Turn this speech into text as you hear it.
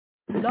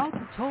Blog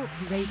Talk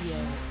Radio.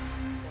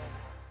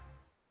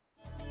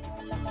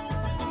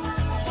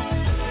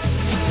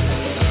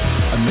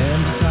 A man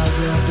decides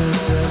after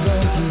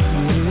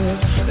 70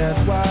 years,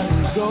 that's why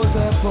he goes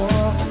there for,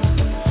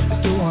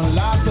 to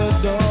unlock the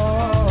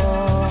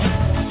door.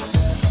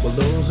 Well,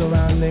 those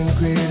around him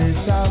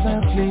criticize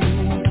and flee.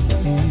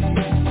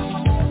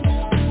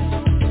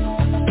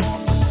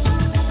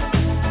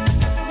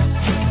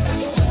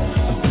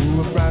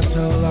 Through a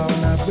fractal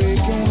on that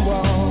breaking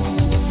wall,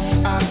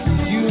 I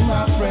see you,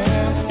 my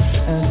friend,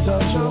 and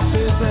touch your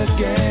face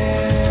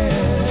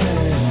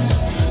again.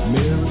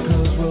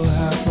 Miracles will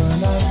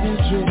happen as we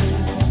dream.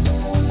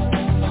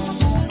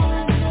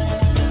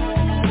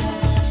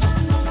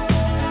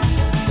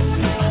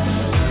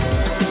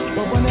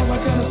 But we're never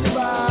gonna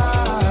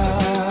survive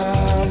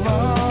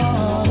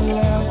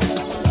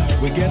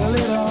unless we get a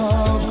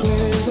little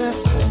crazy.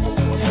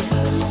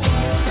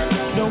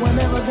 No, we're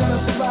never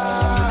gonna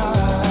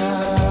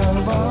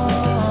survive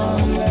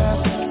unless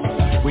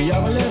we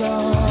are a little.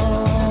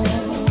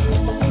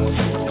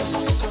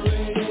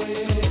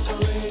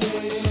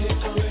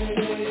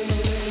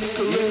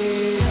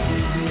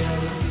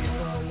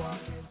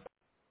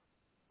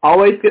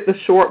 Always get the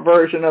short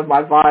version of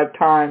my Vibe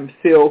Time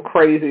Feel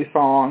Crazy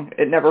song.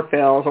 It never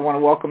fails. I want to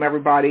welcome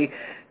everybody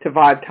to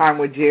Vibe Time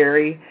with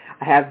Jerry.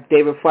 I have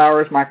David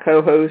Flowers, my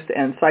co-host,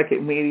 and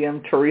psychic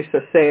medium Theresa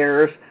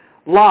Sayers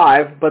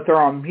live, but they're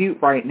on mute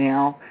right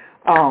now.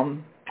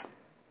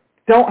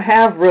 Don't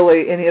have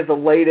really any of the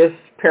latest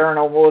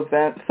paranormal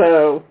events,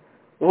 so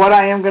what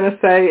I am going to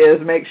say is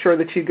make sure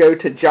that you go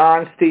to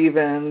John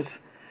Stevens'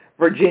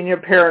 Virginia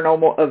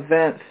Paranormal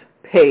Events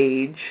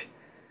page.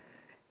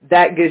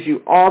 That gives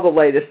you all the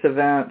latest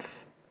events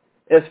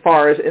as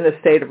far as in the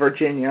state of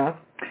Virginia.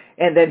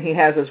 And then he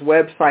has his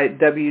website,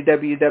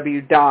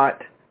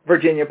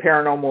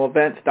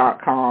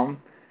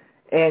 www.virginiaparanormalevents.com.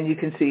 And you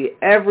can see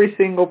every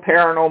single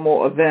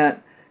paranormal event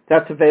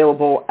that's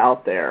available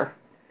out there.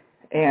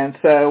 And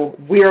so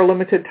we are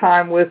limited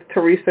time with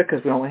Theresa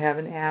because we only have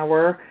an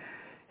hour.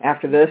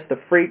 After this, the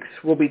Freaks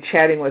will be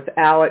chatting with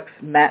Alex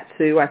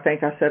Matsuo. I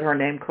think I said her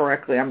name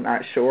correctly. I'm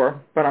not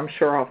sure, but I'm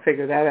sure I'll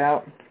figure that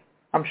out.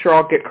 I'm sure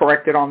I'll get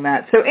corrected on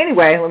that. So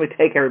anyway, let me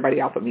take everybody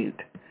off of mute.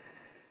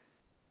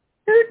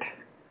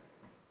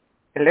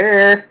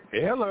 Hello.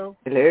 Hello.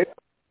 Hello.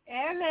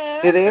 Hello.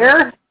 You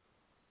there?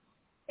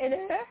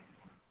 Hello.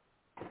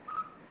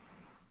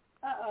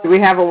 Uh-oh. Do we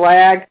have a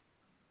lag?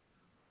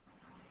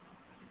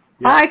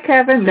 Yeah. Hi,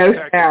 Kevin. No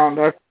sound.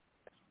 Okay.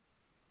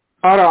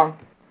 Hold on.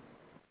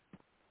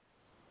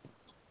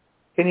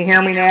 Can you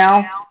hear me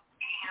now?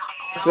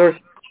 I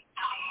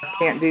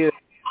can't do that.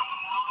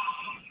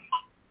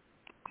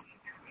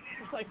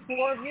 Like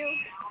 4 of you?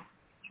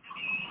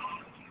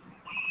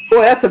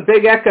 Boy, that's a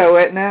big echo,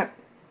 isn't it?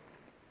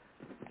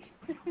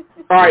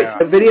 All right, Yeah.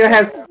 the video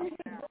has...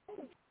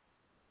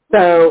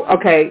 So,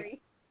 okay, you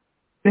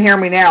can hear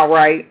me now,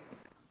 right?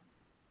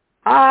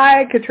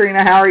 Hi,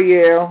 Katrina, how are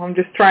you? I'm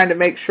just trying to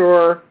make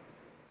sure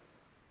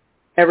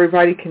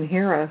everybody can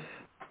hear us.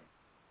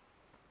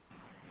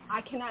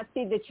 I cannot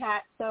see the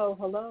chat, so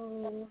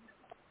hello.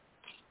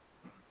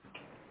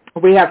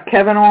 We have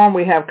Kevin on,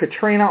 we have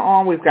Katrina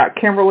on, we've got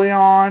Kimberly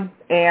on,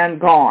 and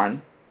gone.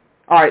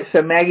 All right,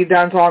 so Maggie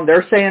Dunn's on.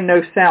 They're saying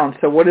no sound.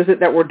 So what is it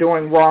that we're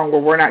doing wrong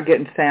where we're not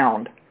getting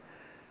sound?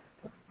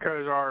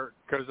 Because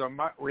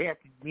we have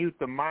to mute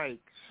the mics.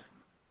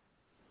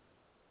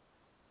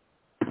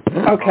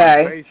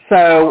 Okay,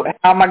 so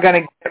how am I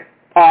going to get?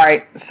 All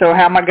right, so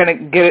how am I going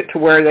to get it to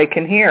where they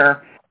can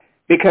hear?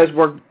 Because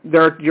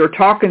you're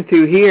talking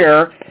through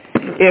here.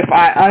 If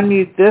I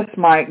unmute this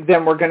mic,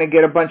 then we're going to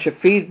get a bunch of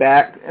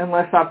feedback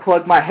unless I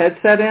plug my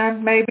headset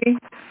in, maybe.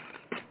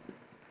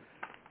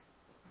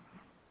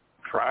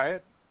 Try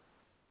it.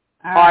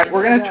 All right,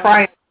 we're going to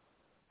try it.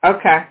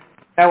 Okay,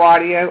 no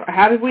audio.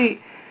 How do we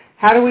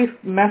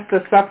mess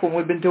this up when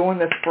we've been doing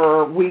this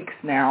for weeks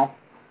now?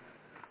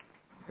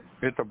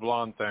 It's a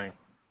blonde thing.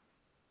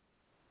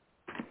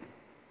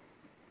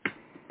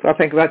 So I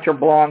think that's your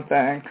blonde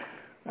thing.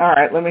 All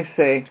right, let me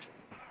see.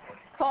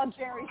 Call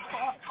Jerry's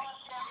fault.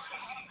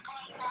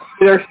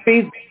 There's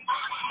feedback,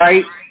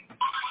 right?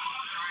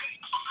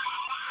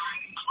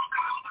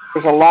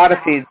 There's a lot of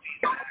feedback.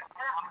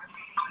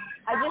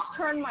 I just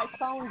turned my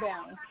phone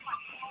down.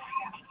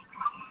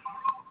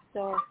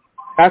 So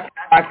That's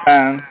my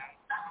phone.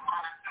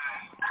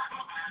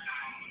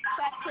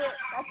 that's it.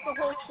 That's the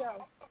whole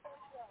show.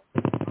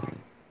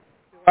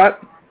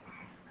 What?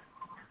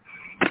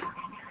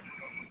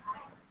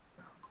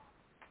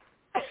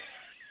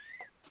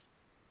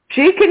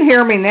 She can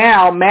hear me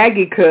now.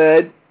 Maggie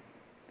could.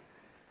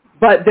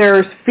 But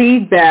there's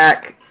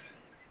feedback.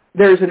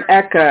 There's an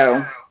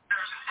echo.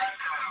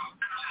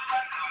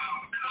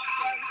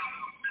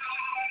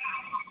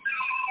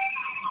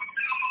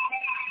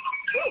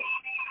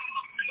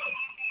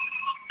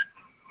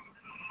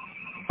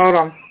 Hold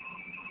on.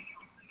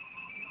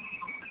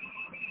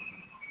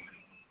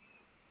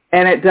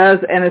 And it does,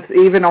 and it's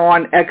even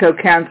on echo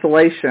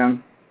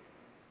cancellation.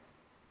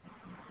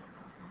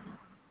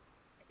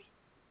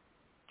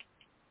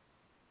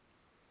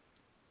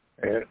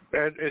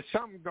 It's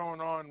something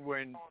going on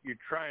when you're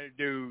trying to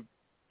do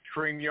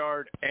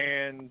StreamYard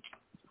and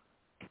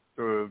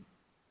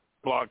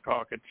Blog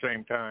Talk at the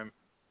same time.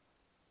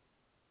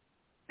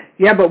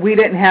 Yeah, but we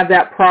didn't have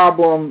that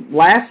problem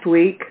last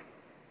week.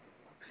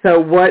 So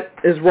what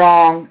is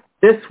wrong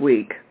this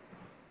week?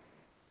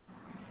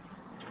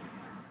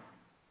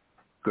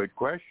 Good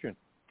question.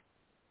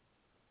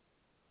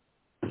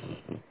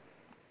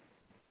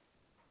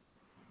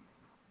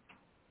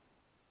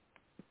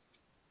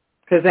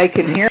 Because they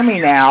can hear me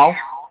now.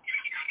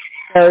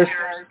 There's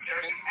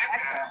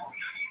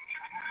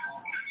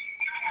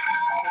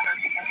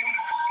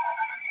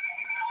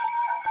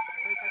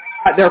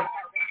they're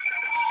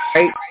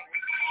right.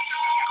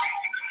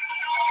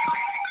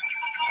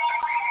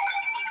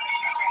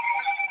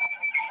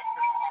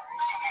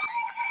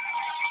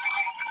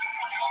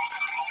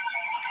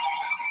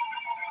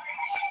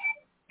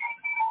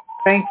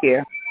 Thank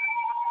you.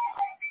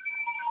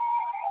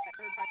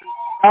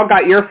 Y'all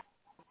got your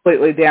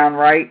completely down,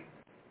 right?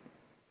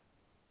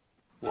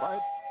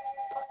 What?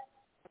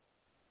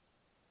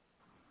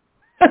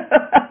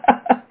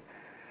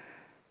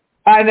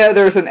 I know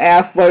there's an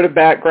ass load of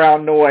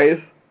background noise.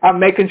 I'm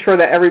making sure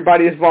that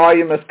everybody's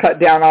volume is cut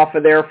down off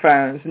of their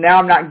phones. Now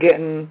I'm not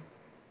getting...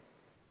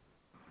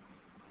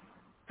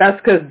 That's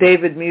because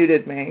David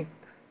muted me.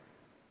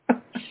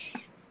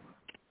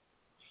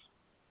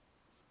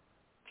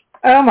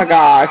 Oh my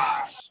gosh.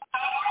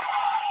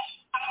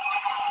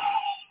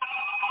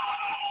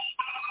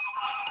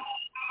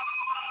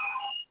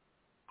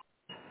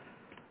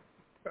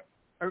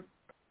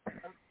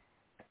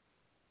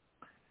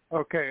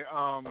 Okay,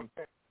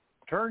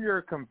 turn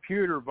your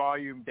computer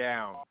volume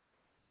down.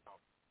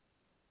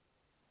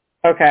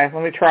 Okay,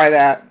 let me try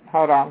that.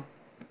 Hold on.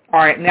 All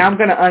right, now I'm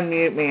going to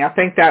unmute me. I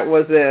think that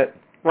was it,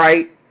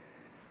 right?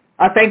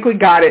 I think we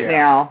got it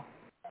now.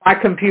 My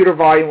computer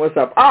volume was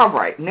up. All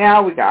right,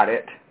 now we got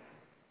it.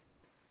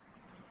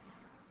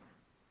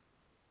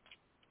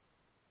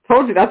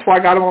 Told you that's why I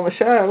got him on the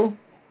show.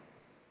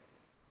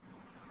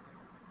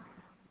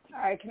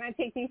 All right, can I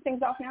take these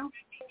things off now?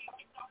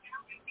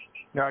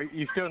 No,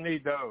 you still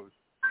need those.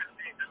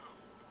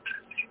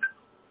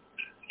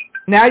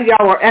 Now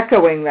y'all are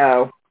echoing,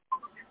 though.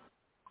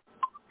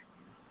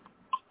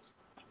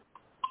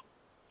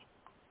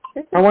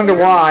 I wonder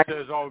why. It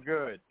says all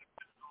good.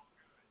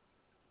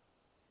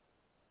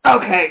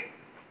 Okay.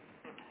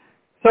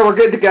 So we're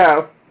good to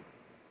go.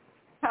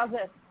 How's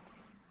this?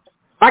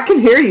 I can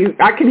hear you.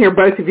 I can hear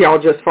both of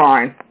y'all just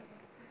fine.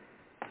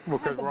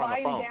 Because we're on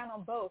the phone. Down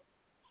on both.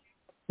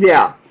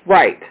 Yeah,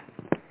 right.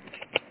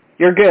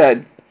 You're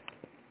good.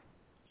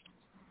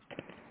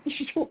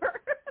 Sure.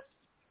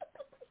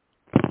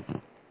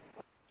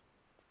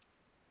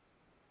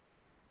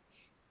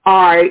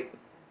 All right.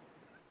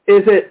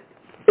 Is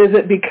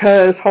it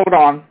because, hold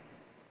on.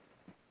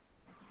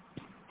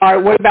 All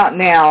right, what about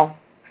now?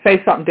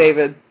 Say something,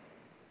 David.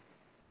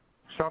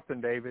 Something,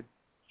 David.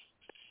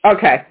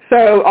 Okay,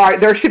 so all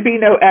right, there should be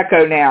no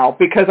echo now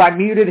because I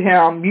muted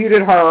him,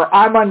 muted her,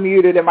 I'm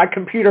unmuted, and my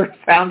computer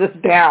sound is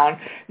down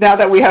now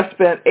that we have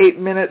spent 8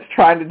 minutes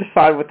trying to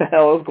decide what the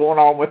hell is going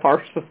on with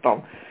our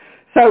system.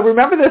 So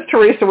remember this,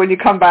 Theresa, when you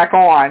come back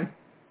on.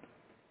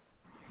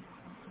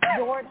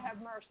 Lord have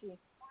mercy.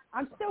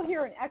 I'm still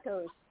hearing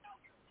echoes.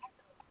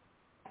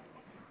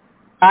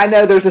 I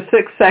know there's a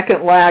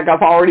 6-second lag.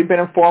 I've already been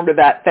informed of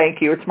that.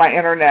 Thank you. It's my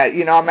internet.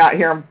 You know, I'm out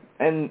here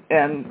and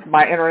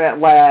my internet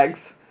lags.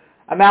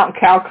 I'm out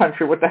in cow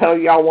country. What the hell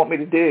y'all want me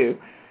to do?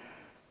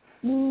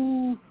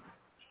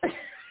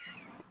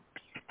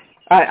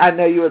 I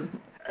know you would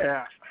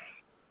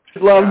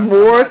love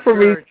more for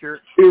me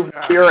to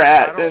you're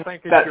at. I don't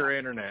think it's your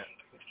internet.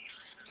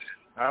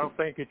 I don't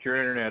think it's your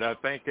internet. I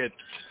think it's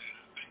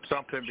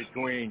something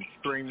between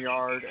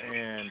StreamYard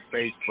and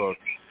Facebook.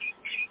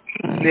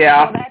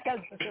 Yeah. Well, that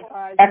doesn't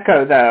surprise me.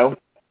 Echo, though,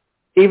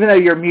 even though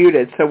you're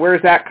muted. So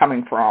where's that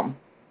coming from?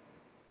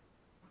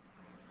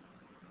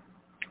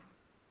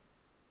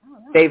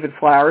 David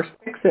Flowers,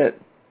 fix it.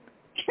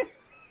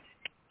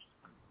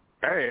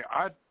 Hey,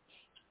 I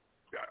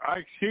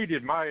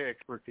exceeded my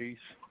expertise.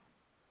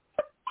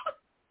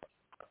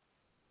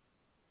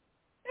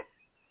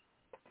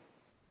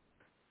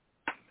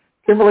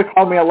 Kimberly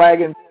called me a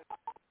lagging.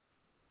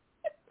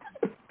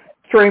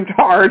 Streamed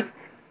hard.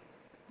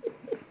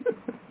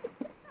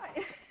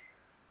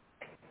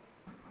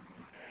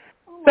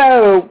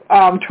 So,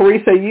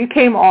 Theresa, you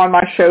came on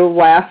my show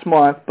last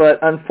month, but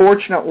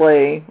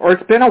unfortunately, or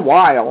it's been a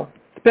while.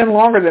 It's been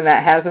longer than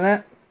that, hasn't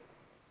it?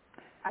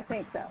 I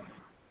think so.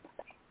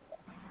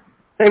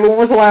 David, when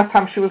was the last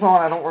time she was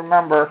on? I don't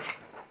remember.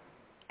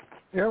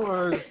 It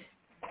was...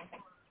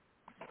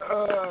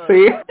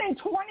 See? I think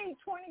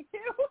 2022.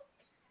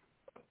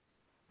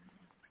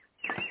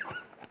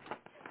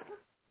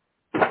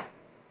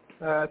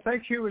 I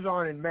think she was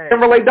on in May.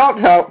 Kimberly,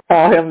 don't tell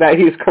him that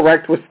he's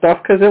correct with stuff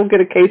because he'll get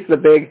a case of the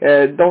big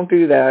head. Don't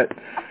do that.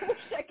 I wish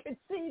I could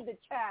see the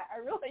chat. I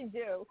really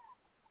do.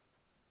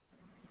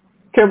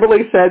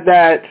 Kimberly said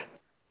that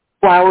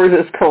Flowers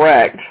is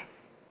correct.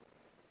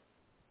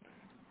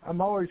 I'm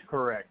always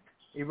correct.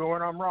 even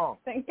when I'm wrong.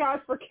 Thank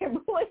God for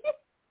Kimberly.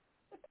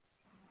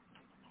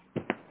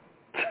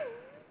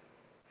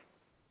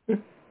 Oh,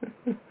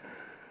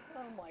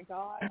 my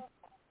God.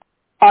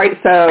 All right,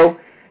 so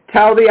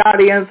tell the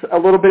audience a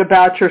little bit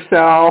about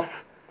yourself.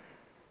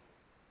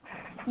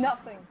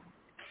 Nothing.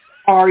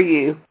 Are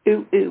you?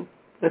 Ooh.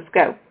 Let's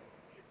go.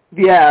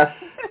 Yes.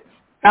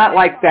 Not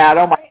like that.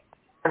 Oh, my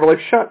God.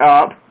 Shut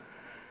up.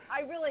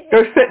 I really hate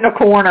Go sit in a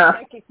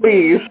corner,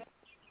 please.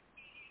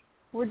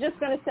 We're just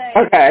going to say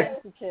Okay.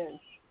 sensitive.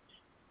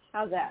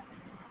 How's that?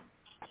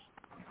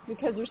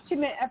 Because there's too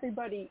many,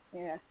 everybody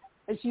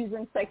is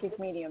using psychic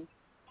medium.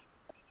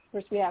 Of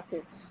course, we have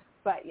to.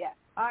 But, yeah,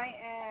 I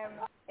am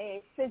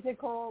a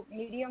physical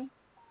medium.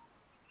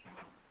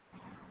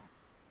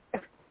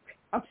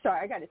 I'm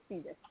sorry, I got to see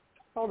this.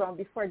 Hold on,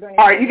 before I go any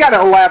All right, you got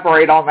to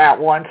elaborate on that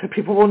one so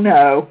people will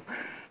know.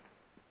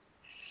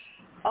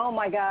 Oh,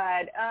 my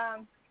God.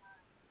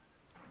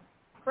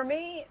 For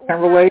me, what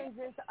happens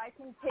is I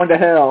can take... Going to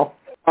hell.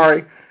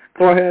 Sorry.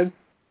 Go ahead.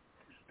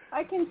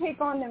 I can take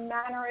on the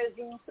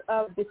mannerisms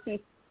of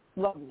deceased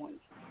loved ones.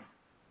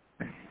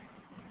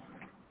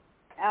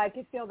 I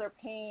can feel their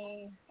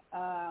pain,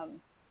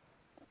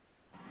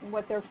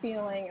 what they're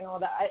feeling and all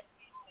that.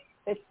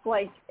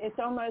 It's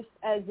almost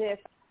as if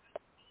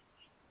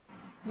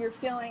you're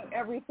feeling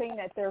everything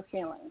that they're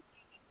feeling.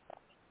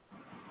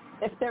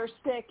 If they're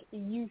sick,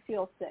 you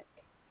feel sick.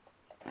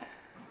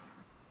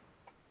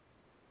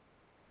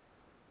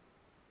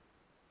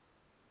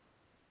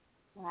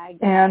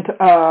 And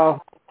I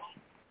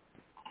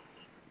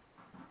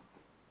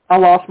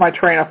lost my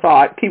train of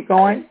thought. Keep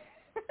going.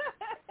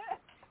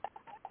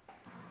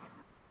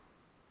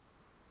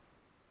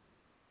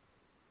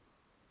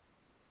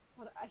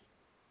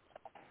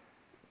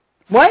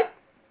 What?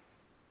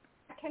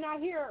 I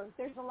cannot hear.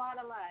 There's a lot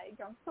of lag.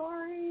 I'm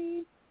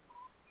sorry.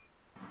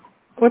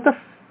 What the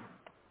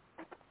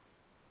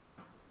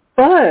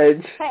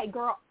fudge? Hey,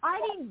 girl, I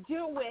didn't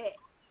do it.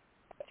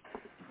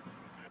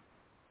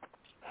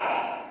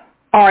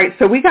 All right,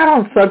 so we got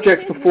on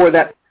subjects before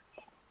that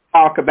to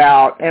talk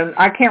about, and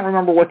I can't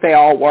remember what they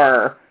all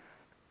were.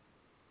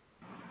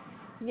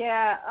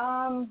 Yeah,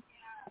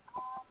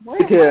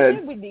 where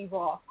did we leave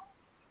off?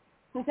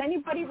 Does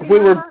anybody remember? We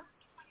were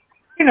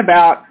talking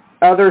about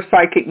other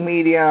psychic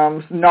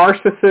mediums,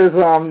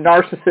 narcissism,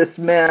 narcissist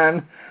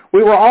men.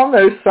 We were on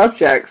those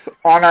subjects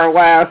on our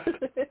last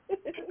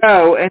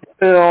show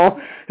until...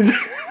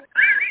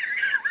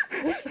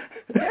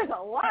 There's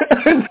a lot of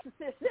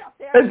narcissists out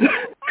there.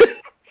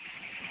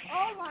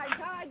 Oh, my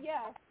God,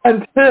 yes.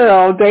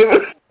 Until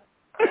David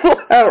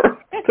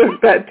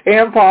took that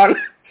tampon.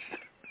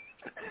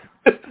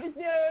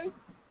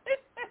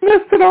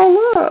 Messed it all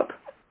up.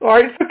 All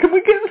right, so can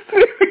we get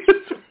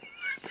serious with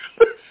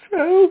the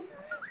show?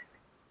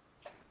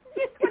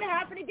 It's going to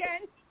happen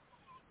again.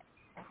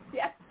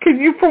 Yes. Can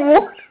you for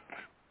once?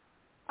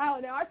 I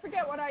don't know. I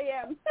forget what I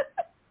am.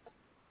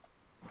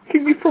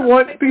 Can you for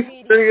once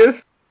be serious?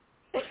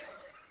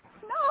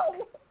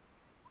 No.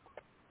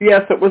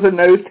 Yes, it was a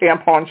nose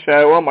tampon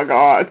show. Oh, my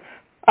God.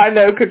 I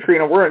know,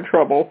 Katrina, we're in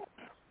trouble.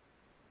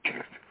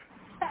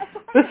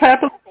 This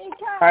happened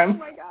last time. Oh,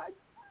 my God.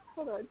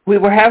 Hold on. We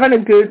were having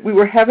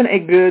a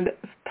good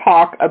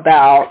talk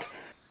about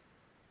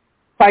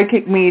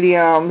psychic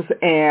mediums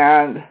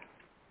and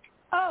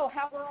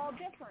how we're all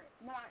different,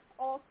 not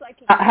all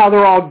psychic. How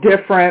they're all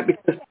different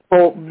because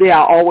people,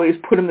 always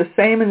put them the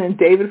same, and then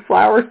David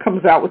Flowers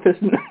comes out with his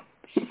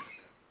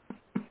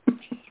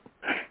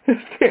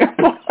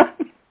tampon.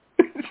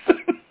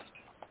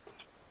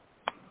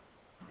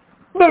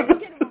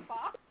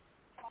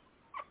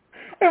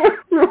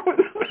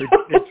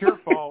 It's your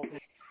fault.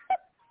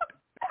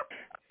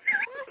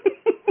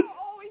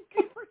 Always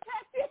be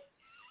protected.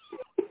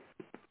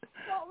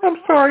 I'm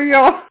sorry,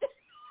 y'all.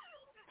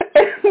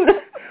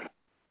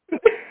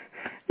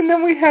 And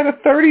then we had a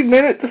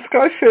 30-minute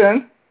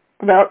discussion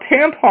about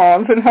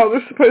tampons and how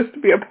they're supposed to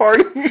be a part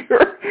of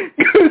your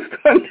ghost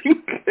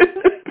hunting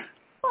kit.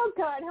 Oh,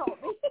 God,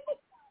 help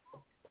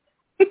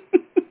me.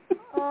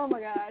 Oh, my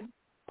God.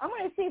 I'm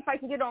going to see if I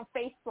can get on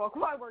Facebook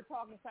while we're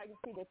talking so I can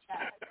see the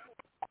chat.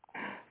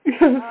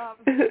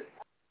 Yes,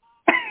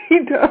 he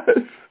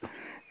does.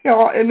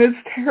 Y'all, and it's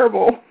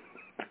terrible.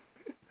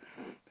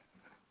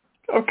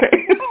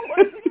 Okay.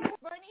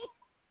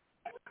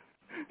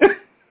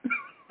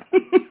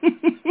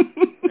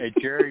 Hey,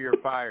 Jerry, you're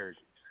fired.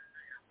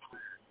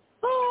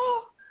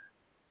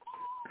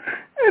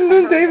 And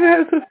then David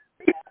has his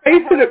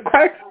face and it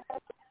cracks.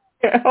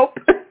 Can't help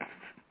it.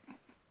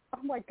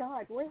 Oh, my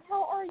God. Where the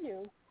hell are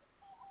you?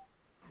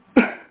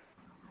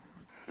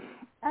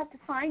 I have to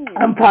find you.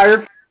 I'm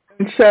tired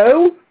from the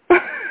show.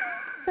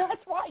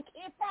 That's why I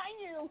can't find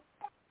you.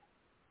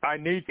 I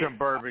need some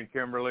bourbon,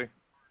 Kimberly.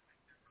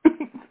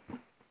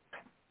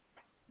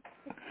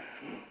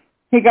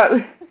 He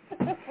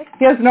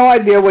has no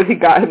idea what he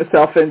got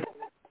himself into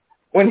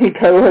when he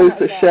co-hosts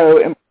the show.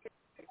 And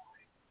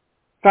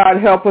God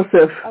help us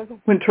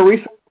when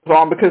Theresa was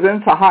on, because then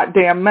it's a hot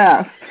damn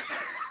mess.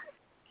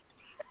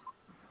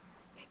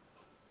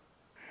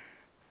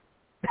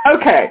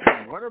 Okay,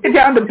 get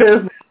down to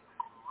business.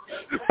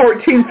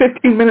 14,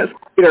 15 minutes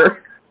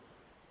later.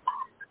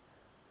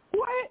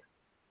 What?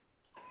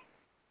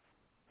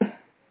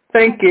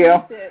 Thank you.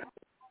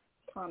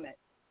 Comment.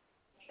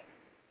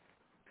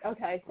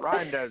 Okay.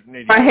 Ryan doesn't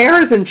need My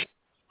hair is in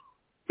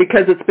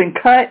because it's been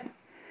cut,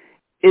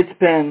 it's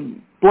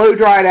been blow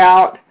dried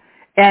out,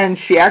 and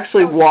she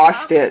actually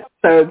washed it,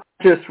 so it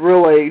just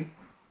really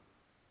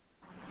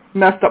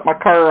messed up my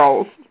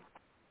curls.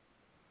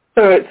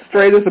 So it's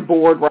straight as a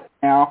board right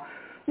now.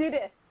 Do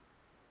this.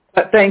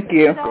 But thank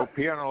you. Go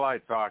pee on a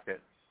light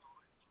socket.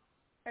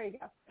 There you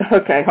go.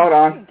 Okay, hold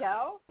on. There you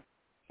go.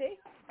 See?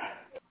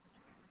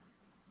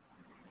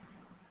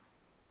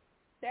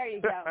 There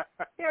you go.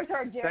 There's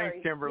our Jerry.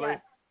 Thanks, Kimberly.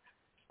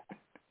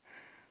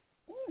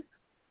 Yes.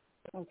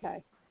 Okay.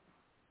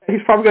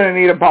 He's probably going to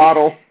need a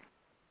bottle.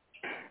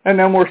 And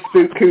no more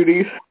spook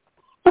cooties.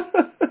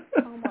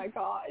 Oh, my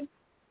God.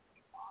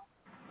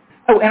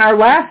 Oh, in our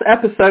last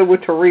episode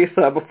with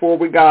Theresa, before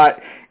we got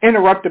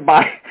interrupted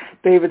by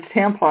David's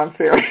tampon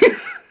series,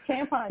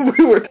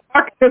 we were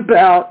talking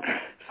about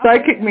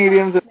psychic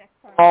mediums and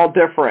all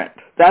different.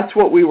 That's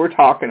what we were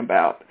talking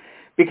about.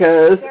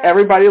 Because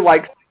everybody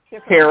likes to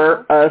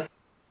compare us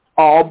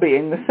all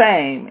being the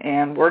same,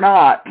 and we're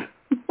not.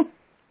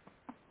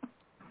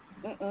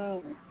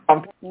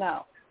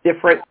 No.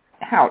 Different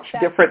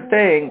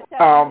thing.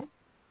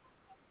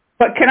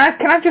 But can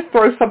I just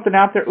throw something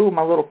out there? Ooh,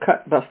 my little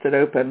cut busted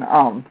open.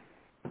 I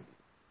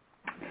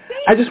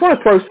just want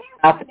to throw something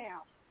out there.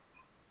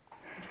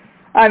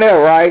 I know,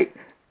 right?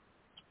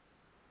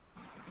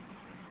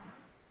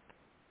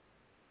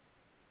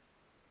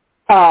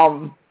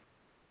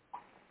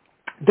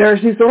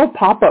 There's these little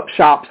pop-up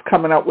shops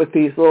coming up with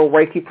these little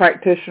Reiki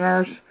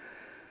practitioners.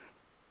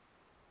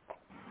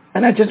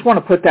 And I just want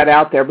to put that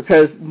out there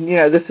because,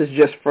 this is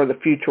just for the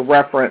future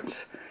reference.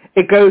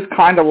 It goes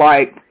kind of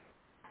like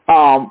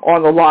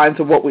on the lines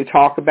of what we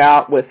talk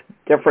about with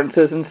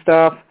differences and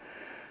stuff.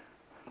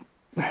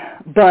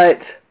 But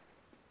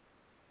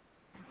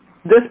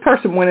this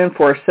person went in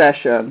for a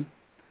session.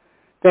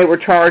 They were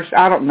charged,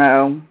 I don't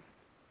know,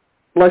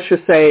 let's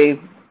just say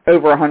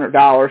over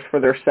 $100 for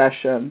their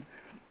session.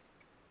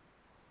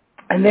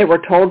 And they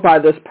were told by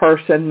this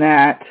person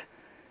that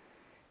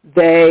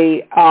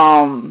they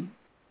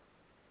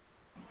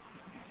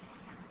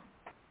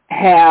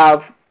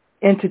have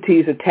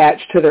entities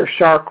attached to their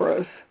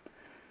chakras.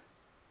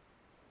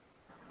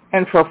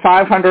 And for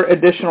 $500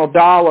 additional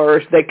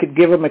dollars, they could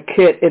give them a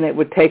kit and it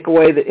would take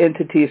away the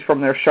entities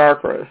from their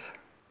chakras.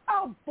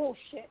 Oh,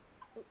 bullshit.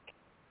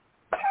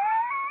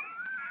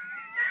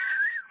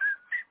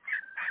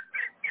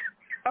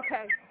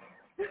 Okay.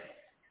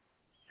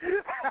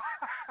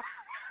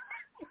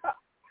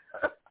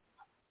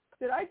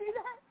 Did I do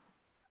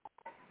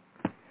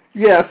that?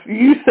 Yes,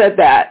 you said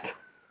that.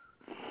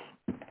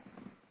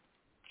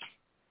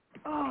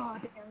 Oh,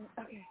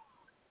 damn. Okay.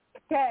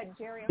 Good,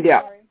 Jerry. I'm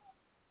yeah. sorry.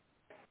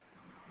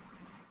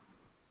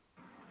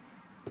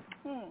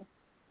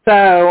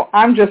 So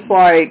I'm just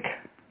like,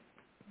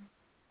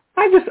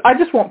 I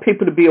just want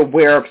people to be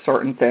aware of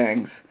certain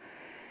things.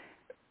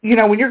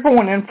 When you're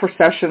going in for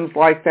sessions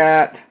like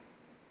that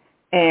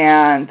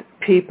and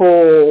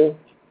people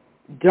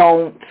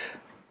don't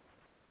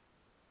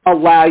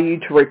allow you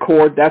to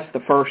record, that's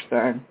the first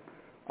thing.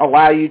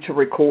 Allow you to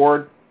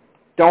record.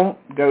 Don't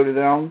go to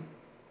them.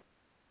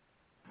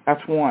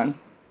 That's one.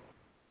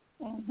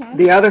 Mm-hmm.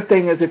 The other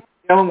thing is if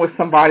you're dealing with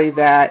somebody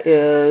that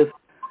is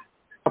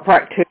a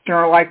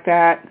practitioner like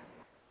that,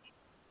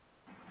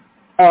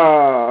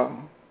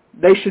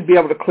 they should be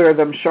able to clear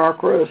them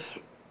chakras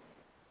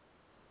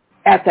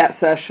at that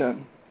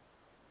session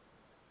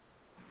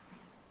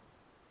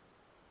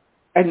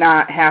and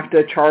not have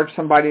to charge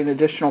somebody an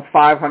additional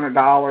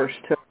 $500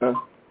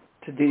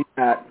 to do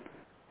that.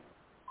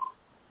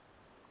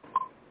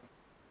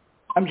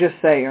 I'm just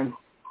saying.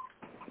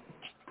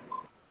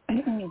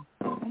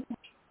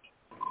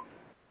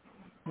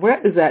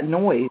 What is that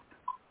noise?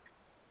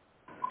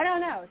 I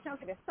don't know. It sounds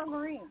like a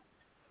submarine.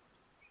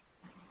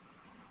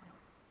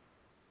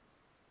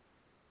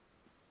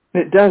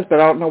 It does, but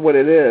I don't know what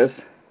it is.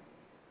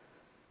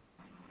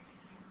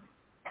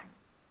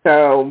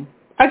 So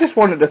I just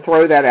wanted to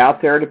throw that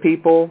out there to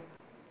people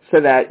so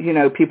that,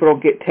 people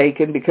don't get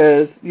taken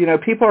because,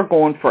 people are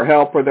going for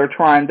help or they're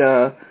trying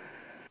to,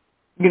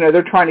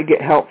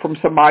 get help from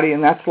somebody,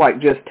 and that's like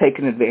just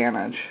taking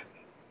advantage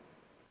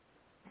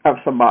of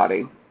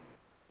somebody.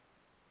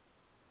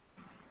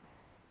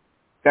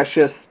 That's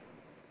just,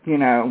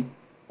 There's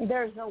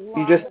a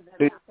lot of them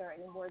out there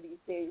anymore these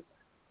days.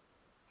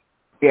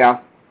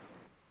 Yeah.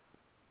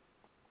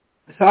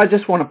 So I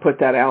just want to put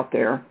that out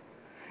there.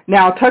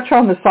 Now, touch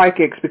on the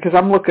psychics because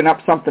I'm looking up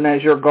something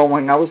as you're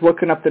going. I was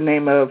looking up the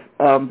name of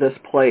this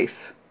place.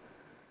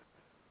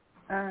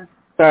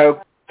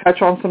 So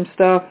touch on some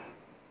stuff.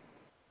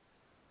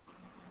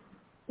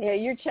 Yeah,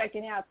 you're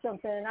checking out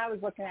something, and I was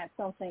looking at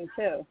something,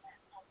 too.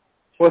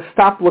 Well,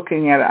 stop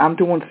looking at it. I'm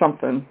doing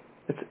something.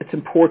 It's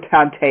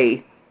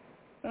importante.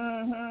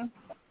 Mm-hmm.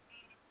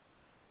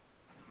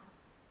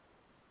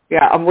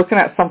 Yeah, I'm looking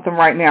at something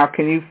right now.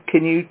 Can you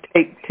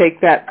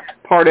take that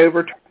part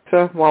over,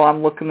 Theresa, while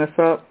I'm looking this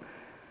up?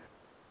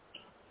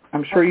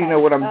 I'm sure you know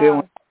what I'm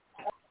doing.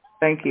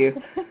 Thank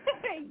you.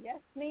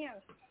 Yes, ma'am.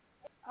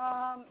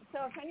 So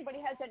if anybody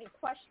has any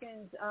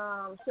questions,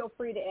 feel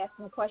free to ask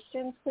some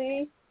questions,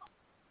 please.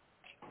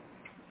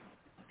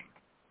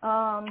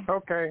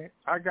 Okay,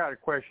 I got a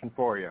question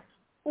for you.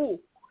 Ooh.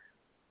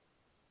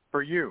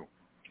 For you.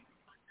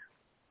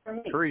 For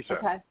me. Theresa.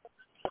 Okay.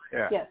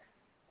 Yeah. Yes.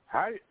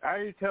 How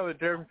do you tell the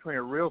difference between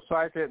a real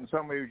psychic and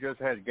somebody who just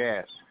has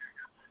gas?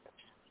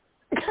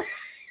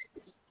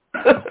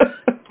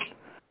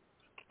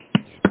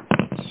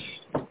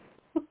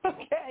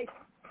 Okay.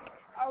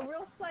 A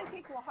real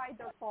psychic will hide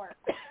their fart.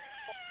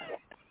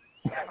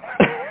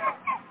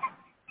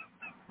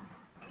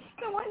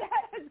 The one that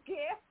has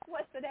gas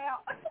lets it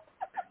out.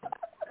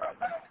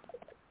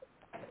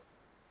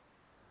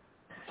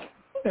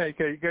 Hey,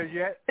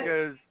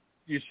 because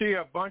you see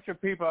a bunch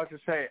of people out to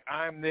say,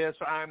 I'm this,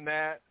 I'm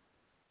that,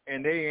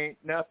 and they ain't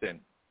nothing.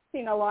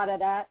 Seen a lot of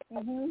that.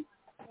 Mm-hmm.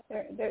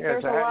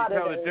 There's so a lot of how do you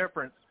tell those. the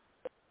difference?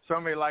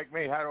 Somebody like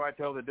me, how do I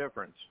tell the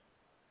difference?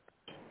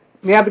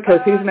 Yeah, because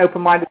he's an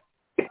open-minded.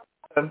 That's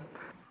a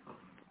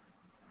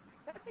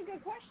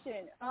good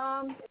question.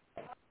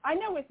 I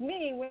know with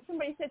me, when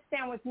somebody sits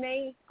down with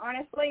me,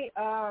 honestly,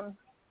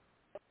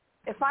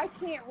 if I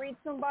can't read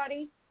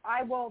somebody,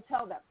 I will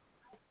tell them.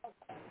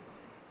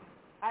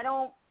 I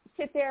don't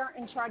sit there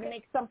and try to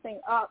make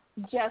something up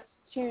just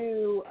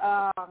to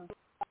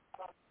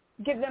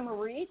give them a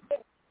read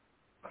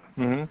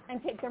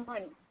and take their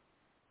money.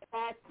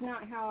 That's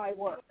not how I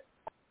work.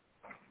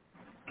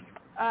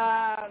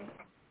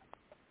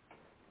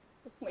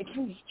 Wait,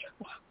 I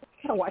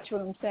gotta watch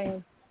what I'm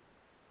saying.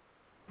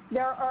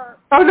 There are.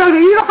 Oh no,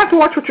 you don't have to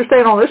watch what you're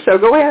saying on this show.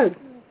 Go ahead.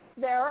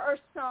 There are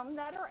some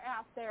that are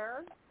out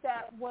there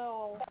that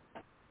will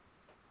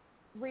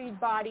read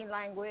body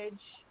language.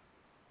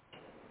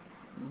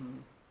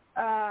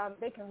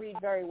 They can read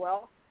very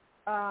well,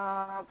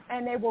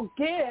 and they will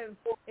give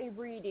a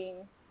reading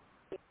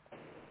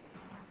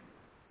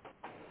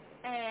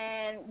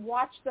and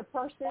watch the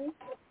person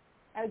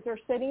as they're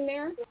sitting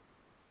there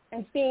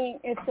and seeing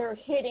if they're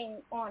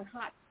hitting on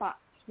hot spots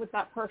with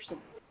that person.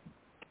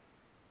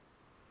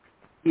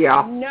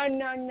 Yeah. No.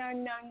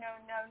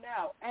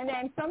 And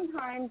then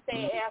sometimes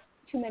they ask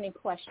too many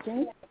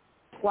questions.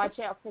 Watch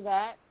out for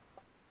that.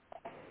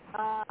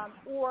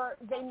 Or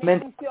they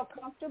make you feel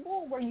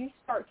comfortable where you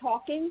start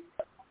talking.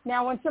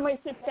 Now, when somebody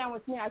sits down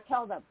with me, I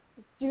tell them,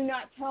 do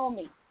not tell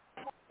me.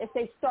 If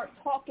they start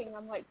talking,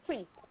 I'm like,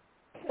 please,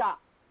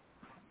 stop.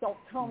 Don't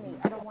tell me.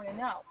 I don't want to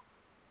know.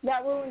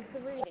 That ruins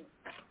the reading.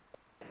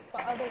 The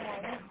other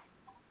ones,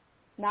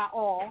 not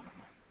all,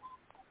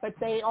 but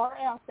they are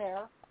out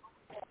there,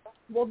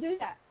 will do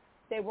that.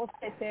 They will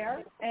sit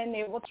there and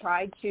they will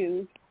try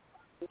to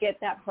get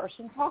that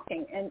person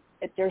talking. And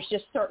if there's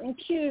just certain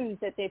cues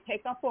that they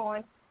pick up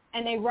on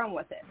and they run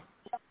with it.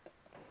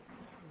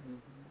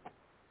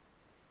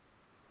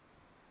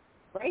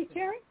 Right,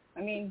 Jerry?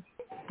 I mean,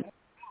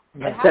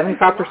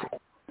 75%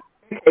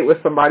 with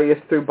somebody is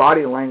through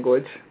body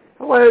language.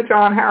 Hello,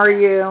 John. How are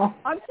you?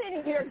 I'm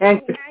sitting here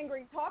getting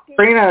angry talking.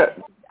 Katrina,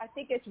 I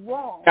think it's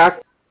wrong.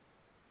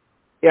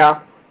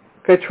 Yeah.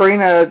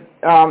 Katrina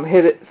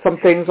hit some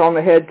things on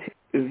the head, too.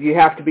 You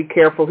have to be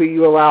careful who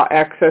you allow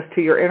access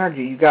to your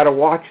energy. You got to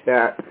watch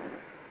that.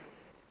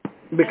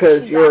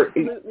 Because you're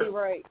absolutely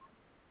right.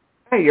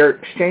 You're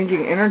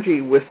exchanging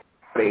energy with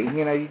somebody.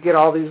 You know, you get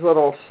all these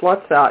little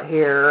sluts out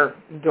here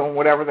doing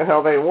whatever the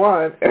hell they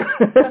want.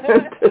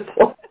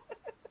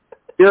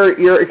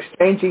 You're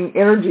exchanging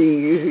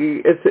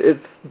energy.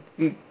 It's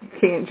you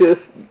can't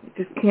just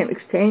can't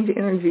exchange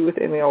energy with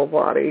any old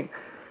body.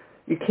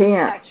 You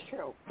can't. That's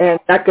true. And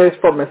that goes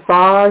for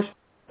massage,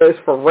 goes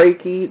for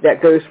Reiki,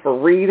 that goes for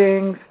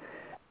readings.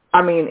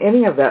 I mean,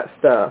 any of that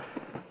stuff.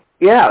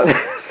 Yeah,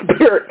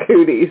 spirit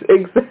cooties,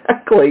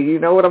 exactly. You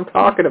know what I'm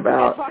talking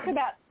about. Talk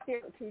about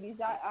spirit cooties.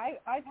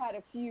 I've had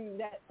a few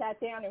that sat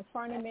down in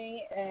front of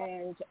me,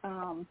 and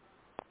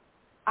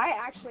I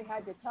actually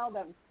had to tell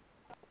them,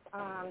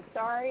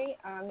 sorry,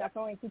 I'm not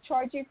going to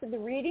charge you for the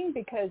reading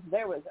because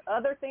there was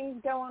other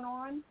things going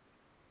on,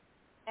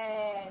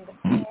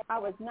 and I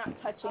was not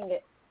touching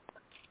it.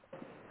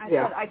 I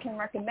said, I can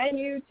recommend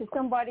you to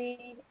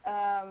somebody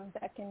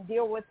that can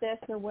deal with this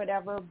or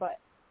whatever, but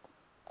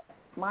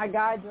my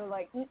guides are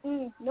like,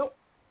 nope,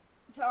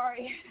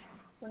 sorry,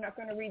 we're not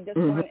going to read this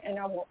one, and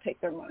I won't take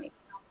their money.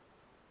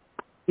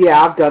 Yeah,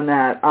 I've done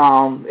that.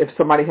 If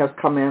somebody has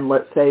come in,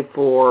 let's say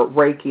for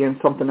Reiki and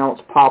something else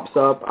pops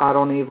up,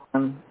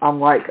 I'm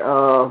like,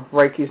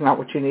 Reiki's not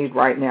what you need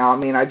right now. I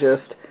mean,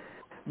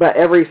 but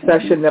every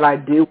session that I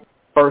do with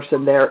a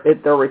person,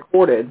 they're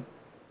recorded.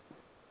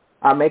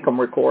 I make them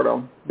record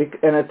them.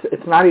 And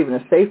it's not even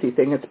a safety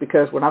thing. It's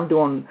because when I'm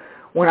doing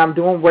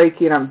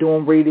Reiki and I'm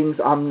doing readings,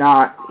 I'm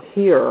not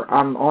here.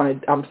 I'm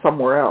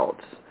somewhere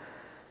else.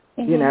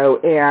 You know,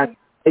 and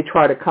they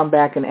try to come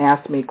back and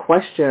ask me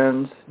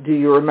questions. Do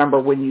you remember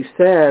when you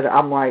said?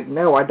 I'm like,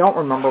 no, I don't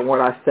remember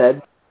what I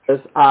said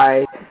because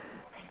I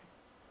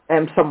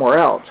am somewhere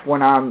else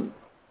when I'm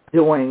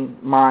doing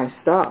my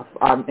stuff.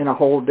 I'm in a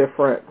whole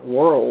different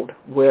world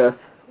with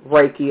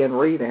Reiki and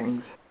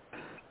readings.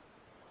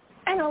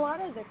 And a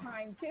lot of the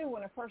time, too,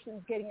 when a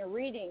person's getting a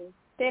reading,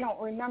 they don't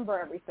remember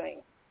everything.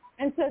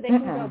 And so they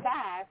can go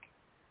back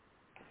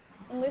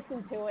and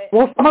listen to it.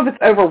 Well, some of it's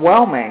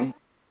overwhelming.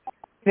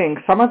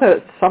 Some of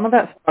that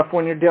stuff,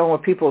 when you're dealing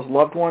with people's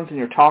loved ones and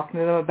you're talking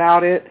to them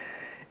about it,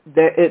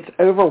 that it's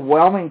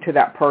overwhelming to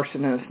that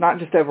person. And it's not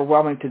just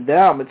overwhelming to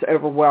them, it's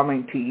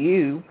overwhelming to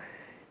you,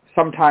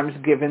 sometimes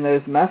giving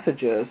those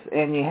messages.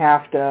 And you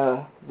have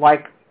to,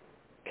 like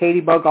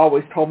Katie Bug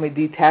always told me,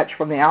 detach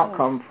from the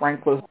outcome.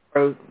 Frank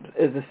Lazaro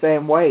is the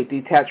same way.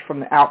 Detach from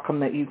the outcome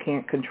that you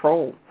can't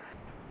control.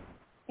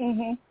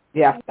 Mm-hmm.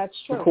 Yeah, that's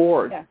true.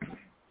 Record.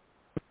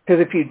 Because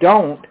if you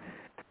don't,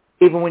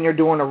 even when you're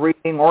doing a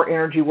reading or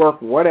energy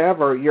work,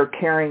 whatever, you're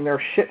carrying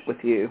their shit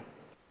with you.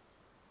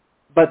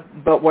 But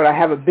what I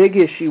have a big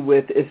issue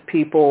with is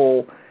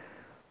people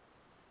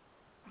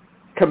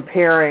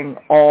comparing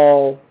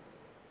all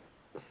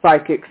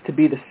psychics to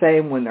be the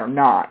same when they're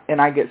not.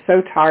 And I get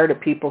so tired of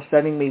people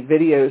sending me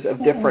videos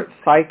of different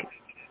psychics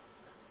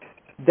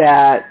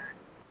that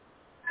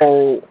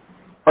people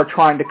are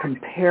trying to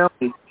compare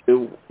me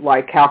to,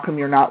 like, how come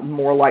you're not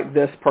more like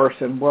this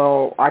person?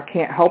 Well, I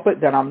can't help it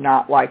that I'm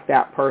not like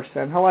that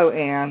person. Hello,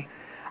 Anne.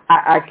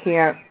 I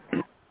can't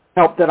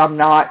help that I'm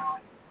not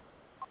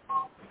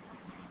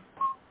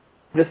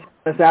this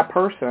as that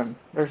person.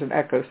 There's an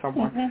echo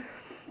somewhere.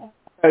 Mm-hmm.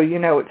 So,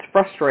 it's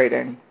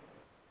frustrating.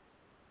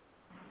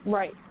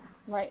 Right,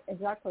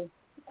 exactly.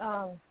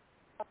 I'm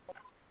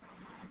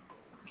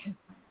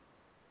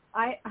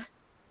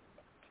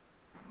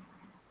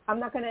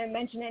not going to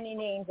mention any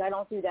names. I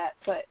don't do that.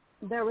 But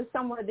there was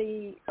someone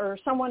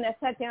that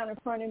sat down in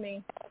front of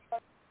me,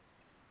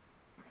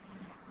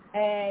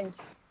 and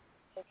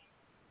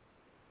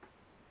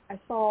I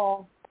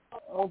saw,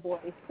 oh boy,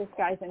 this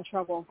guy's in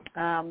trouble.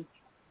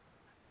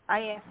 I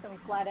asked him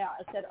flat out.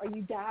 I said, "Are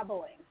you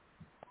dabbling?"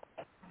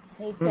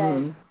 He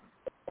said,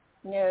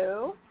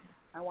 "No."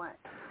 I went,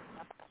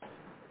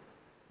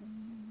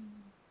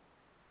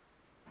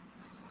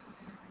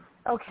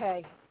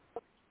 okay.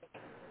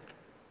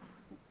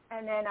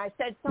 And then I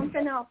said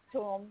something else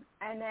to him,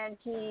 and then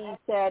he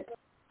said,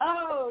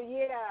 "Oh,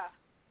 yeah,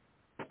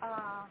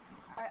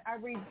 I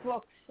read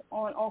books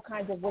on all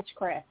kinds of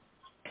witchcraft."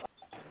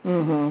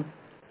 Mm-hmm.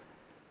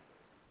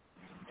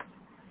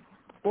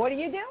 What are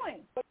you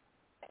doing?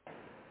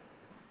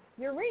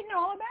 You're reading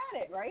all about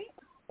it, right?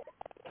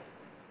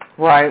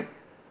 Right.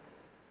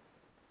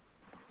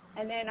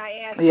 And then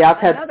I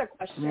asked another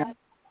question. Yeah.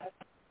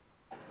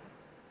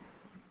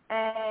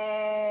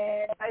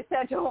 And I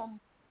said to him,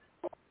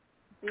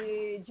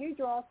 "Did you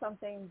draw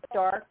something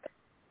dark?"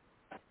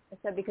 I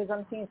said, "Because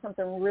I'm seeing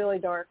something really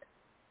dark."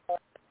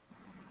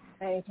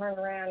 And he turned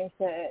around and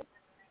he said,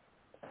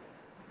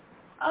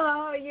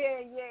 "Oh,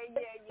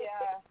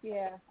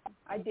 yeah,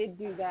 I did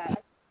do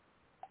that."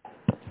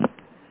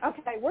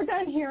 Okay, we're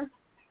done here.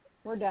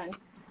 We're done.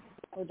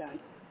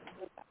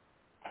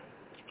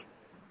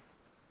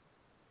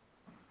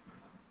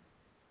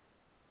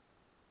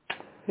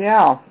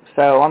 Yeah,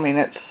 so,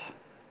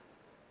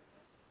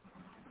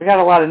 we got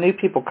a lot of new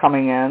people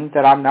coming in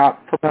that I'm not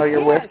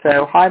familiar with.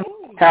 So, hi,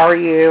 how are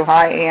you?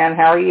 Hi, Ann,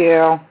 how are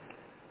you?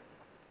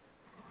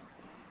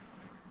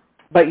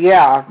 But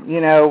yeah,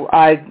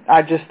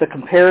 I just, the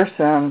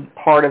comparison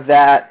part of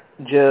that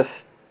just.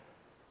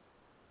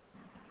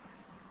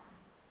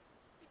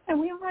 And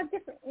we all have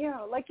different,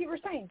 like you were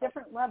saying,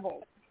 different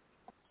levels.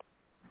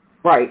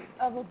 Right,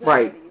 of abilities.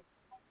 Right.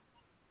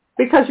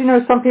 Because,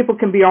 some people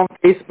can be on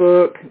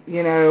Facebook,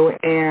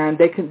 and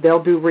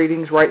they'll do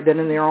readings right then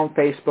and there on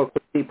Facebook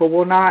with people.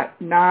 Well, not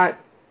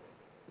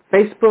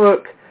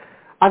Facebook.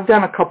 I've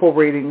done a couple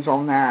readings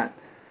on that.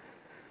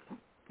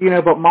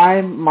 But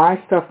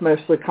my stuff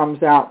mostly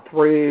comes out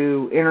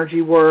through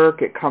energy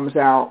work. It comes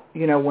out,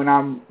 when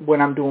I'm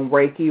doing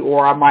Reiki,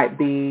 or I might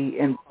be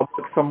in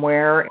public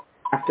somewhere and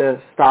have to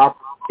stop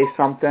and say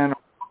something or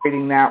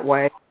reading that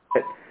way.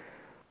 But,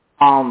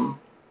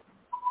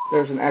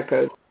 there's an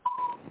echo.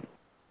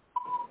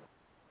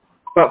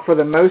 But for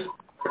the most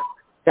part,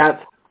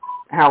 that's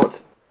how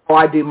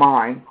I do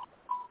mine.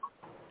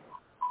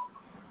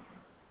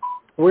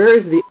 Where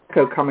is the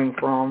echo coming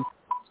from?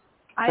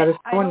 That is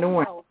so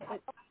annoying.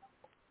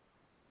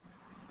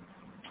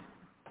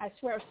 I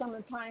swear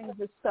sometimes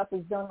this stuff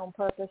is done on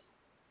purpose.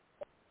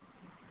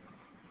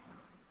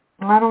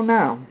 I don't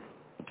know.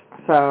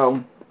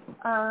 So.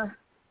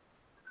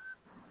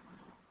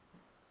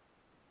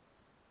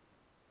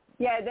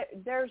 Yeah,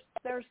 there's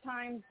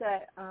times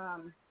that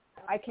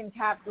I can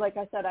tap, like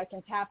I said, I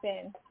can tap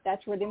in.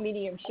 That's where the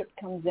mediumship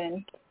comes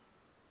in.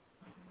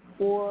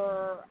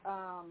 Or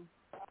I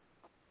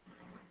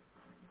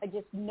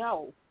just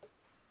know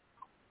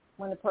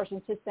when the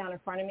person sits down in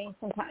front of me.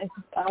 Sometimes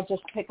I'll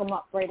just pick them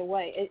up right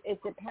away.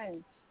 It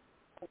depends.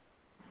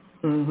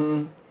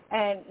 Mhm.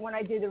 And when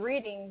I do the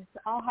readings,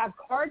 I'll have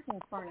cards in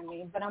front of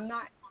me, but I'm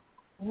not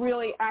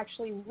really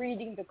actually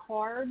reading the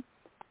cards.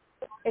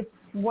 It's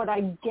what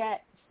I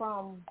get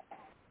from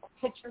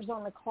pictures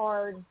on the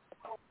cards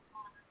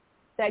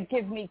that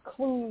give me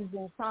clues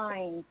and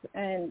signs,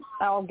 and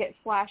I'll get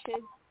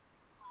flashes,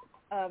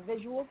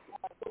 visuals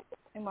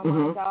in my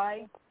mind's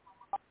eye,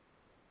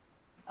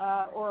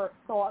 or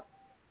thoughts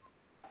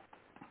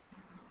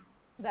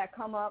that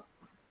come up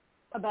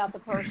about the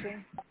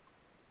person.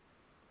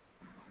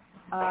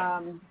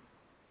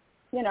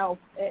 You know,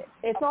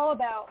 it's all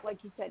about,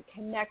 like you said,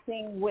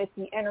 connecting with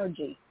the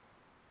energy.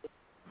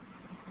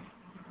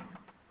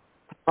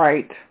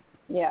 Right.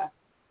 Yeah.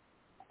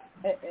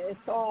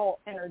 It's all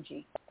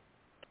energy.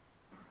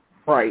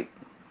 Right.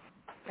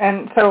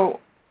 And so,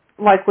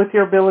 like with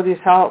your abilities,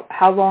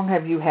 how long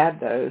have you had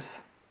those?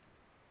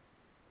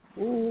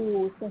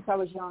 Ooh, since I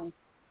was young.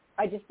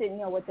 I just didn't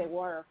know what they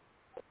were.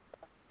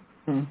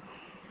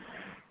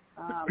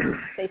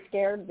 They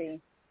scared me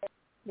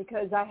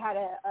because I had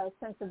a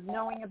sense of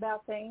knowing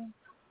about things.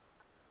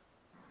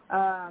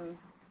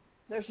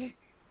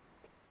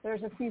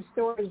 There's a few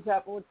stories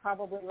that would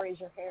probably raise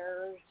your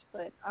hairs,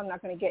 but I'm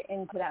not going to get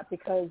into that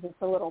because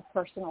it's a little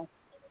personal.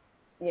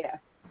 Yeah.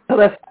 Oh,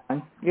 that's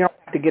fine. You don't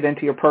have to get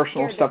into your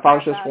personal stuff. I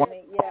was just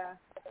wondering. Yeah.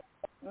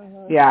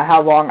 Mm-hmm. Yeah.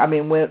 How long? I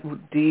mean,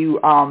 when do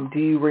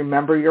you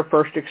remember your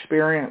first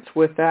experience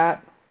with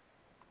that?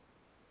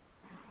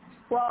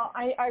 Well,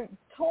 I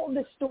told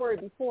this story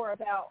before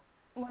about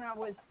when I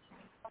was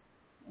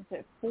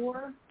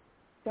 4,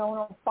 going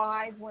on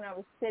 5, when I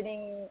was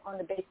sitting on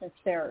the basement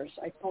stairs.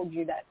 I told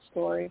you that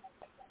story.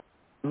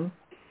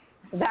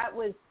 Mm-hmm. That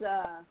was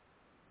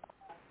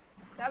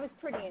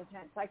pretty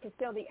intense. I could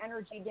feel the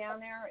energy down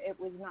there. It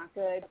was not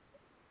good,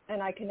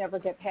 and I could never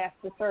get past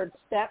the 3rd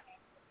step.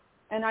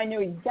 And I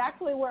knew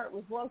exactly where it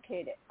was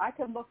located. I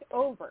could look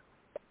over.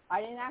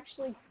 I didn't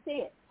actually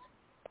see it,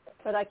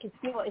 but I could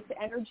feel its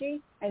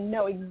energy and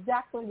know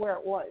exactly where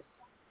it was.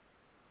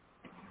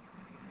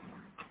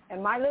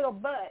 And my little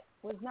butt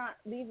was not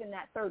leaving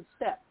that 3rd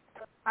step.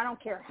 I don't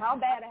care how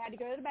bad I had to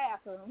go to the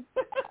bathroom.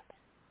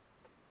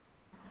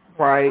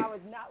 Right. I was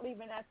not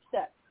leaving that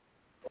step.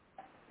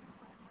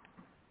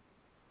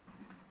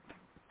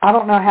 I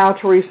don't know how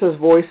Theresa's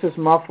voice is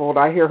muffled.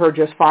 I hear her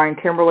just fine.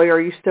 Kimberly, are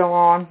you still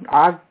on?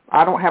 I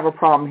don't have a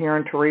problem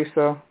hearing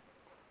Theresa.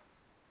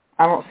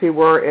 I don't see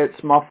where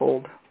it's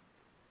muffled.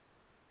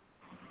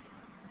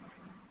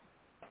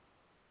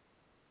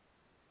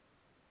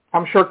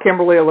 I'm sure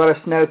Kimberly will let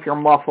us know if you're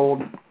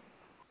muffled.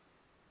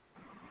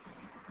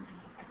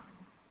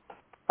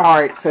 All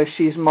right, so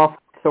she's muffled,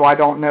 so I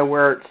don't know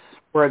where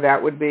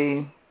that would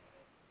be.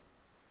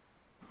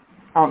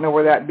 I don't know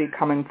where that'd be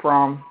coming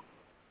from.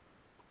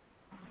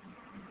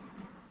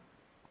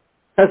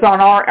 Because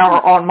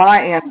on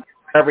my end,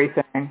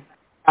 everything.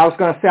 I was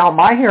going to say on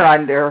my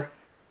end there,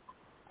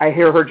 I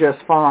hear her just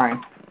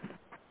fine.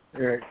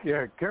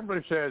 Yeah.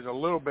 Kimberly says a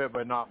little bit,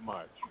 but not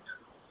much.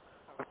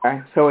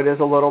 Okay, so it is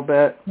a little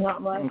bit.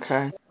 Not much.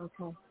 Okay.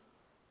 Okay.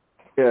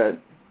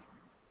 Good.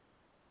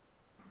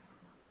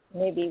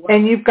 Maybe.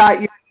 And you've got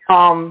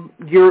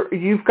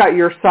you've got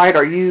your site.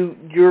 Are you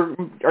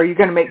going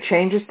to make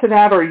changes to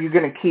that, or are you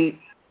going to keep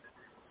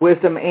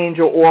Wisdom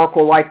Angel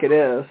Oracle like it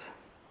is?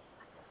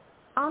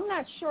 I'm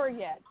not sure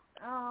yet.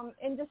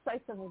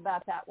 Indecisive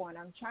about that one.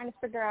 I'm trying to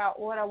figure out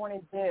what I want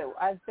to do.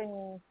 I've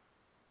been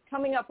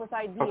coming up with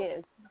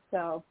ideas,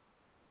 so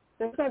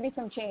there's going to be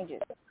some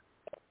changes.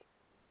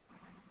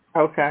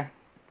 Okay.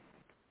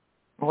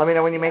 Well, let me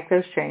know when you make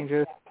those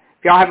changes.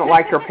 If y'all haven't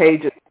liked your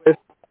page, it's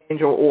Wisdom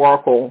Angel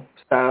Oracle,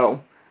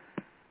 so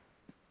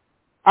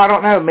I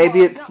don't know. Maybe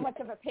it's not much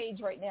of a page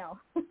right now.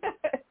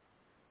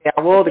 Yeah,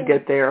 we'll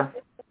get there.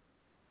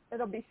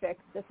 It'll be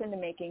fixed. It's in the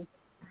making.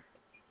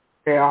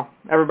 Yeah,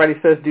 everybody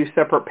says do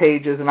separate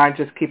pages, and I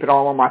just keep it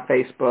all on my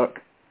Facebook.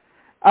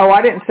 Oh,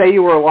 I didn't say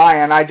you were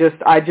lying. I just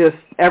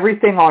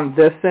everything on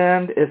this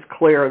end is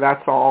clear.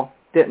 That's all.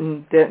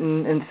 Didn't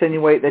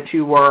insinuate that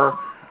you were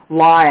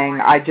lying.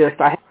 I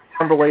have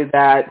Kimberly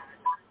that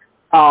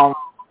I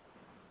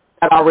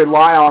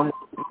rely on.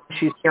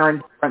 She's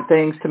hearing different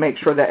things to make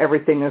sure that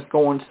everything is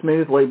going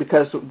smoothly,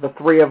 because the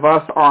 3 of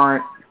us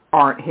aren't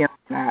hearing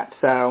that.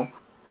 So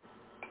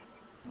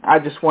I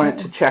just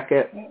wanted to check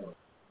it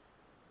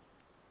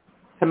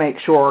to make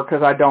sure,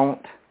 because I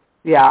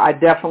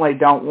definitely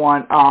don't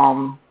want,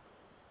 I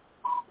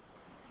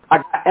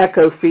got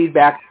echo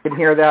feedback. I can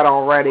hear that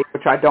already,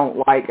 which I don't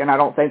like, and I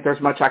don't think there's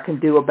much I can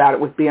do about it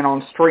with being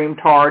on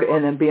StreamYard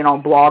and then being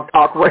on Blog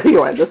Talk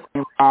Radio at the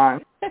same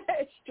time.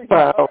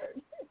 So,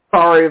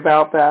 sorry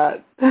about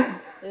that.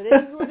 It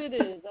is what it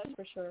is, that's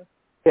for sure.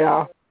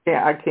 Yeah,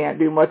 I can't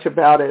do much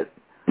about it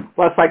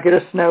unless I get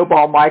a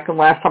snowball mic, and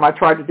last time I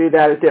tried to do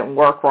that, it didn't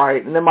work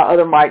right, and then my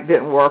other mic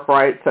didn't work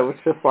right, so it's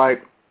just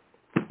like,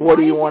 what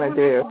do you want to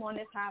do? When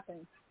this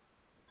happens?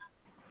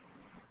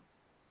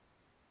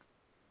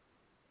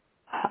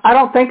 I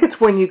don't think it's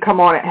when you come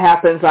on it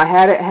happens. I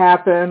had it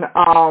happen.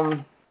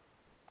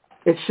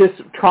 It's just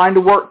trying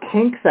to work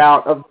kinks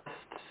out of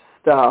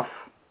stuff.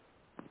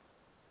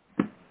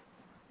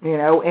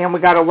 And we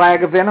got a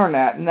lag of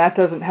internet, and that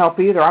doesn't help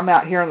either. I'm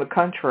out here in the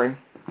country,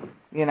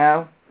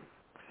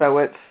 so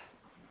it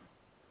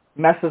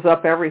messes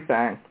up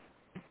everything.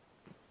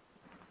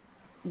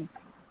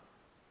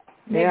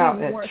 Maybe Yeah,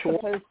 we it weren't sure.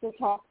 supposed to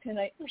talk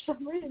tonight for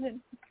some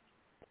reason.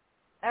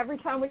 Every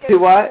time we get Do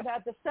to what? talk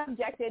about the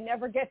subject, it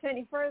never gets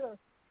any further.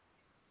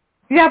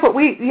 Yeah, but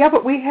we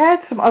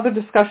had some other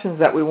discussions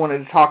that we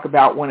wanted to talk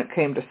about when it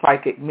came to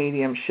psychic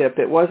mediumship.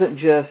 It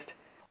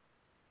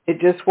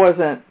just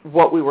wasn't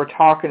what we were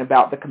talking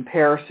about, the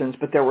comparisons,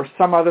 but there were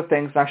some other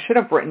things, and I should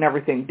have written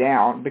everything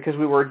down because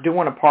we were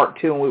doing a part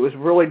 2 and we was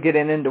really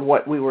getting into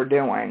what we were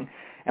doing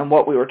and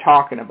what we were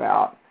talking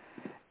about.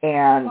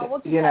 And,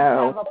 we'll just have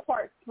to have a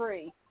part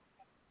 3.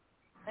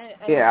 And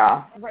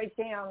yeah. Write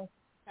down.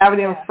 Haven't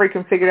even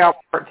freaking figured out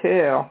part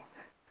 2.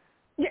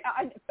 Yeah,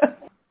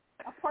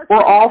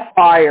 we're all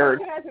fired.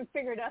 Who hasn't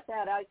figured us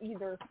out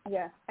either?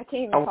 Yeah, I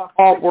can't even talk.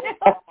 We're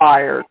all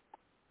fired.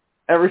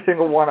 Every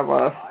single one of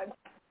us.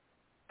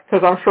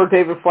 Because I'm sure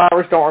David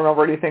Flowers don't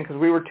remember anything because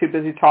we were too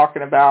busy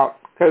talking about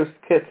ghost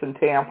kits and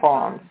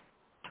tampons.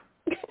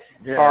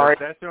 Yeah, sorry.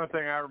 That's the only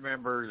thing I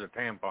remember is a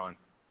tampon.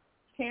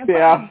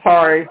 Yeah,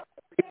 sorry.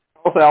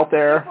 Out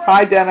there.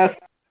 Hi, Dennis.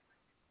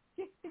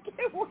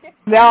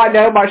 Now I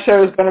know my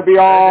show is going to be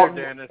all...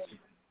 Dennis.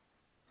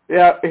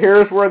 Yeah,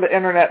 here's where the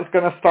internet is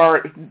going to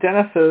start.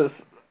 Dennis's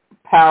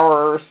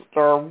powers,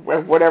 or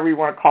whatever you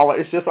want to call it,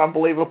 is just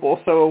unbelievable.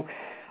 So,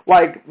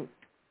 like,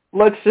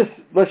 let's just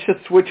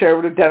switch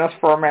over to Dennis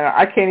for a minute.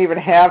 I can't even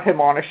have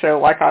him on a show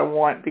like I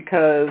want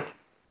because...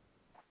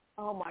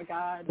 Oh, my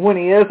God. When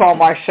he is on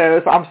my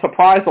shows, I'm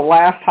surprised the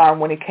last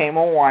time when he came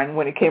on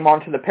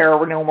to the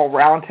Paranormal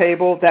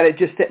Roundtable, that it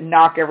just didn't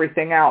knock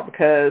everything out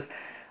because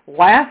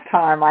last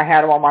time I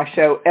had him on my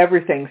show,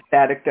 everything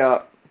staticked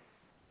up.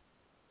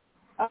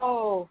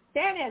 Oh,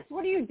 Dennis,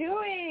 what are you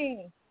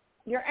doing?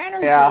 Your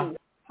energy. Yeah.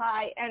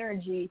 High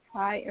energy.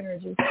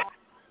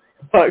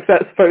 Look,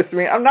 that's supposed to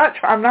mean. I'm not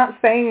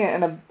saying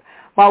it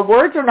my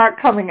words are not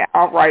coming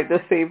out right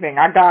this evening.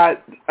 I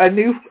got a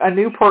new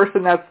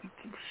person that's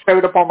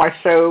showed up on my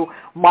show,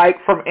 Mike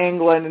from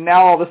England, and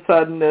now all of a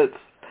sudden it's,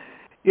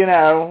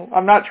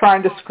 I'm not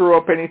trying to screw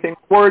up anything.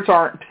 Words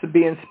aren't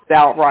being spit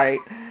out right.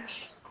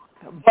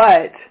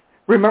 But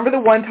remember the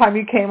one time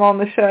you came on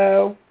the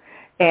show,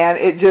 and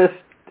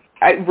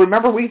I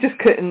remember we just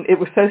couldn't, it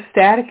was so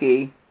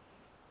staticky,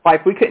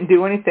 like we couldn't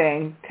do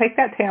anything. Take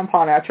that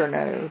tampon out your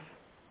nose.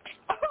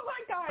 Oh,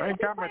 my God. I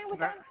ain't got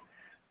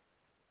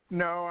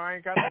No, I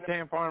ain't got the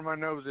tampon in my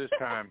nose this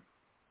time.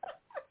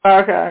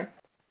 Okay.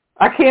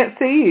 I can't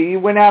see you. You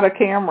went out of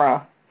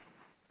camera.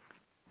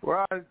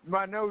 Well,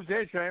 my nose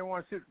itch. I didn't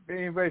want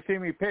anybody see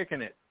me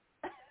picking it.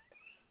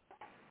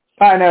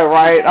 I know,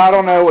 right? I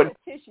don't know what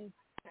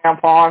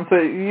tampon. So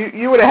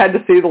you would have had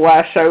to see the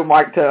last show,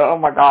 Mike, to, oh,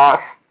 my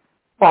gosh.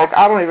 Like,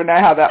 I don't even know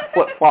how that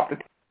flip-flopped.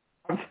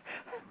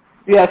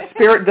 Yes,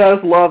 Spirit does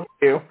love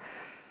you.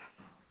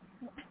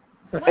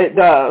 It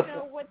does.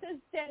 So what does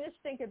Dennis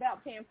think about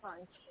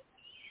tampons?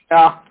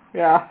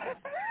 Yeah.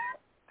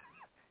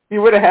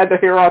 You would have had to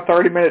hear our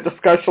 30-minute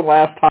discussion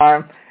last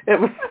time. It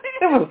was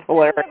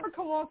hilarious. I'll never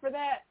come on for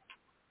that.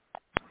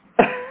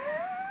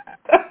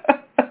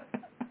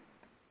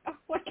 Oh,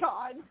 my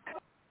God.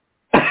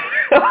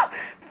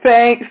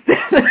 Thanks.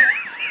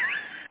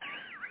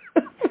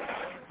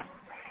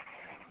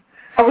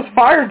 I was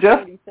fired,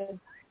 Jeff.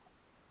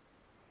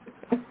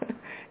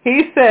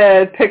 He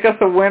said, pick us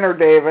a winner,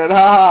 David.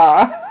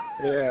 Ha.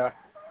 Yeah.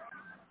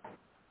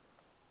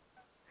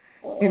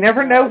 You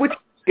never know which to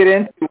get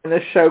into when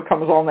this show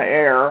comes on the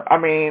air. I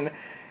mean,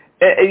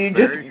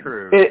 Very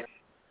true. It's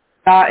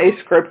not a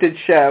scripted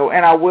show.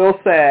 And I will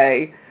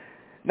say,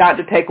 not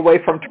to take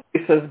away from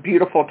Teresa's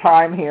beautiful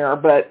time here,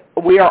 but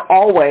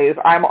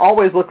I'm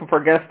always looking for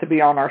guests to be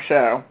on our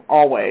show.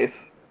 Always.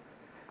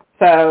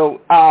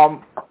 So,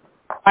 Mike,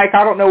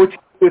 I don't know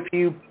if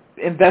you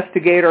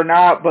investigate or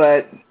not,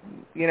 but,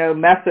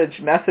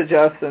 message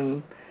us,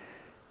 and,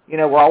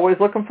 we're always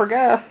looking for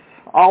guests.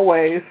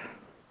 Always.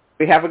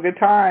 We have a good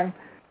time.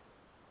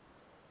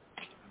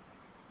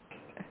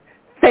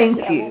 Thank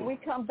you. When we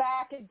come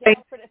back again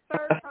for the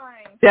third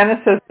time. Dennis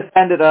has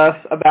defended us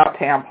about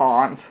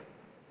tampons.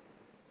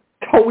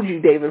 Told you,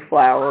 David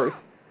Flowers.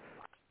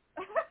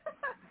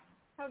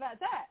 How about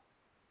that?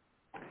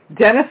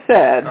 Dennis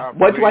said,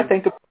 what do I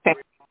think of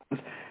tampons?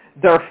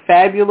 They're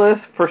fabulous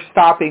for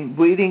stopping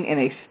bleeding in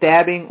a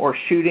stabbing or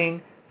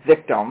shooting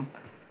victim.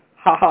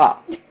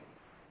 Ha.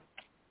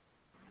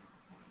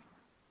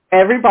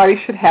 Everybody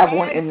should have pads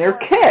one in their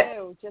work kit.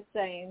 Too, just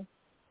saying.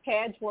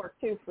 Pads work,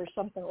 too, for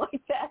something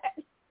like that.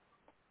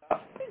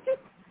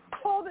 Just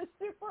pull the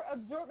super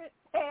absorbent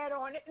pad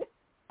on it.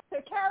 So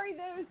carry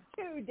those,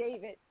 too,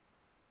 David.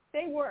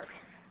 They work.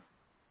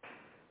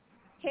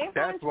 Tampons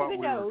That's what for the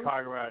we nose. were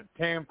talking about.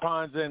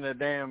 Tampons in the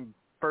damn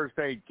first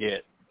aid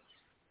kit.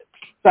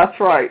 That's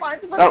right.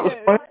 That was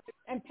what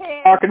we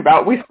were talking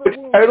about. We switched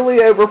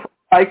totally over from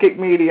psychic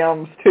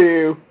mediums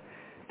to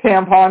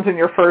tampons in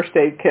your first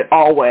aid kit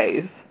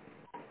always.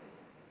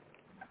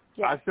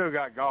 Yeah. I still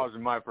got gauze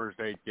in my first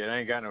aid kit. I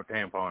ain't got no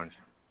tampons.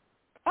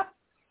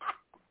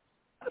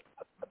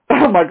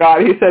 Oh, my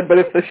God. He said, but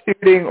if the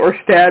shooting or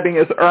stabbing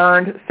is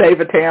earned,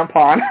 save a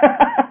tampon.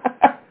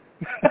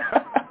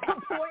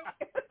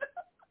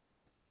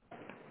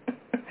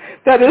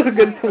 That is a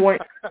good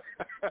point.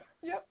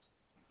 Yep.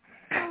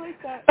 I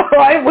like that. Oh,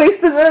 I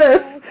wasted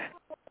this.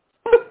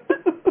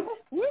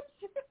 Whoops.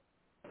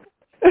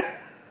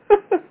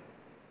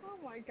 Oh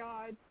my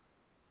God.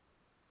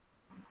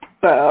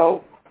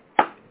 So.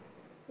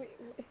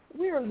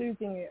 We are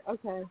losing it.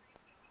 Okay.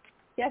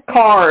 Yes.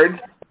 Cards.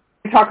 Can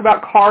we talk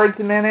about cards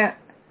a minute?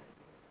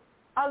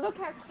 Oh, look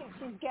how cute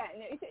she's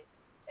getting.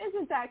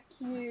 Isn't that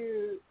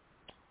cute?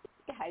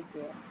 Go ahead,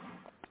 dear.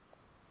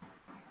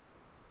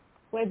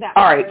 Where's that?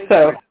 All right,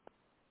 so.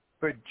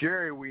 But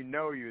Jerry, we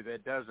know you.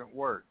 That doesn't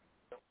work.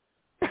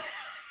 That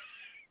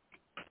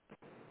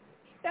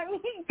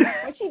means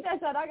when she does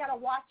that, I gotta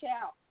watch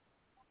out.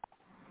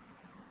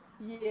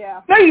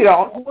 Yeah. No, you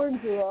don't. The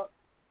horns are up.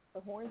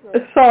 The horns are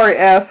up. Sorry,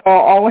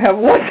 asshole. I only have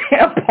one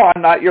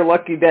tampon, not your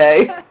lucky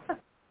day.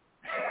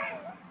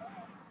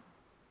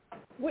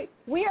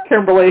 We are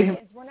Kimberly.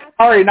 comedians. We're not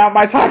Sorry, not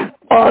my time.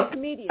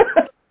 Comedians.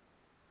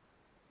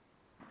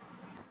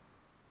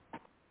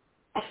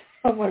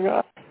 Oh my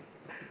God.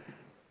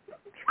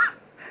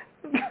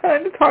 I'm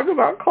trying to talk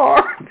about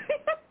cars.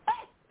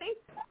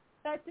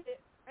 That's it.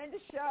 End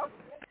of show.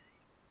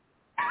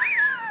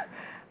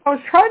 I was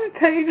trying to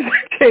change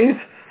the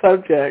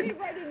subject. Be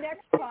ready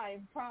next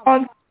time, promise.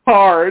 On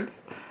cards.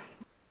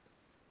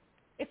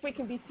 If we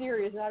can be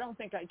serious, I don't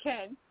think I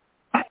can.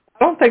 I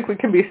don't think we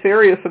can be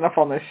serious enough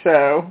on this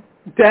show.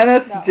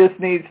 Dennis just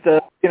needs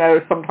to,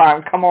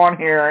 sometime come on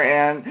here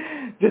and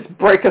just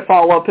break us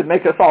all up and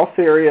make us all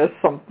serious.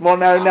 Well,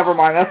 no, never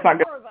mind. That's not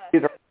good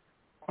either.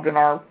 In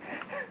our.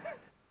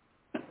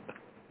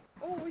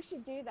 Oh, we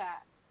should do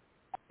that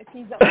if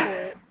he's up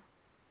for it.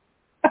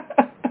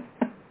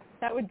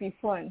 That would be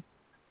fun.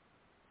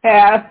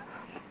 Yeah,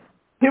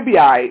 he'll be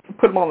all right.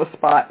 Put him on the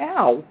spot.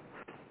 Ow.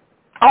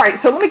 All right,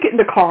 so let me get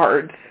into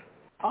cards.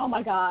 Oh,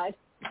 my God.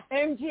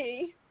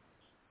 MG.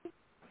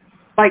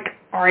 All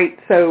right,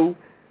 so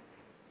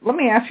let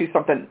me ask you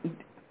something.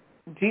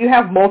 Do you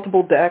have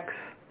multiple decks?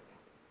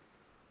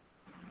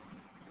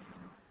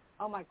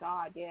 Oh, my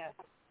God, yeah.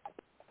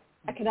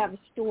 I could have a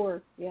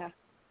store, yeah.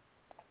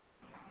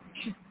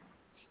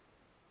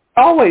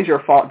 Always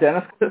your fault,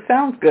 Dennis, 'cause it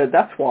sounds good.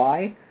 That's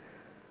why.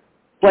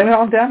 Blame it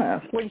on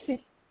Dennis. What do you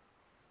see?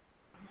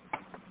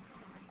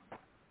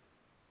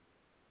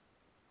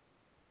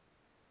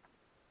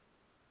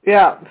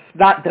 Yeah, it's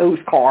not those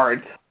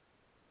cards.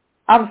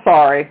 I'm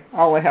sorry.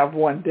 I only have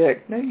one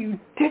dick. No, you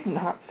did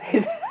not say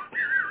that.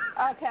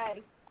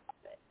 Okay.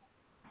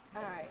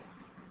 All right.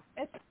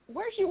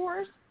 Where's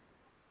yours?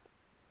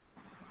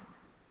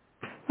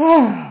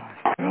 Oh,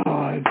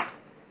 God.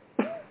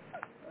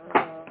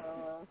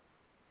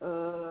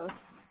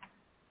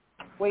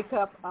 Wake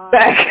up.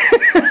 Back.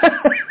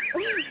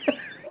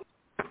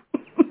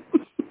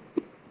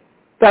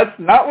 That's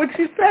not what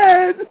you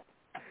said.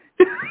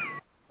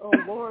 Oh,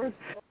 Lord.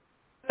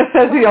 It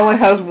says he only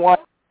has one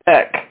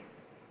deck.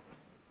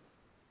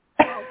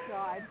 Oh,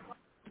 God.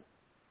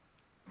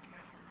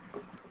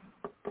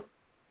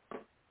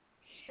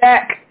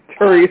 Check,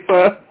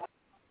 Theresa.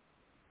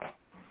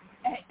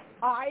 Hey,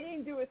 I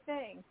didn't do a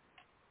thing.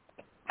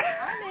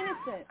 I'm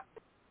innocent.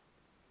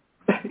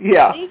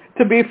 Yeah,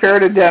 to be fair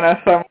to Dennis,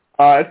 I'm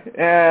God,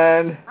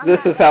 and this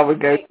is how we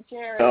go.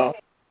 Jerry. So.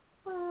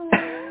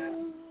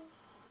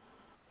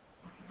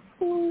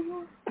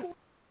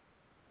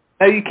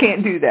 No, you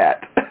can't do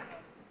that.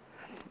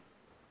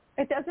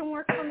 It doesn't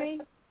work for me?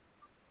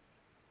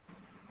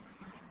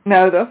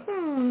 No,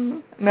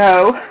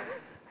 no.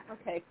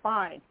 Okay,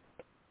 fine.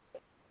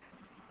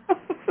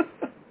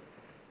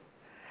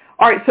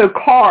 All right, so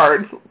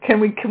cards. Can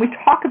we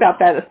talk about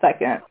that a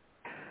second?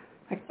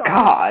 My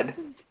God.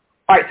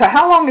 All right, so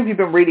how long have you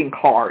been reading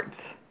cards?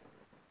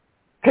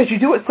 Because you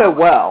do it so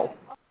well.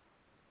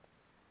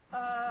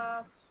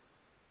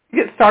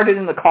 You get started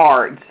in the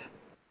cards.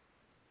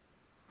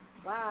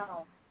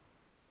 Wow.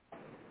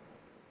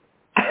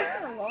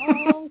 It's been a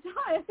long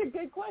time. That's a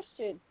good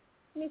question.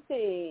 Let me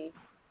see.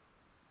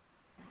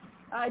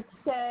 I'd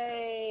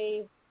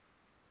say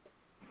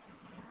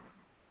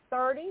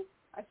 30.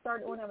 I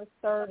started when I was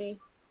 30.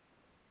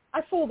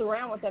 I fooled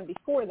around with them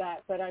before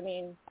that, but I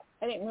mean,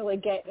 I didn't really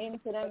get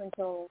into them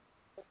until,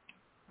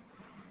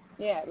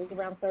 it was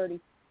around 30.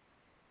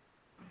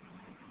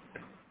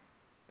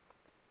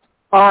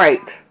 All right.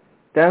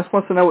 Dennis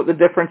wants to know what the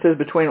difference is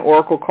between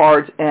oracle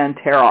cards and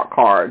tarot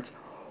cards.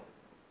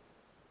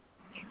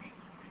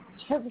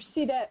 Did you ever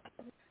see that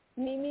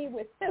meme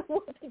with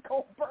Whoopi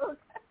Goldberg?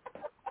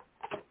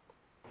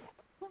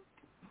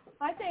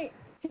 I think,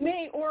 to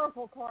me,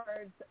 oracle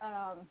cards,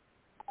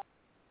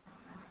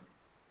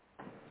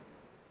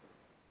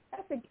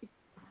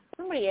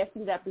 somebody asked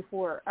me that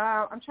before.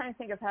 I'm trying to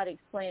think of how to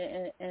explain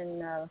it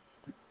in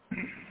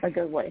a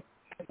good way.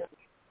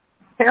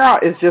 Tarot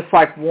is just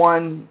like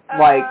one,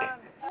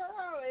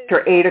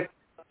 your 8 of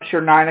cups,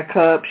 your 9 of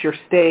cups, your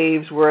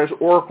staves, whereas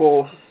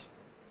oracles,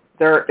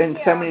 they're in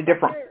so many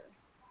different...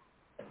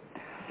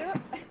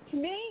 To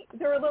me,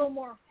 they're a little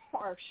more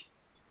harsh.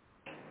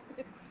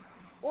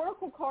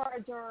 Oracle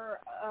cards are,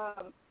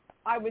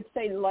 I would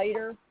say,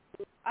 lighter.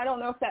 I don't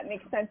know if that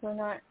makes sense or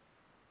not.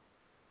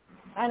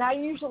 And I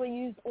usually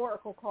use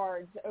oracle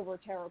cards over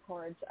tarot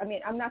cards. I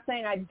mean, I'm not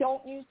saying I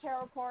don't use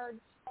tarot cards,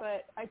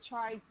 but I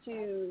try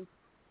to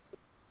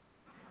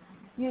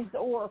use the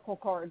oracle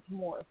cards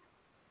more.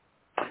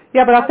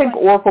 Yeah, but I think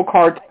oracle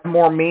cards have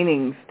more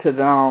meanings to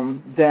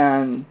them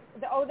than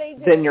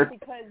your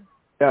because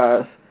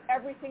does.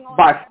 Everything on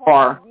by the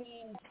far card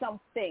means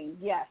something,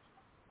 yes.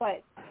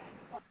 But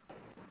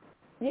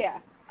yeah,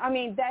 I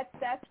mean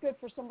that's good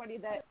for somebody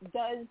that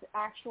does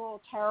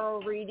actual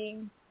tarot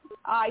reading.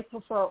 I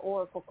prefer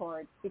oracle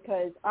cards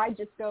because I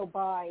just go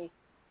by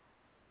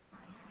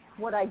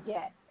what I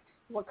get,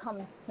 what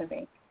comes to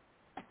me.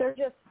 They're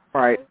just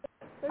right.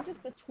 They're just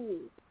a tool.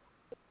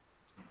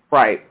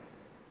 Right.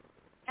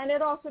 And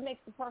it also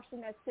makes the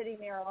person that's sitting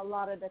there a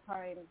lot of the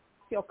time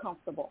feel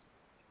comfortable.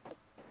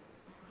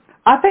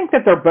 I think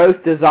that they're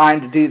both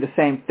designed to do the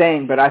same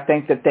thing, but I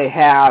think that they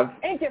have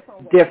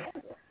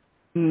different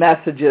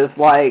messages.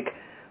 Like,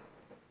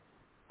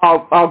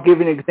 I'll give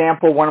you an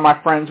example. One of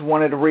my friends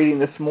wanted a reading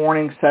this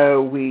morning,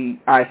 so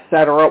I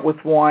set her up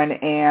with one,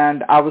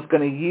 and I was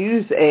going to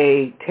use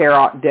a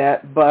tarot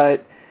deck,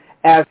 but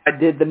as I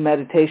did the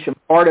meditation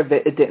part of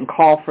it, it didn't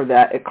call for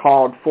that. It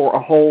called for a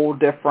whole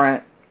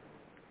different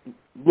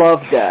love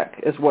deck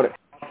is what it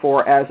called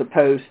for, as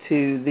opposed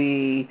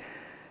to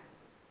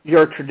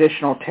your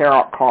traditional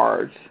tarot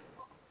cards.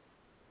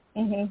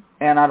 Mm-hmm.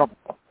 And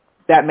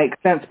that makes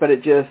sense, but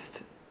it just,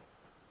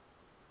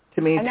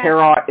 to me,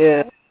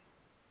 tarot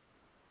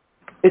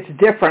it's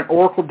different.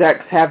 Oracle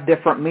decks have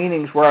different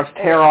meanings, whereas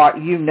tarot,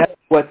 you know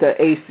what the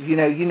ace, you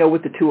know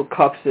what the Two of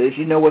Cups is,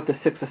 you know what the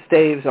Six of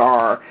Staves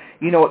are,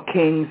 you know what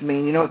kings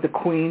mean, you know what the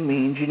Queen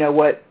means, you know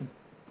what,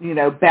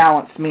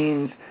 balance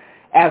means,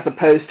 as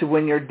opposed to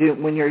when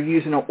you're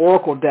using an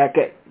Oracle deck,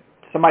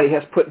 somebody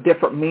has put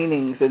different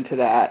meanings into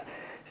that.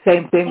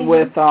 Same thing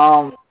with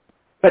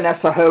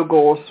Vanessa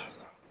Hogel's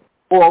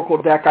Oracle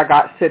deck I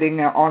got sitting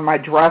on my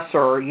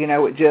dresser.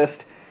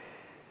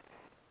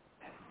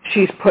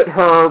 She's put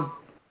her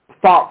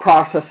thought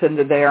process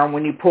into there, and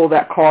when you pull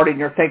that card and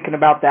you're thinking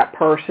about that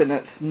person,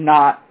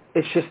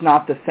 it's just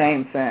not the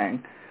same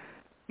thing.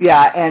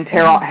 Yeah, and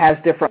tarot has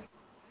different,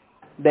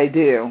 they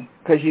do,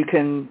 because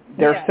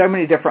there's so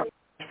many different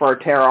for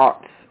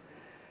tarot.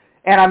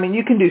 And I mean,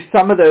 you can do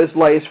some of those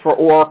lays for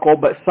Oracle,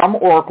 but some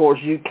Oracles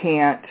you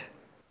can't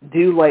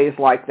do lays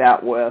like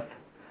that with.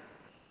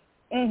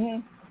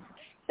 Mhm.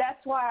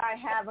 That's why I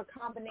have a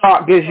combination.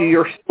 It gives you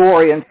your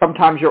story, and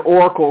sometimes your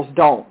Oracles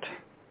don't.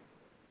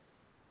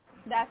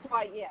 That's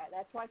why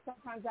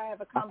sometimes I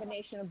have a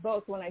combination of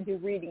both when I do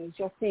readings.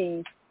 You'll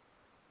see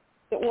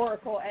the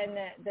Oracle and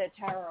the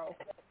tarot.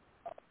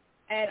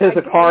 And Is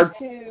a card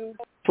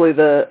actually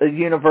the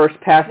universe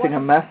passing a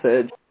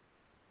message?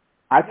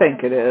 I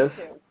think it is.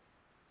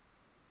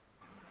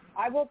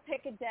 I will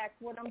pick a deck,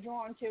 what I'm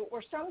drawn to,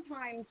 or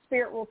sometimes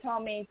Spirit will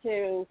tell me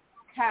to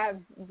have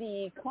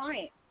the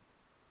client.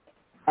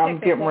 I'm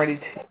getting ready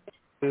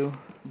to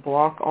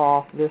block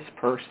off this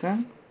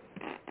person.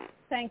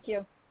 Thank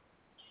you.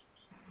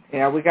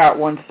 Yeah, we got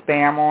one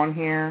spam on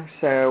here,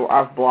 so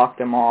I've blocked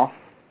them off.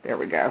 There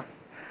we go.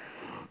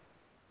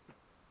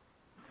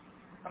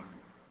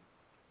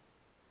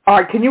 All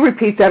right, can you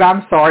repeat that?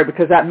 I'm sorry,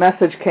 because that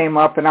message came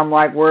up, and I'm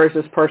like, where is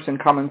this person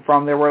coming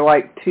from? There were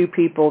like two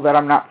people that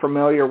I'm not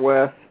familiar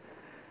with,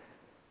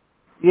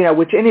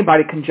 which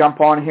anybody can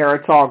jump on here.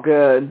 It's all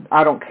good.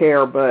 I don't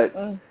care, but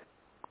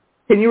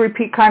can you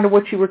repeat kind of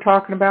what you were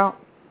talking about?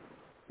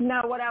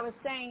 No, what I was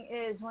saying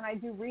is when I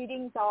do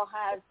readings, I'll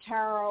have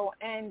tarot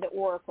and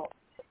oracle.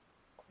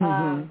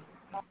 Mm-hmm.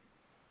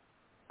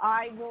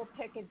 I will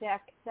pick a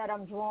deck that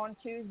I'm drawn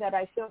to, that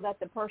I feel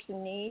that the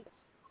person needs,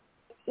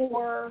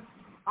 or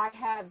I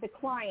have the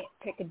client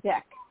pick a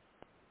deck.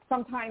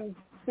 Sometimes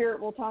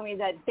Spirit will tell me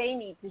that they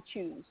need to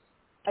choose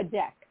a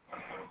deck,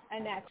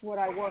 and that's what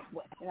I work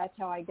with, and that's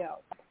how I go.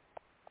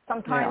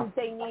 Sometimes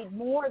they need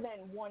more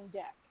than one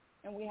deck,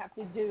 and we have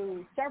to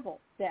do several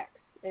decks.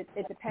 It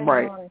depends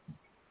on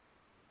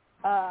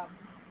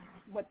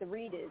what the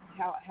read is,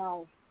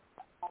 how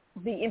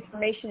the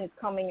information is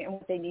coming and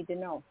what they need to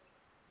know.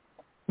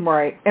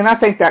 Right, and I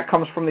think that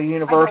comes from the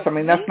universe. I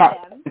mean, that's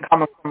not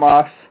coming from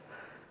us.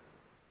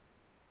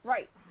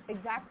 Right,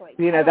 exactly.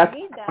 That's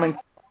coming.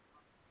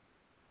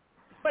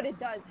 But it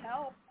does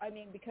help. I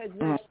mean, because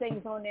there's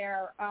things on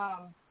there,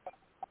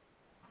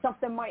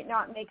 something might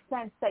not make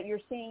sense that you're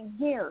seeing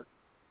here.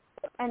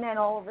 And then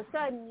all of a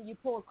sudden you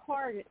pull a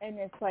card and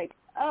it's like,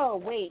 oh,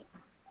 wait,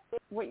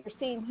 what you're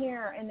seeing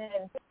here, and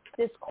then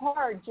this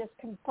card just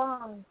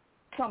confirms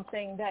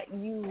something that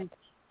you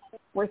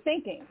were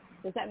thinking.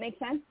 Does that make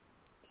sense?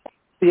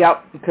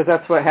 Yep, because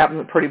that's what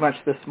happened pretty much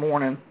this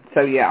morning.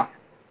 So, yeah.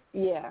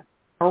 Yeah.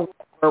 Or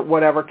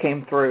whatever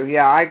came through.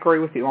 Yeah, I agree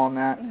with you on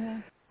that.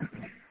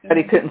 Mm-hmm. But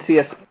he couldn't see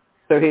us,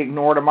 so he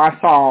ignored him. I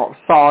saw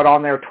it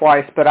on there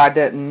twice, but I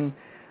didn't.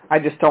 I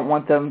just don't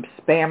want them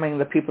spamming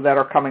the people that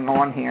are coming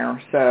on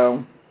here.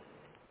 So.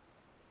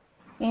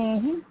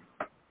 Mhm.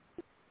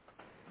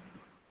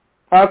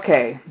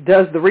 Okay.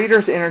 Does the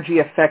reader's energy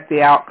affect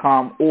the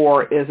outcome,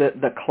 or is it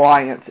the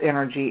client's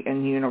energy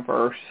and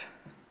universe?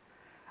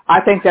 I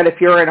think that if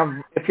you're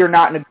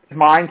not in a good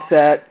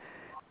mindset,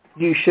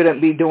 you shouldn't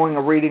be doing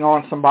a reading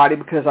on somebody,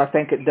 because I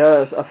think it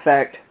does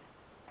affect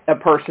a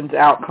person's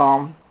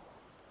outcome.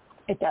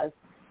 It does.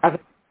 I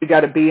think you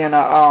got to be in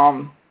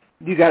a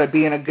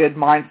good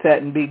mindset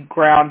and be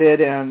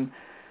grounded and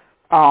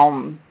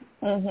to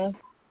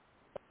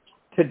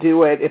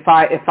do it. If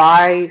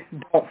I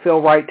don't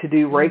feel right to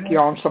do Reiki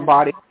on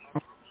somebody,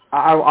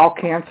 I'll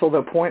cancel the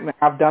appointment.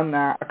 I've done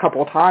that a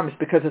couple of times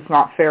because it's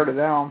not fair to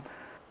them.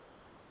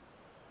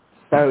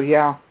 So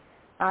yeah,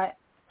 I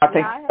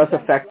think it does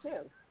affect. Too.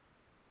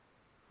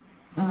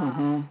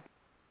 And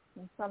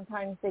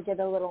sometimes they get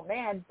a little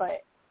mad,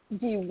 but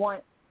do you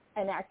want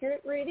an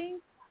accurate reading,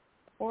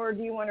 or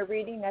do you want a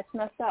reading that's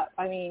messed up?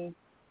 I mean,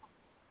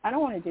 I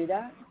don't want to do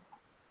that.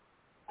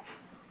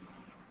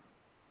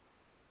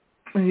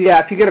 Yeah,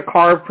 if you get a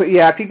card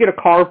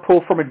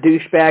pull from a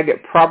douchebag,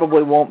 it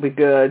probably won't be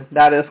good.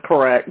 That is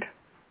correct.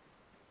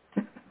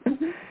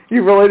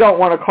 You really don't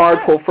want a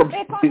card pull from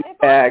a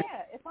douchebag.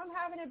 If I'm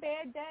having a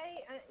bad day,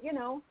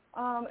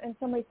 and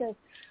somebody says,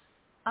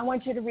 I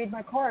want you to read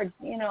my cards,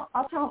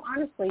 I'll tell them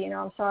honestly,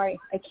 I'm sorry,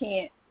 I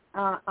can't.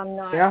 I'm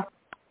not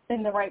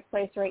in the right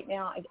place right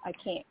now. I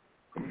can't.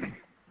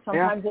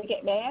 Sometimes they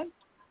get mad,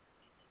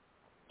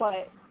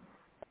 but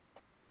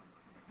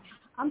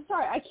I'm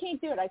sorry, I can't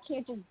do it. I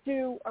can't just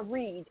do a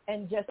read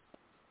and just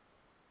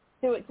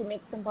do it to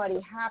make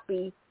somebody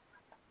happy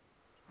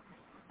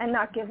and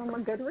not give them a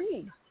good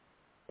read.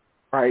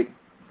 Right.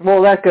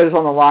 Well, that goes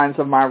on the lines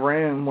of my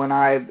room.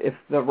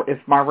 If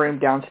my room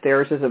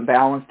downstairs isn't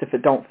balanced, if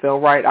it don't feel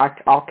right,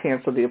 I'll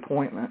cancel the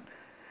appointment.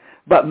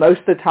 But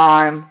most of the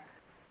time,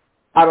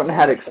 I don't know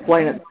how to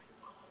explain it.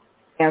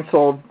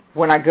 Canceled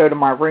when I go to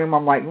my room.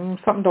 I'm like,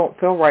 something don't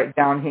feel right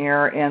down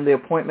here, and the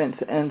appointment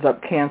ends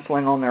up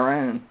canceling on their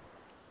own.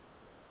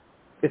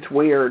 It's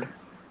weird.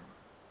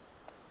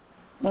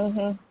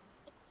 But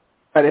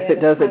if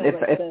it doesn't,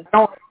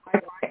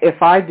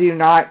 if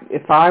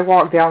I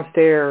walk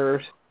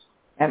downstairs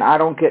and I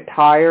don't get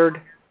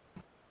tired,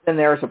 then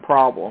there's a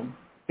problem,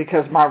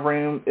 because my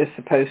room is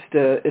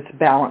it's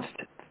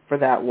balanced for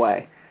that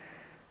way.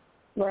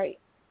 Right.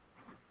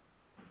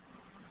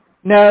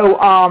 No,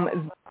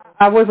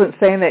 I wasn't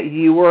saying that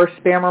you were a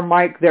spammer,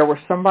 Mike. There was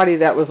somebody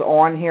that was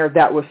on here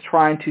that was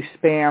trying to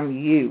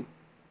spam you.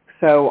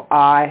 So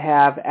I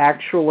have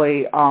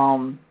actually,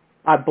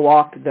 I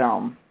blocked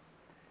them.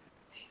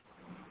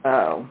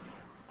 So,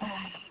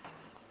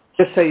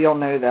 just so you'll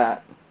know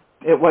that.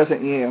 It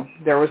wasn't you.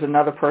 There was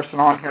another person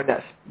on here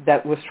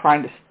that was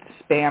trying to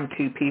spam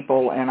two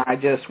people, and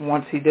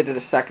once he did it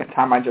a second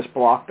time, I just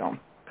blocked him,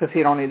 because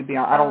he don't need to be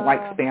on. I don't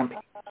like spam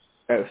people.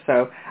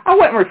 So I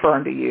wasn't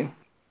referring to you.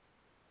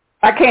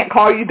 I can't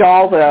call you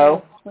doll,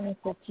 though.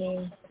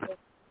 2015.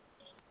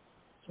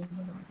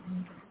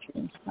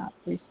 Stop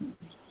recently.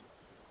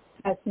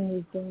 That's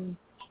moved in.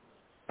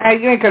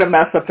 Hey, you ain't going to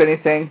mess up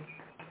anything.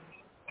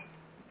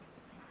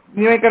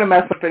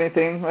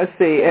 Let's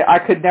see. I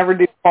could never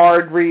do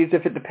card reads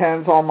if it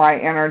depends on my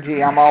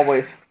energy. I'm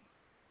always,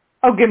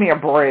 give me a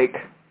break.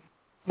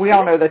 We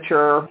all know that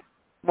I'm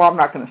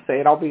not going to say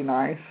it. I'll be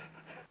nice.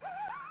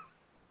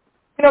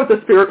 You know what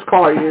the spirits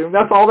call you.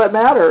 That's all that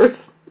matters.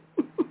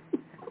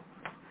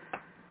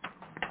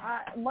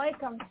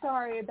 Mike, I'm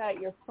sorry about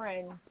your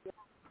friend.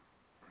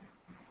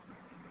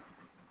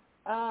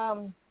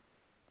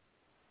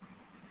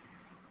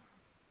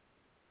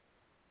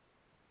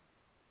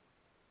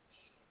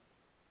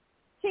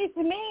 See,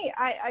 to me,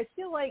 I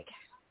feel like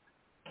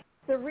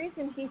the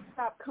reason he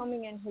stopped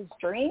coming in his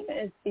dream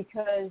is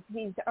because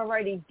he's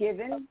already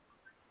given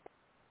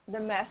the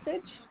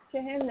message to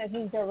him that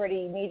he's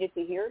already needed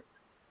to hear.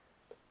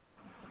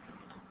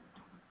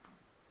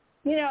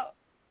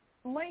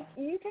 Mike,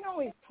 you can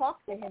always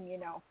talk to him,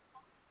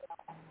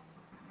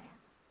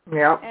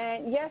 Yeah.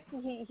 And yes,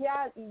 he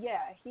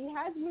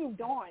has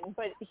moved on,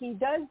 but he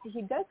does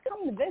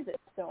come to visit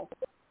still.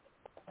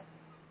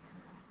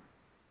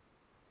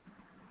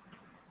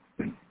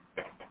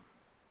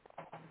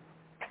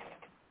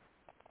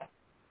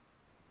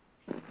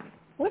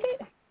 What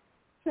is?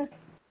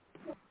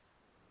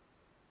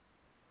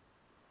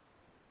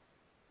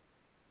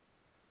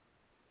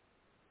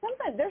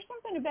 There's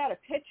something about a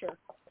picture.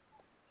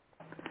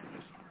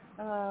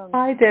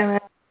 Hi,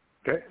 Dennis.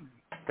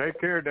 Take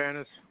care,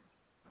 Dennis.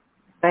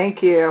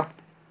 Thank you.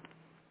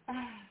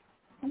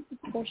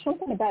 There's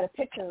something about a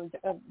picture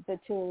of the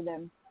two of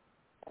them.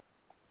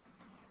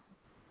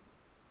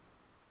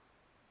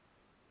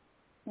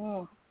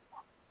 Oh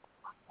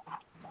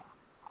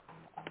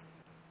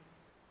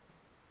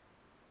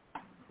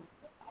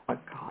my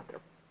God, they're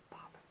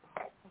popping.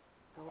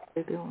 What are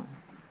they doing?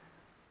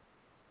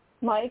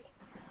 Mike,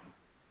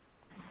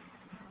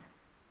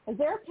 is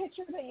there a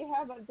picture that you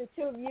have of the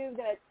two of you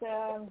that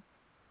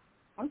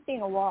I'm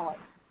seeing a wallet?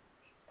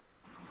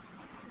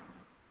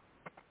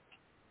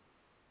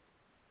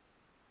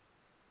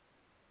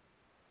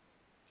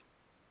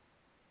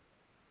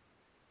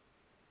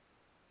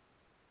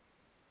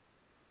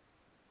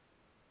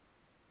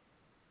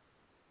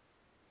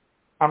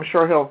 I'm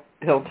sure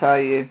he'll tell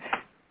you.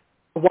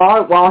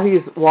 while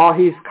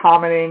he's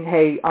commenting,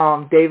 hey,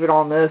 David,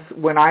 on this,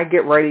 when I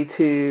get ready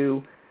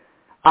to,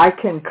 I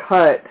can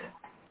cut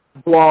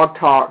Blog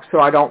Talk so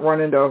I don't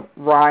run into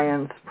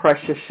Ryan's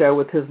precious show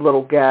with his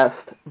little guest,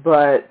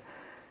 but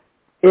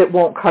it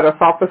won't cut us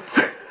off the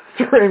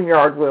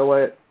StreamYard, will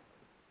it?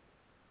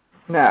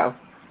 No.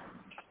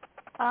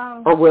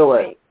 Or will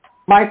it?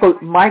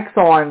 Mike's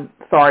on.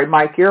 Sorry,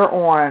 Mike, you're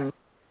on.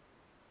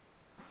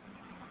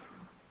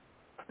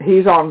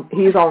 He's on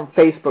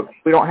Facebook.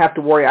 We don't have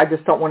to worry. I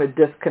just don't want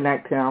to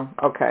disconnect him.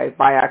 Okay,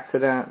 by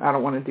accident. I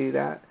don't want to do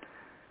that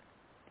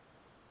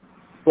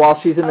while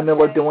she's in the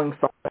middle of doing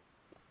something.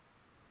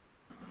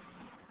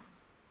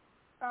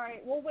 All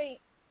right, we'll wait.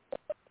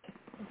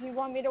 Do you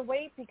want me to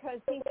wait because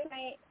he's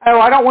saying? Oh,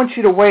 I don't want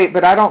you to wait,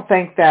 but I don't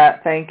think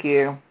that. Thank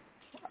you.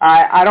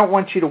 I don't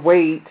want you to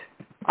wait.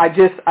 I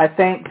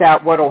think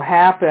that what'll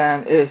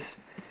happen is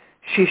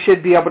she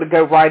should be able to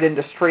go right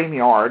into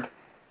StreamYard,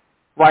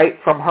 right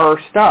from her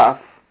stuff.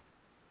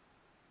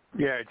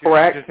 Yeah,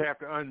 correct. You just have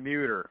to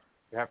unmute her.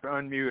 You have to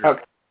unmute her.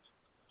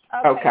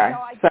 Okay.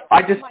 So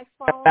I just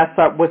mess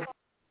up with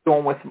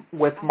doing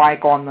with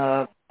Mike on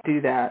the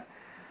do that.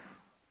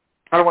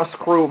 I don't want to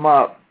screw him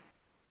up.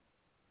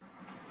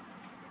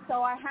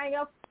 So I hang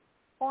up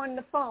on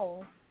the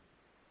phone.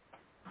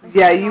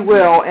 Yeah, you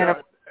will. And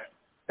at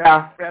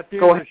the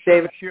end go of ahead, the show,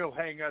 David. she'll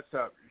hang us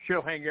up.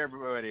 She'll hang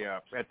everybody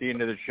up at the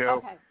end of the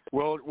show. Okay.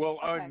 We'll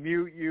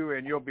unmute you,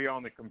 and you'll be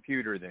on the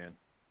computer then.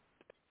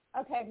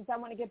 Okay, because I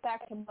want to get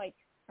back to Mike.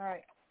 All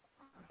right.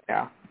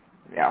 Yeah.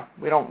 I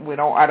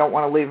don't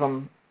want to leave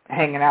them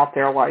hanging out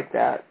there like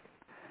that.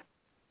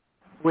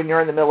 When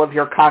you're in the middle of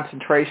your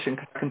concentration,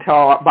 I can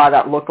tell by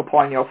that look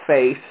upon your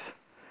face.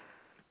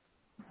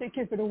 To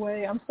keep it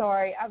away. I'm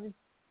sorry. I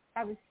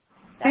was.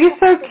 He's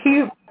so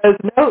cute.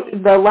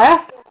 The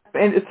last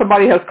and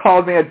somebody has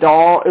called me a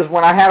doll is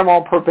when I had him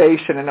on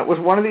probation, and it was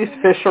one of these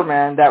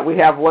fishermen that we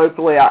have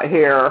locally out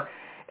here,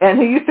 and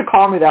he used to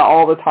call me that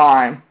all the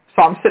time.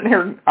 So I'm sitting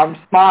here, I'm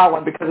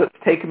smiling because it's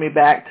taking me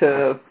back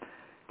to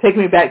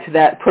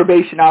that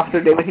probation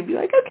officer day when he'd be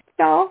like, okay,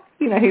 doll.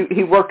 You know,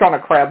 he worked on a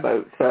crab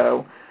boat,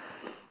 so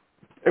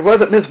it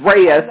wasn't Miss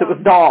Reyes, it was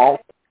doll.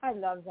 I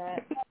love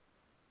that.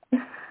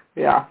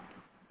 Yeah,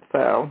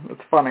 so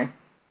it's funny.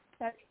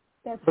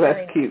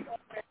 That's cute.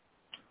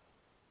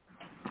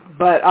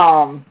 But,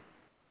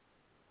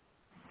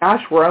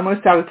 gosh, we're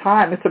almost out of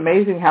time. It's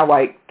amazing how,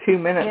 2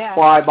 minutes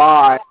fly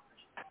by,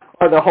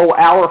 or the whole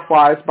hour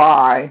flies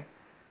by.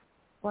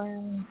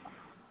 Well,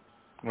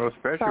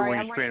 especially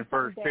when you spend the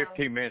first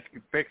 15 minutes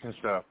fixing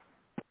stuff.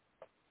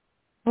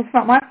 Well, it's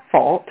not my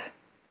fault.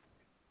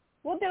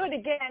 We'll do it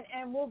again,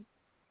 and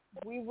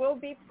we will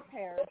be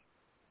prepared.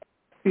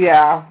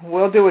 Yeah,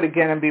 we'll do it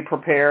again and be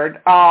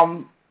prepared.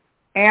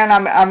 And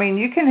I mean,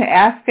 you can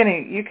ask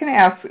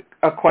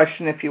a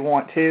question if you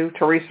want to.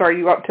 Teresa, are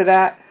you up to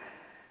that?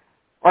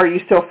 Or are you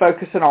still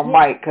focusing on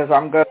Mike? Because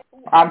I'm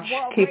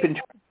keeping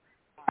track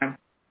of time.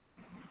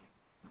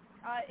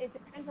 It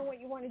depends on what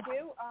you want to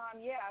do.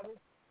 I was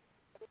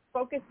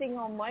focusing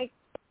on Mike.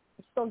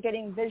 Still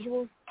getting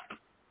visuals.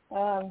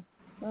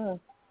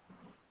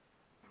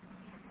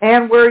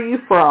 And where are you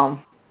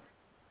from?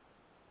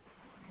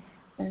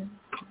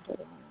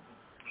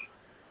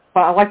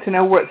 Well, I'd like to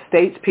know what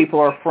states people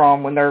are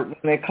from when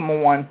they come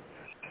on,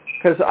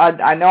 because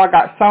I know I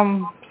got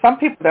some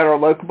people that are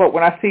local, but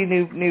when I see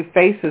new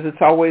faces, it's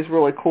always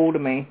really cool to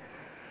me.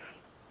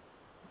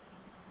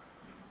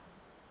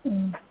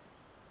 Mm.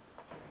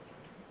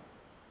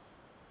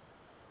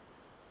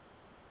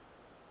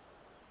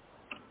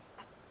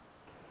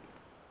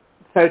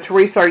 So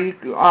Teresa, are you?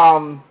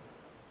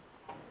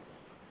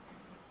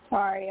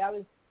 Sorry, I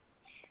was.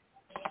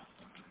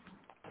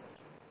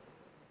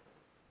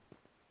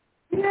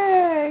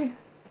 Yay!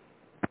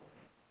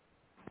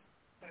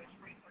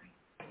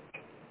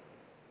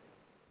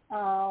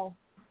 Oh.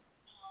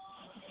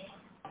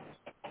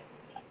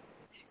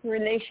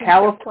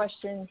 Relationship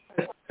questions.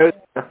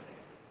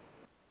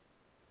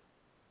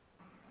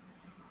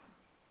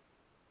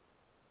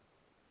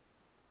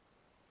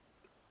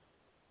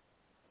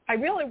 I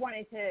really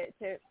wanted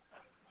to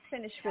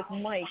finish with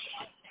Mike.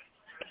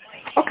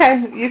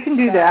 Okay, you can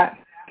do that.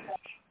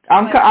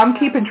 I'm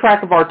keeping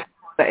track of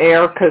the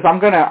air because I'm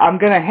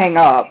gonna hang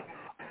up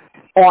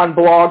on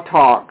Blog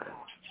Talk,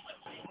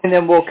 and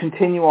then we'll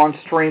continue on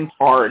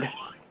StreamYard.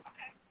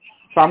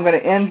 So I'm going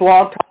to end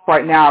Blog Talk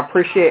right now. I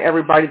appreciate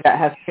everybody that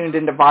has tuned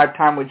into Vibe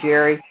Time with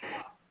Jerry.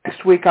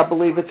 Next week, I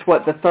believe it's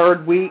the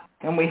third week,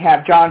 and we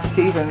have John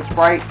Stevens,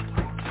 right?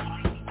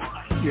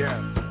 Yeah.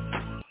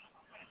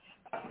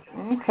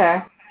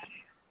 Okay.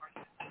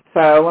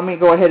 So let me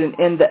go ahead and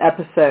end the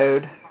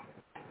episode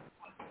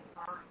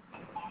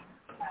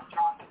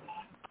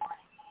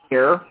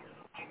here.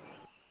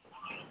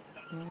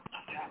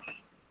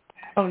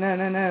 Oh,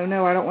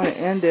 no, I don't want to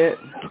end it.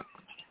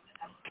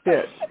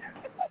 Shit.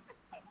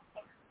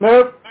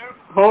 Nope.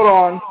 Hold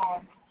on.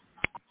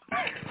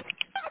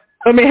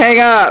 Let me hang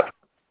up.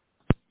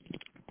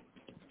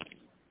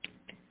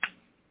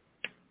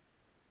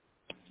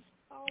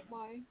 Oh,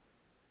 my.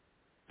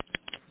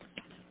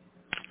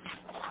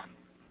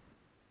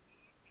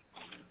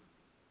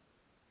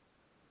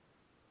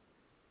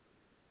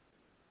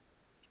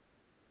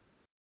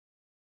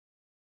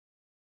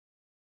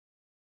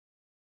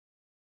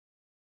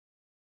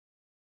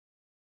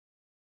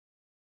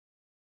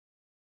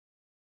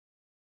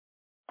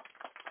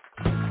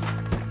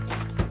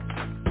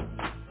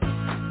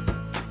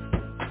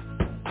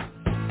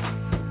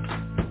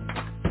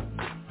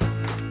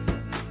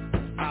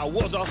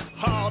 was a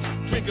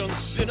hard-drinking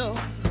sinner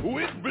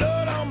with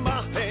blood on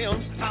my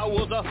hands. I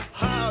was a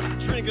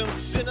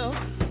hard-drinking sinner,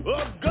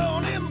 a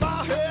gun in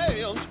my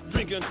hands,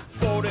 drinking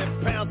 40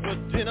 pounds for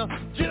dinner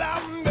till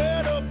I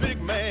met a big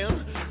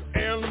man.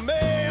 And the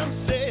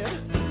man said,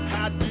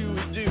 how do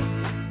we do?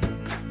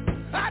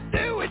 How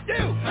do we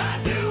do?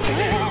 How do we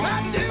do?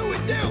 How do we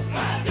do?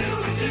 How do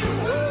we do?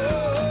 Oh,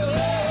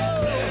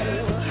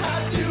 how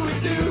do we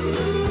do?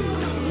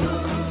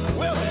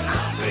 Well, I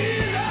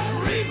feel I'm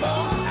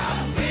reborn. I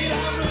feel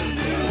I'm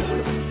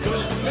renewed.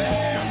 'Cause the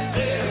man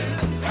said,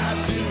 how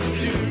do we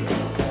do?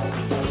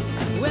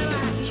 Well, I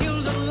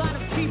killed a lot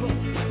of people,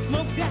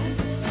 smoked that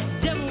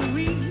devil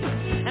weed,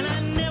 and I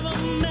never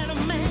met a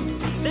man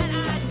that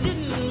I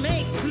didn't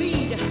make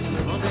bleed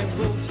on that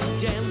road to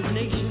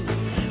damnation.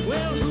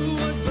 Well, who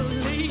would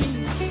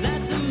believe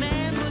that the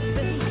man would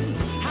say,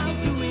 how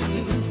do we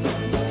do?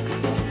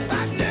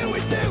 How do we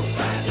do?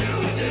 How do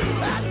we do?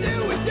 How do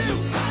we do?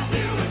 How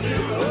do we do?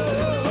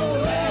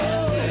 Oh,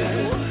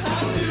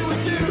 how do we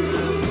do?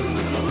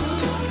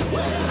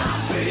 Well, I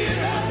feel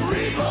I'm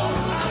reborn.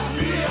 I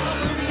feel I'm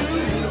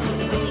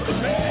renewed. 'Cause the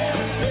man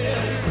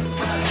said,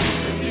 how do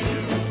we do?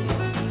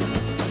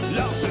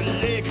 Lost a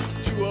leg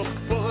to a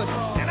foot,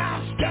 and I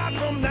was shot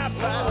from that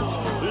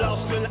fight.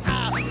 Lost an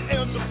eye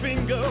and some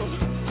fingers,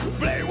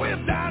 played with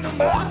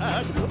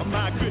dynamite.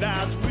 My good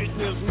eyes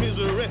witness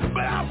misery,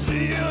 but I'm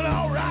feeling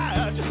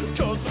alright.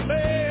 'Cause the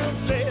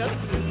man said,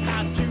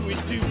 how do we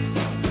do?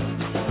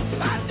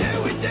 How do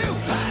we do?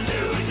 How do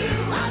we do?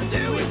 How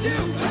do we do?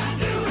 How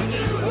do we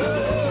do?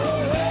 Oh,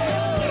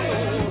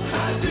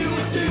 how do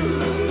we do?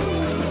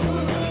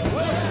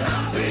 Well, I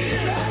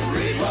feel I'm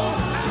reborn.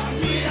 I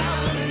feel I'm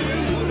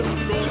renewed.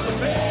 'Cause the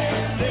man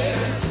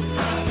said,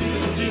 how do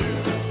we do?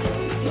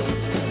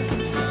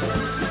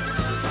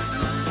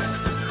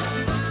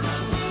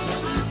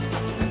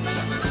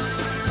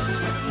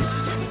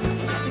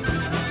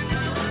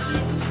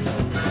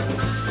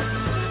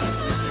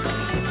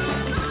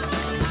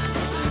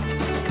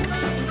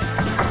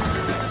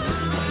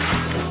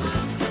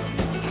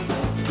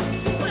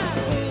 Well, I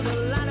pulled a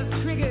lot of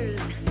triggers,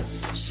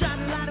 shot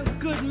a lot of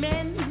good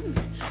men,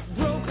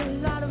 broke a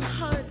lot of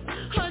hearts,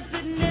 hearts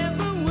that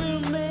never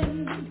will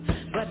mend.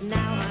 But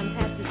now I'm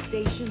at the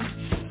station,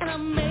 and I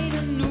made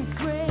a new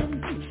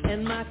friend,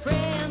 and my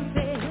friend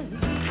said,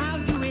 how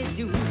do we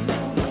do?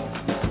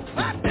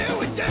 How do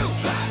we do?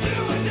 How do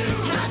we do?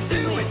 How do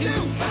we do?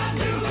 How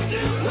do we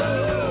do? Oh,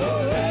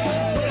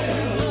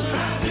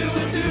 how do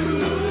we do?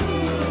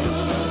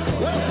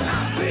 Well,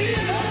 I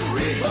feel I'm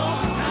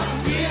reborn. I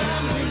feel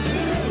I'm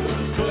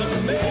renewed. 'Cause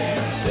the man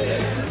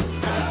said,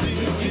 how do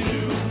we do?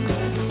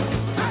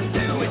 How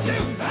do we do?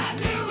 How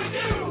do we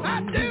do? How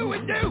do we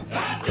do?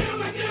 How do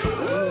we do?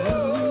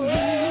 Oh,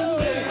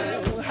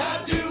 how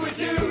do we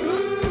do?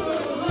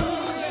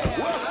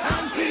 Well, I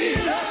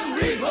feel I'm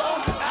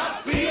reborn.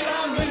 I feel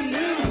I'm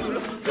renewed.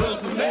 'Cause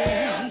the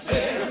man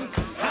said,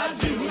 how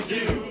do we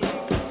do?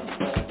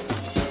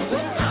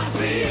 Well, I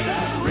feel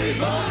I'm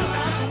reborn.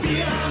 I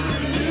feel I'm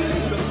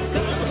renewed.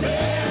 'Cause the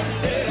man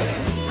said,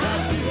 how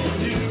do we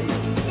do?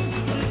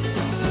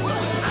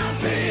 Well, I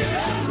feel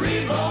I'm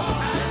reborn.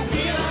 I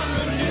feel I'm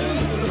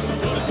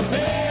renewed. 'Cause the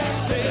man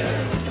said,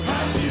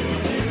 how do we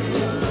do?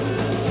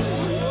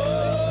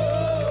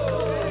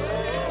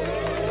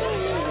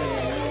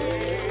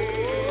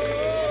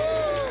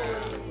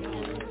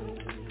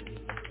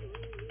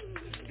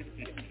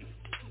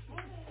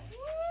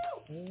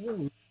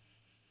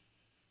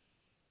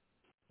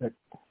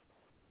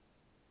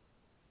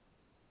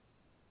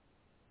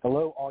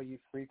 Hello, all you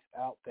freaks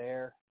out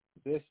there.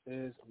 This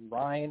is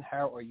Ryan.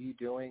 How are you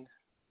doing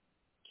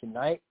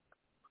tonight?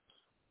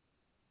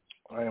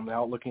 I am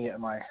now looking at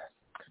my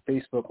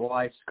Facebook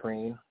Live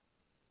screen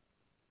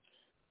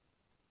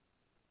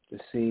to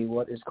see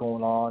what is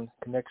going on.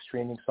 Connect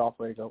streaming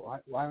software. Go.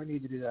 Why do I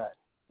need to do that?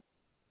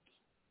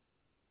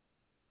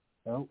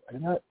 No, I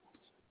did not.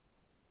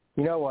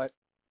 You know what?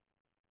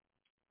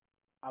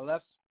 I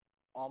left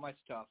all my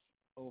stuff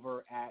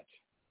over at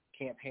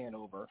Camp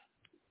Hanover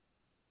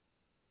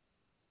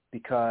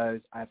because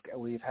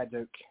we've had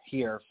to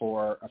here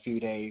for a few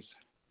days,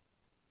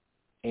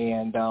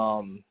 and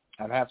I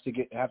have to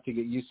get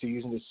used to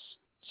using this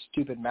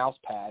stupid mouse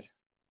pad.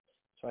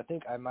 So I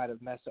think I might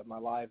have messed up my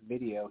live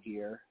video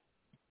here.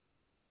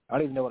 I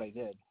don't even know what I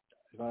did,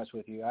 to be honest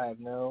with you. I have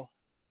no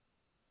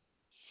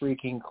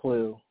freaking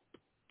clue.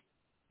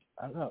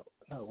 I don't know.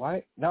 No,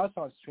 why? Now it's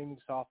on streaming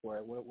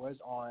software when it was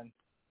on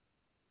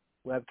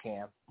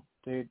webcam.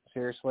 Dude,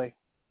 seriously?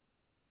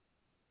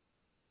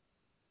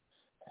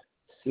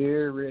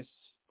 Serious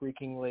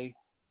freakingly?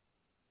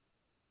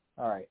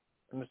 All right,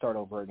 I'm going to start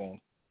over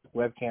again.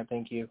 Webcam,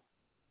 thank you.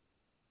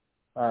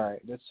 All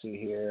right, let's see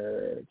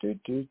here.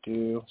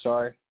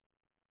 Sorry.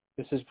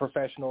 This is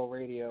professional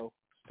radio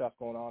stuff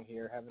going on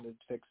here. Having to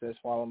fix this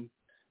while I'm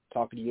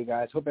talking to you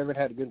guys. Hope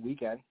everyone had a good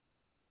weekend.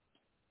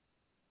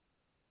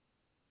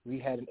 We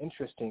had an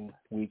interesting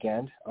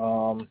weekend.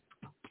 I'm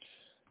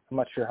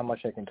not sure how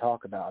much I can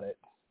talk about it,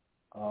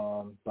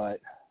 but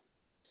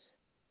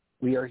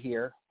we are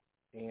here.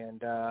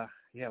 And,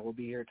 we'll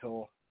be here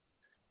till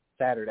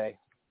Saturday.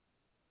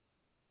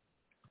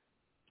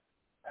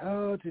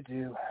 Oh, to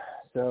do.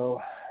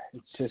 So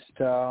it's just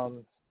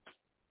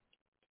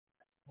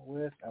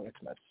with Alex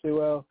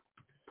Matsuo.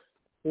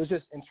 It was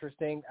just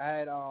interesting. I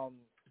had our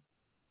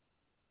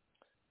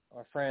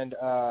friend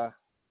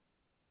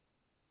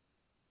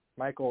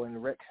Michael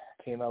and Rick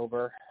came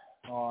over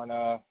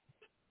on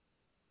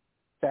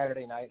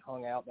Saturday night,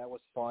 hung out. That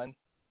was fun.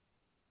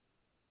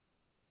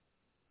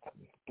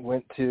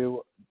 Went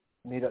to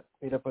meet up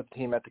with the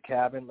team at the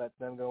cabin, let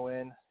them go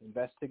in,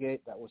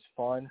 investigate. That was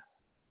fun.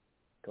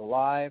 Go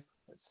live.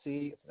 Let's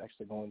see if it's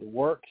actually going to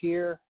work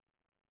here.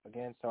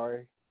 Again,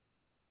 sorry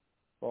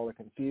for all the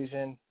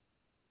confusion.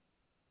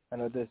 I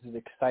know this is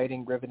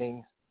exciting,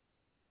 riveting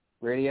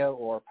radio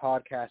or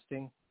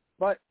podcasting,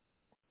 but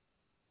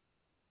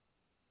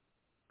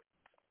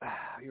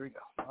here we go.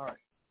 All right.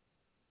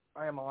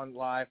 I am on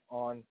live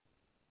on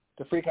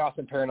the Freak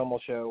Austin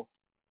Paranormal Show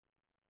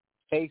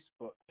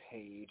Facebook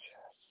page.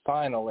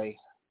 Finally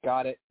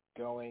got it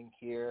going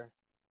here.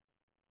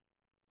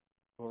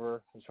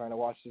 Whoever is trying to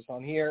watch this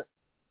on here,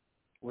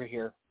 we're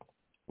here.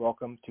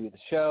 Welcome to the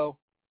show.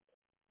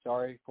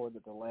 Sorry for the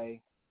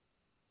delay.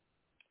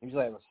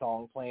 Usually I have a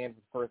song playing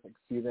for the first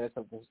few minutes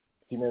of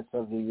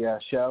the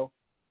show.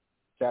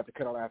 So I have to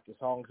cut it after the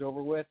song's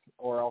over with,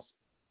 or else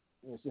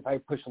if I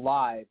push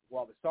live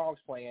while the song's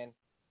playing,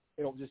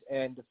 it'll just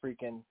end the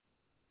freaking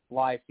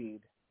live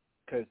feed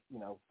because,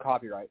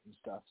 copyright and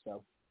stuff.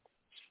 So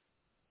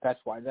that's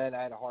why. Then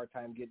I had a hard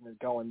time getting it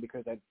going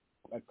because I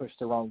pushed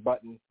the wrong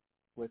button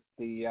with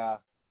the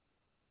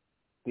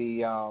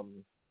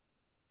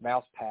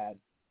mouse pad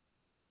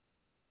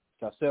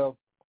stuff. So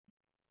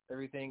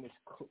everything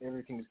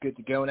is good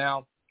to go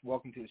now.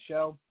 Welcome to the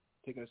show.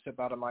 Taking a sip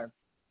out of my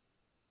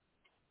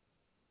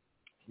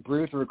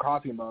brew through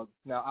coffee mug.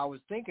 Now I was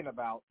thinking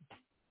about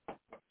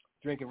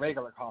drinking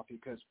regular coffee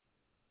because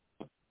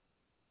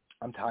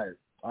I'm tired.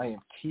 I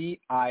am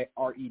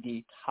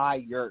TIRED,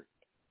 tired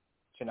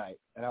tonight.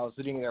 And I was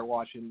sitting there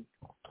watching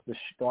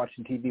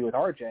TV with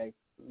RJ,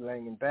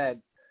 laying in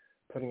bed,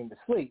 putting him to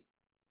sleep.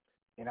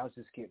 And I was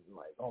just getting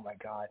like, oh my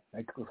God.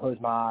 I close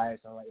my eyes.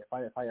 I'm like,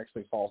 if I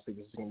actually fall asleep,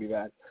 this is going to be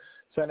bad.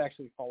 So I'd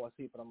actually fall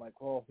asleep, but I'm like,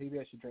 well, maybe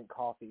I should drink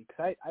coffee.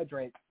 Because I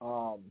drank,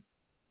 I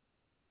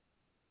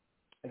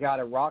got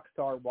a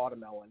Rockstar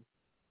watermelon,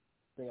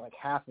 drank like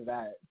half of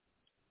that.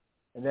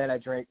 And then I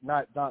drank,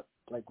 not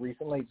like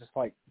recently, just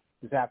like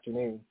this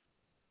afternoon.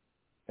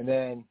 And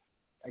then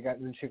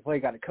Chick-fil-A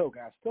got a Coke,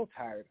 and I was still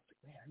tired. I was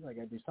like, man, I really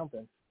got to do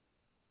something.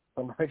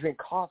 But if I drink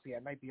coffee, I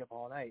might be up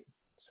all night.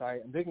 So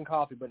I'm drinking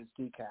coffee, but it's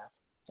decaf.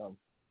 So,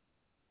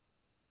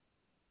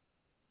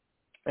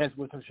 and it's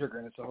with some sugar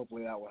in it, so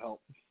hopefully that will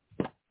help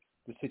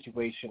the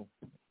situation.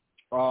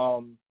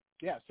 So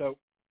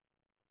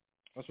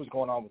that's what's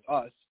going on with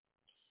us.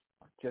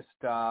 Just,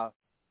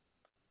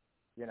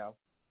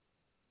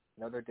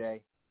 another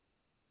day.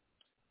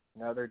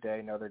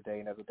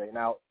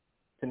 Now,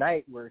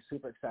 tonight we're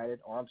super excited,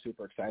 or I'm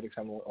super excited because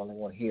I'm the only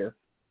one here.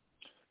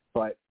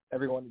 But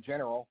everyone in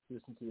general who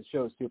listens to the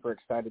show is super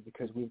excited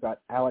because we've got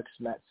Alex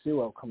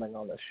Matsuo coming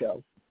on the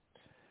show.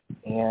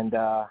 And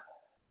I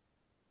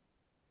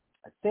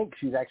think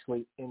she's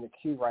actually in the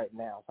queue right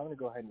now. So I'm going to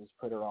go ahead and just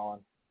put her on.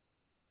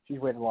 She's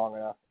waited long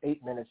enough.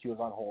 8 minutes she was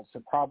on hold. So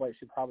I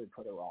should probably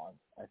put her on,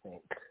 I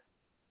think.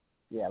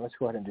 Yeah, let's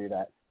go ahead and do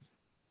that.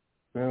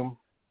 Boom.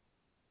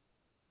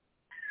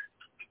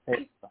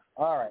 Hey.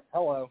 All right.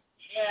 Hello.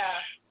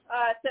 Yeah.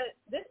 So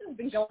this has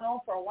been going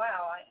on for a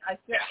while. I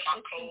feel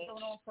it's been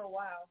going on for a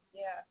while.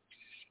 Yeah.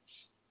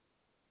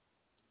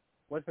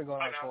 What's been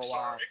going on for a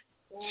while?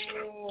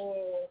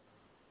 Oh.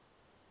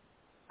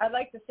 I'd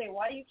like to say,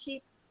 why do you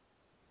keep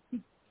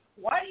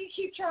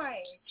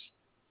trying?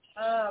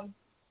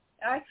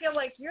 I feel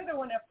like you're the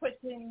one that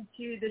puts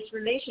into this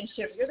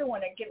relationship. You're the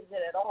one that gives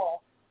it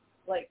all.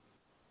 Like,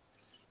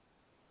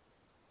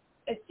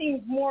 it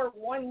seems more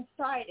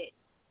one-sided.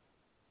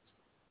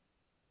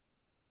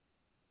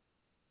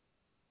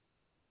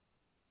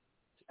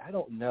 I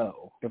don't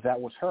know if that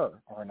was her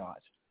or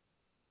not.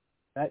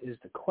 That is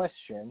the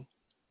question,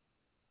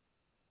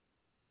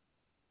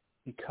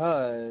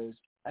 because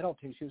I don't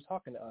think she was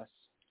talking to us,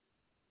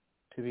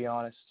 to be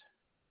honest.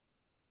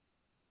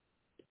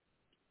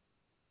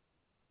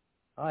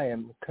 I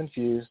am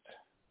confused.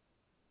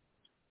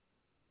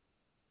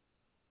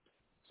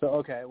 So,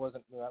 okay, it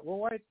wasn't that. Well,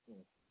 why?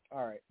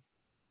 All right.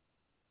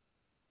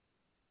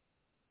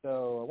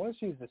 So, I want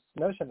to use this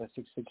notion of the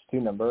 662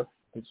 number.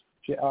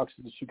 Alex,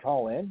 did she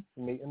call in?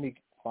 Let me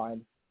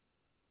find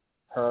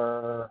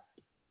her.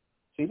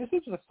 See, this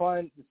is the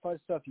fun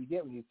stuff you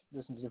get when you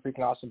listen to the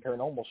Freaking Awesome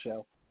Paranormal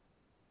Show.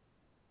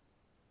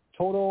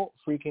 Total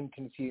freaking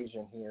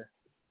confusion here.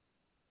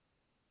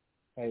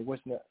 Hey, there's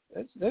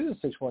a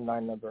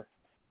 619 number.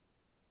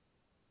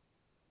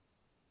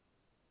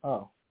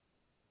 Oh.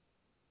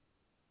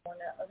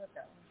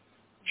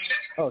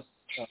 Oh,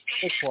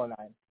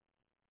 649.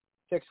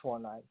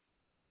 619.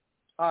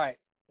 All right.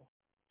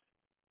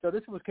 So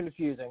this was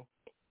confusing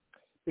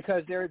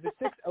because there is a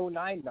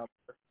 609 number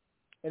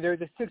and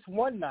there's a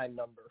 619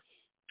 number.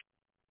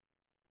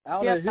 I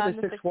don't Yep, know who I'm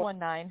the the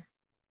 619.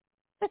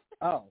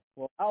 Oh,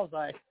 well, I was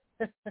like,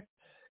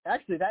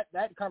 actually,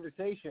 that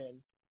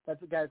conversation that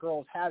the girl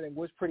was having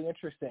was pretty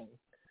interesting.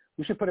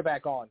 We should put it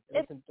back on.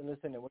 I'm just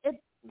kidding. I'm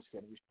just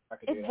kidding.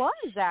 It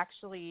was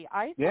actually.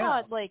 I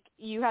thought like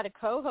you had a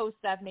co-host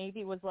that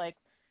maybe was like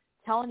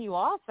telling you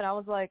off, and I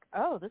was like,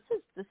 oh, this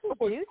is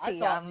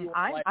juicy.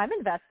 I'm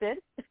invested.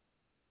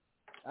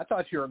 I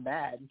thought you were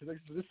mad.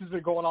 This has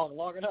been going on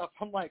long enough.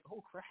 I'm like,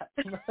 oh crap.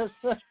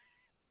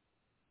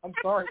 I'm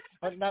sorry.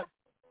 I'm not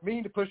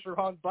mean to push the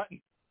wrong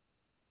button.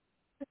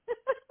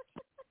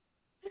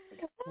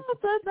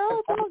 No,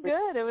 it's all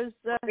good. It was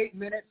 8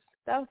 minutes.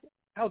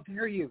 How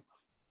dare you?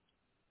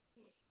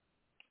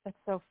 That's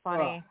so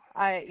funny.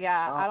 I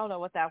don't know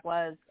what that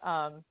was.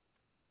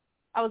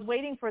 I was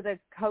waiting for the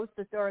host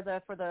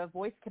for the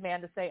voice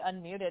command to say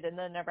unmuted, and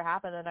then it never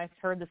happened. And I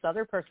heard this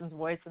other person's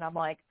voice, and I'm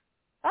like,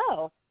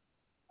 oh,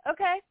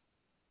 okay.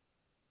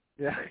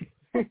 Yeah.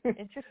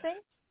 Interesting.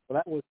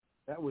 Well,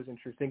 that was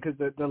interesting because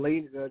the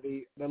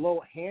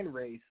little hand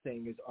raise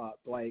thing is up.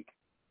 Like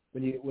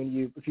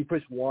if you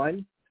push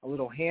one, a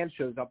little hand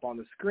shows up on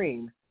the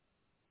screen,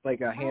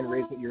 like a hand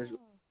raise that you're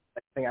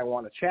saying I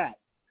want to chat.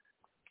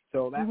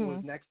 So that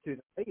was next to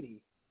the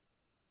lady,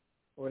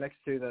 or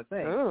next to the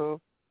thing. Ooh.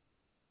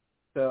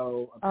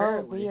 So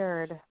apparently,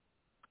 weird.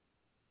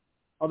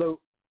 Although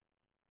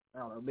I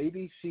don't know,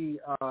 maybe she's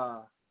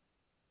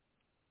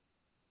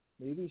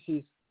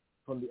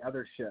from the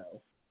other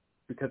show,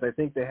 because I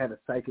think they had a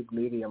psychic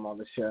medium on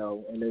the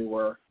show, and they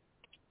were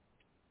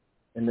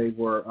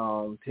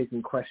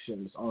taking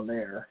questions on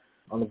there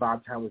on the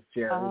Vibe Time with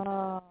Jerry.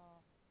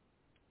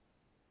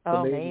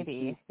 So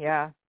maybe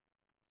yeah.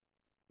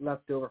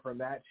 Left over from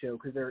that show,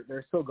 because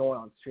they're still going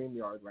on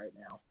StreamYard right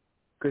now.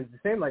 Because it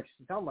sounded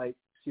like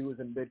she was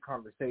in mid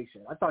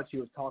conversation. I thought she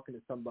was talking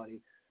to somebody.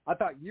 I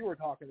thought you were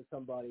talking to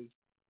somebody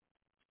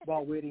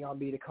while waiting on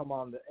me to come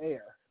on the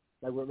air.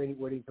 Like we're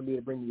waiting for me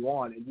to bring you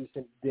on, and you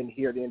didn't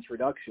hear the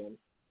introduction.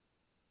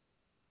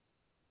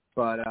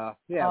 But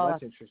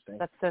that's interesting.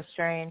 That's so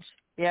strange.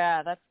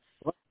 Yeah, that's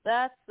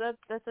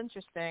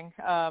interesting.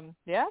 I'm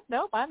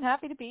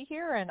happy to be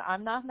here, and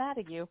I'm not mad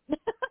at you.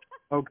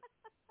 Okay,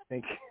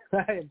 thank you.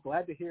 I am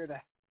glad to hear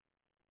that.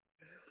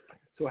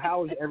 So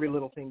how is every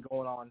little thing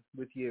going on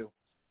with you?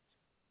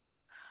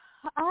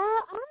 I'm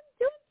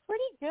doing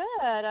pretty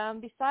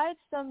good. Besides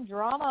some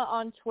drama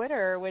on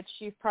Twitter, which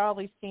you've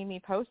probably seen me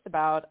post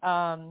about,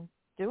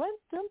 doing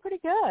pretty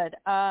good.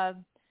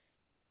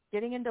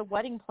 Getting into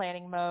wedding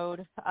planning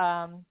mode,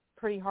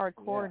 pretty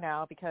hardcore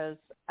now, because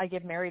I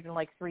get married in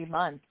like 3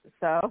 months.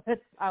 So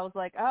I was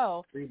like,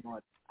 3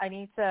 months. I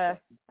need to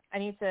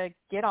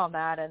get on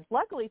that. And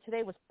luckily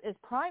today is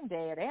Prime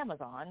Day at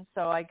Amazon,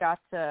 so I got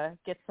to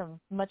get some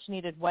much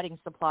needed wedding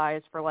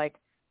supplies for like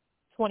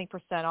 20%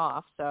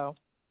 off. So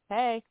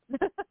hey.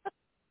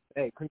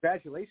 Hey,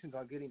 congratulations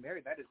on getting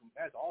married.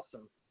 That's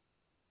awesome.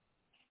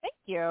 Thank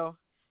you.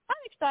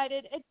 I'm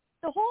excited.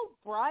 The whole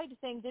bride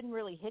thing didn't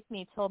really hit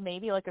me till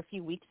maybe like a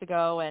few weeks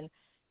ago, and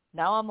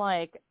now I'm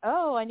like,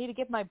 oh, I need to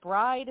get my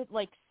bride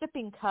like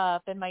sipping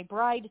cup and my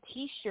bride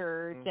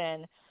T-shirt,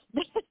 and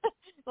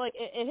like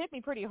it hit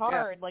me pretty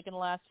hard like in the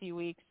last few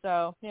weeks.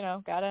 So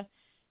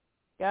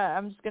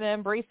I'm just gonna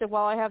embrace it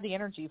while I have the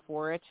energy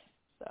for it.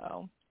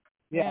 So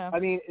I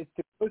mean, it's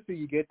the closer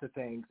you get to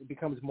things, it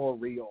becomes more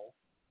real.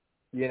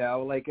 You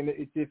know, like, and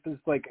if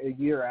it's like a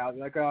year out,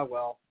 you're like, oh,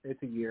 well,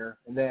 it's a year.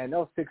 And then,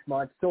 6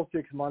 months, still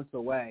 6 months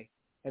away.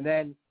 And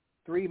then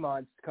 3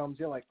 months comes,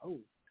 you're like, oh,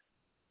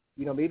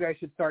 maybe I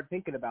should start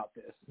thinking about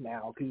this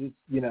now. Because,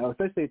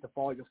 especially at the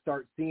fall, you'll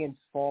start seeing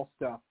fall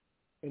stuff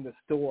in the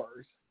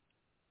stores,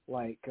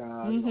 like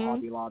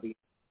Hobby Lobby,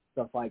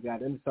 stuff like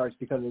that. And it starts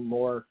becoming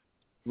more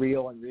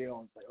real. And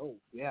it's like, oh,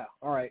 yeah,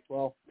 all right,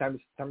 well, time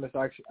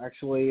to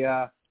actually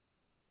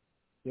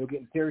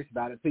getting serious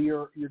about it. So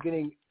you're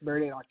getting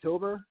married in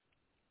October?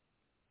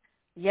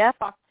 Yep,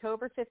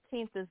 October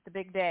 15th is the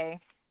big day.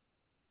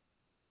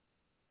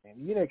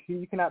 And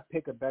you cannot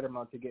pick a better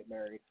month to get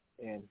married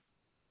in.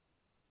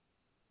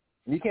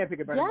 And you can't pick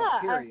a better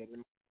month, period,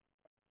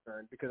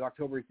 because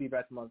October is the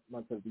best month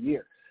of the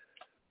year.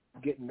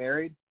 Getting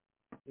married,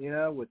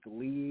 with the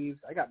leaves.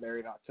 I got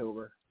married in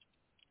October.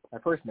 My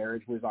first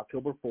marriage was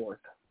October 4th.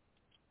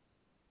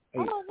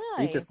 Oh,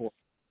 nice. 8th or 4th.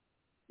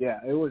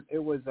 Yeah, it was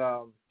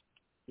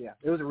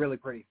it was really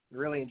pretty.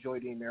 Really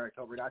enjoyed being married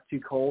in October. Not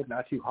too cold,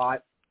 not too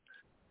hot.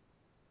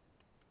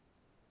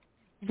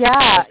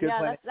 That's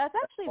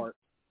actually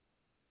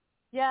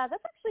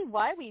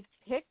why we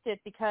picked it,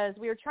 because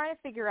we were trying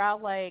to figure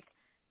out, like,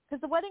 because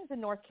the wedding's in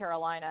North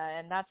Carolina,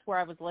 and that's where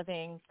I was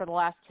living for the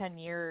last 10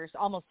 years,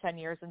 almost 10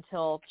 years,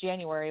 until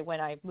January when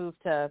I moved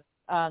to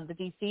the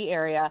D.C.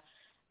 area.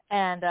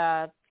 And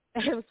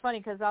it was funny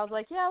because I was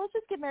like, let's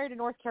just get married in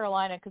North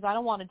Carolina because I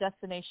don't want a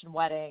destination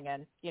wedding,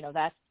 and,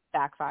 that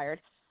backfired.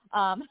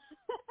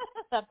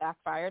 That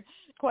backfired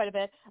quite a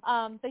bit.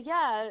 But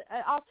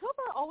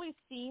October always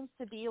seems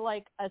to be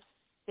like a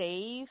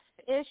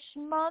safe-ish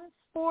month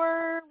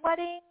for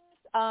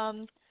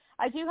weddings.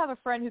 I do have a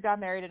friend who got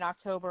married in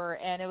October,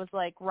 and it was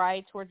like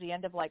right towards the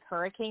end of like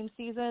hurricane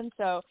season,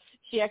 so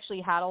she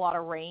actually had a lot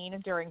of rain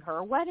during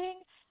her wedding.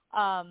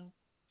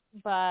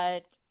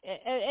 But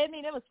I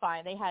mean, it was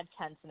fine. They had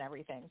tents and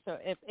everything, so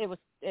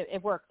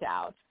it worked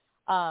out.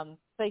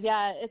 But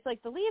yeah, it's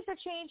like the leaves are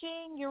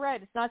changing. You're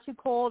right. It's not too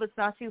cold. It's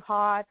not too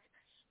hot,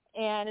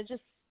 and it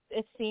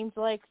seems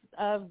like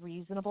a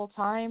reasonable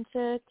time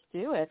to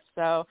do it.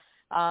 So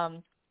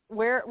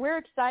we're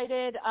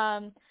excited.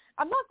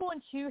 I'm not going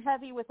too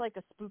heavy with like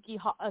a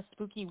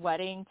spooky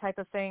wedding type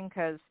of thing,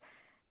 because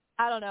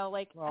I don't know,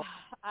 like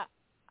I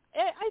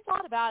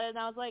thought about it and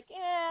I was like,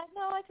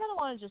 no, I kind of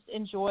want to just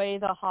enjoy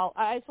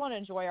I just want to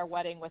enjoy our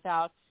wedding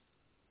without,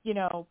 you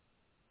know,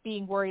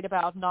 being worried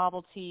about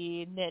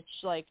novelty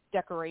niche like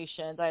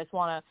decorations. I just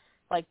want to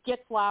like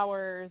get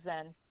flowers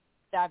and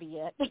that'd be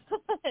it,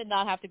 and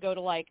not have to go to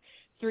like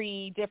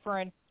 3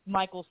 different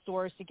Michael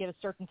stores to get a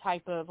certain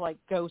type of like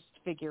ghost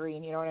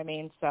figurine. You know what I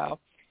mean? So.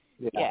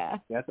 Yeah.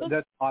 That's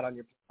a lot on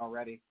your plate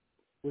already,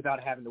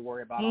 without having to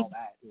worry about all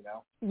that, you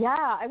know. Yeah,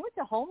 I went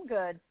to Home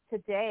Goods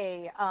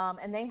today,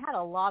 and they had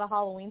a lot of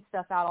Halloween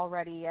stuff out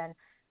already, and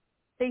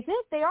they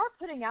are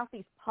putting out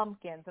these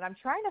pumpkins, and I'm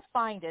trying to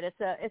find it.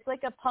 It's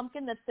like a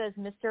pumpkin that says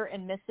Mr.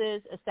 and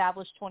Mrs.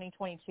 Established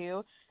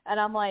 2022, and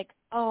I'm like,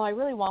 oh, I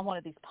really want one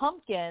of these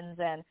pumpkins,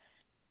 and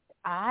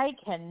I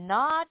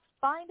cannot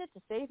find it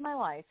to save my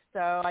life.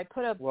 So I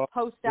put a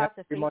post out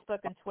to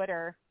Facebook and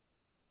Twitter.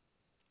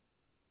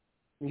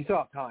 You still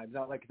have time. It's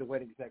not like the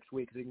wedding's next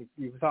week. You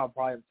still have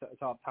time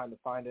to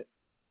find it.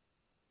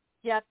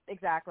 Yep,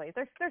 exactly.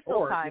 There's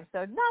still time,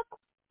 so not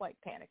quite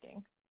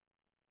panicking.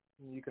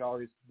 You could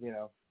always, you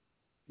know,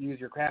 use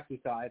your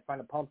crafty side,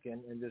 find a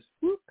pumpkin, and just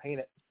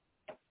paint it.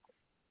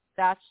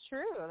 That's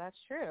true. That's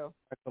true.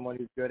 Someone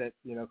who's good at,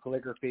 you know,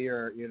 calligraphy,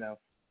 or, you know,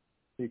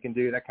 you can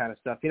do that kind of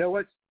stuff. You know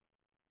what?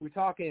 We're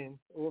talking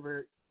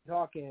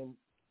freaking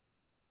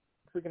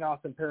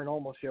awesome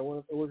paranormal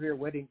show. We're here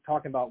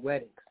talking about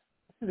weddings.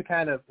 This is the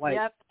kind of, like,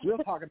 we'll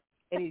talk about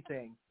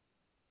anything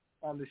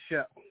on the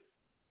show.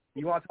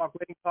 You want to talk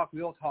wedding talk?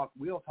 We'll talk.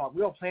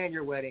 We'll plan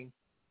your wedding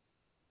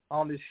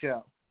on this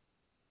show.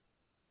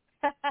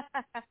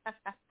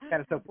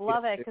 Kind of stuff.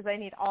 Love it, because I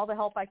need all the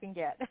help I can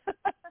get.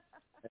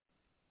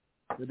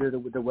 We do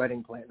the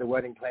wedding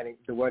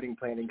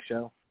planning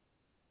show.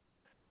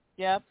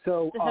 Yep.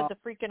 So the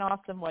freaking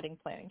awesome wedding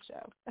planning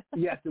show.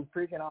 Yes, the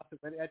freaking awesome.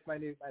 That's my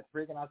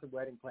freaking awesome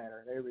wedding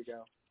planner. There we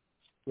go.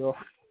 Well,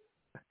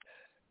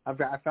 I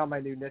found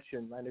my new niche,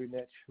 my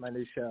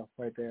new show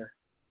right there.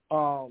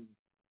 So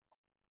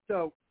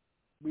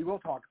we will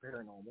talk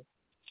paranormal,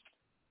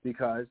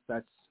 because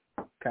that's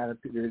kind of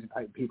the reason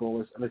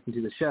people listen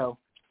to the show.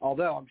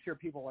 Although I'm sure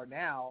people are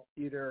now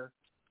either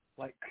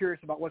like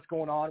curious about what's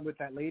going on with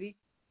that lady.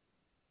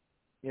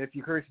 And if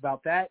you're curious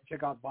about that,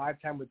 check out Vibe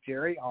Time with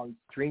Jerry on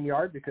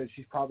StreamYard, because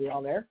she's probably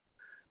on there.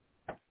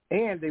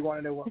 And they want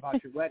to know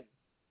about your wedding.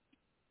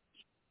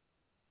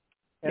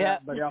 Yeah.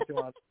 But they also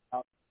want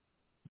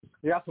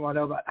to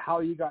know about how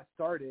you got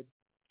started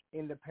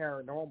in the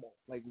paranormal.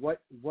 Like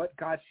what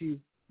got you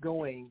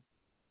going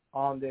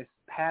on this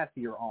path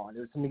you're on?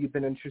 Is it something you've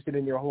been interested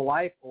in your whole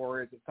life,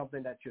 or is it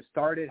something that just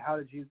started? How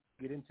did you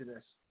get into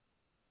this?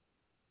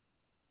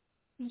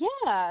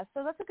 Yeah,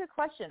 so that's a good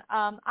question.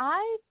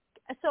 I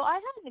had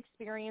an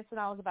experience when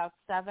I was about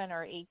 7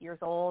 or 8 years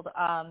old.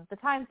 The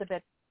time's a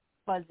bit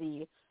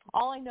fuzzy.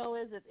 All I know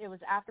is that it was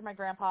after my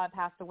grandpa had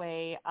passed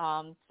away.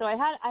 So I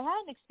had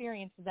an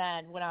experience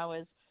then when I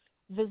was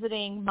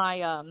visiting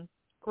my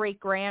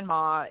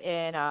great-grandma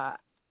in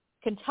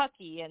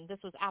Kentucky, and this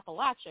was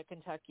Appalachia,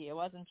 Kentucky. It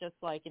wasn't just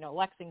like, you know,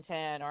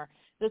 Lexington, or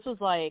this was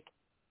like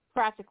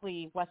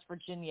practically West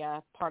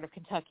Virginia, part of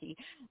Kentucky.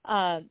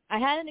 I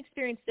had an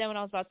experience then when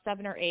I was about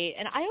 7 or 8,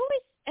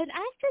 and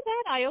after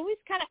that, I always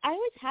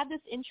had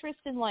this interest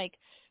in like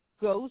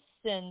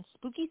ghosts and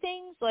spooky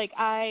things. Like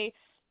I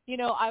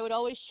would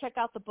always check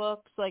out the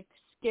books, like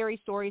Scary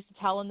Stories to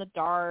Tell in the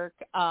Dark.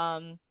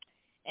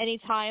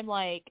 Anytime,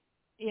 like,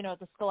 you know,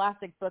 the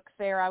Scholastic Book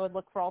Fair, I would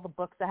look for all the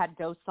books that had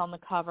ghosts on the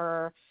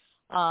cover.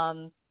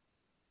 And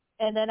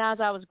then as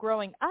I was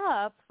growing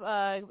up,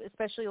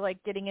 especially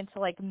like getting into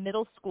like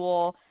middle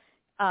school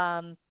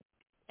and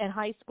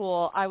high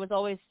school, I was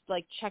always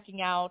like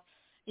checking out,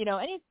 you know,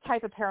 any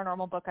type of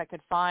paranormal book I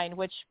could find,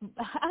 which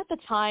at the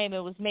time it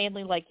was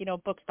mainly like, you know,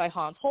 books by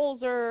Hans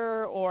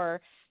Holzer,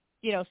 or,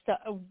 you know,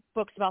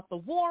 books about the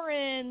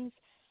Warrens.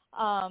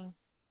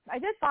 I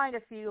did find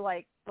a few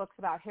like books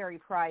about Harry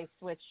Price,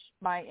 which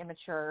my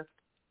immature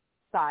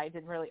side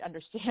didn't really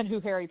understand who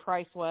Harry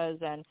Price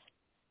was, and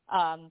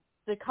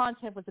the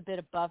content was a bit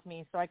above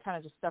me, so I kind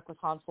of just stuck with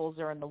Hans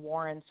Holzer and the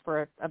Warrens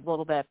for a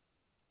little bit.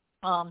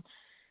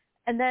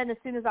 And then as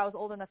soon as I was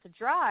old enough to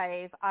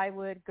drive, I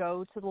would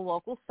go to the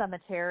local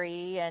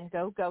cemetery and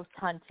go ghost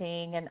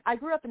hunting. And I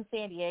grew up in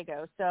San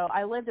Diego, so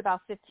I lived about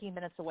 15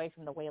 minutes away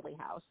from the Whaley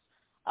House.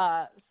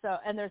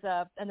 And there's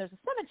a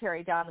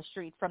cemetery down the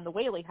street from the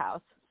Whaley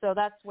House. So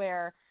that's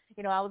where,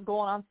 you know, I was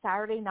going on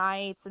Saturday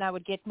nights, and I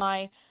would get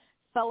my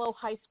fellow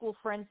high school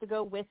friends to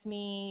go with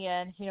me,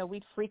 and, you know,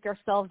 we'd freak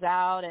ourselves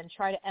out and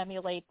try to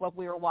emulate what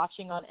we were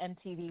watching on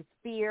MTV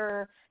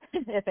Sphere,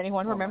 if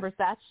anyone remembers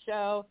that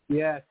show.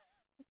 Yes,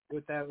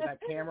 with that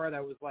camera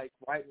that was, like,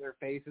 right in their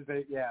faces.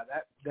 Yeah,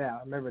 I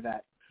remember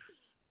that.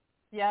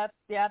 Yep,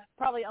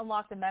 probably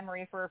unlocked a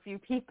memory for a few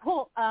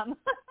people.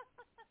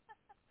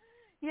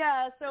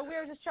 Yeah, so we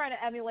were just trying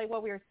to emulate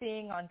what we were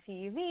seeing on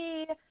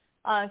TV,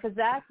 because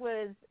that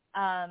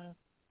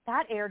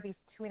aired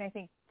between, I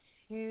think,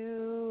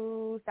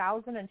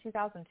 2000 and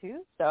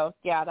 2002. So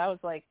yeah, that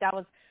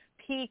was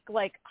peak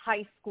like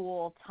high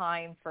school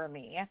time for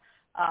me.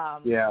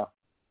 Yeah,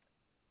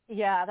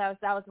 that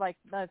was like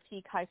the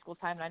peak high school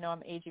time, and I know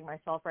I'm aging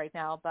myself right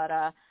now,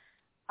 but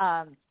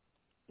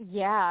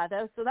yeah,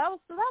 that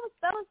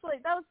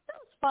was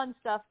fun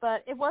stuff.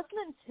 But it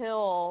wasn't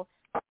until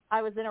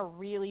I was in a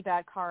really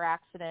bad car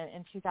accident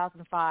in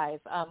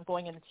 2005,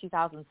 going into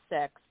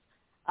 2006.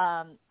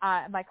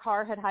 My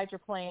car had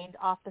hydroplaned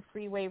off the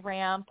freeway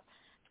ramp,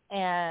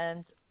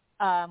 and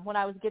when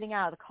I was getting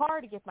out of the car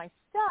to get my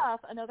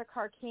stuff, another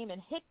car came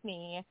and hit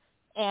me,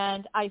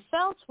 and I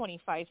fell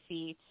 25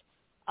 feet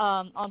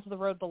onto the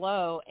road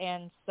below,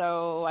 and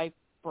so I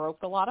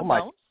broke a lot of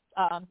bones.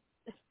 I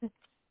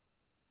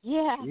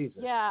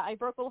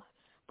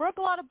broke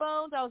a lot of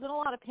bones. I was in a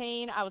lot of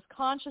pain. I was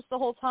conscious the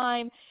whole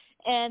time,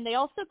 and they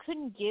also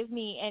couldn't give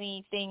me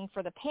anything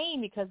for the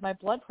pain because my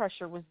blood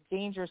pressure was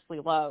dangerously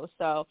low.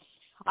 So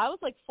I was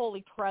like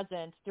fully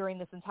present during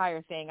this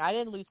entire thing. I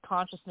didn't lose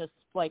consciousness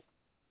like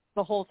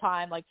the whole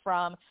time, like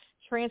from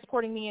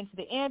transporting me into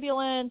the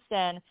ambulance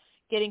and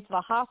getting to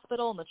the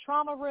hospital and the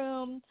trauma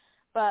room.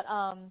 But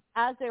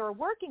as they were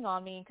working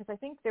on me, because I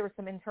think there was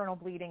some internal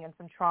bleeding and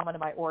some trauma to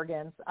my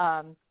organs,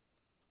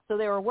 so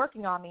they were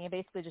working on me and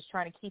basically just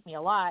trying to keep me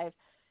alive.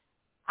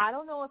 I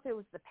don't know if it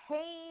was the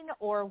pain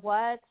or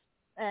what,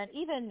 and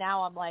even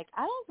now I'm like,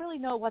 I don't really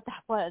know what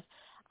that was.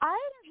 I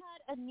either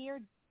had a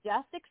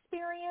near-death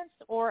experience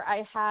or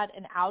I had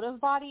an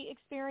out-of-body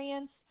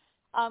experience.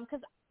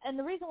 And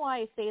the reason why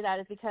I say that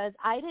is because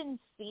I didn't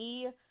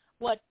see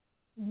what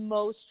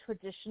most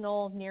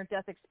traditional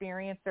near-death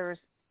experiencers,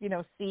 you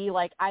know, see.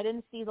 Like, I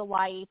didn't see the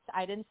lights.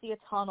 I didn't see a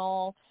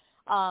tunnel.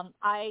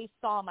 I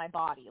saw my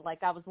body.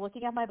 Like, I was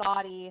looking at my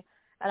body,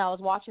 and I was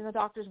watching the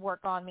doctors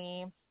work on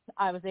me.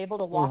 I was able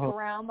to walk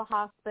around the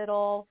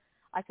hospital.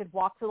 I could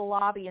walk to the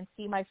lobby and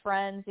see my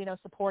friends, you know,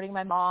 supporting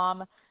my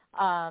mom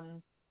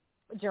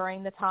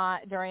during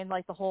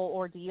like the whole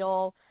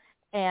ordeal.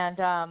 And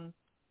then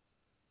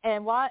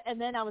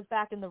I was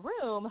back in the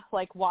room,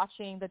 like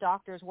watching the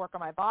doctors work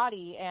on my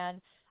body,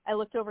 and I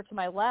looked over to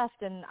my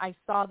left, and I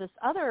saw this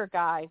other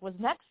guy was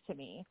next to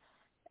me.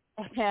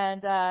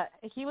 And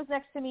he was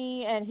next to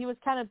me, and he was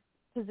kind of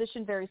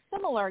positioned very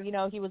similar. You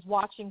know, he was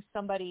watching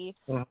somebody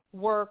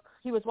work.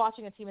 He was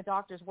watching a team of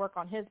doctors work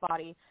on his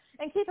body.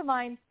 And keep in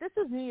mind, this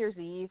was New Year's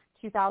Eve,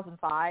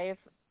 2005,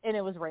 and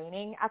it was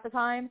raining at the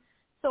time.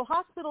 So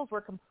hospitals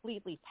were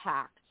completely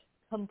packed.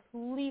 So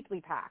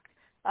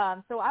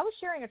I was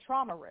sharing a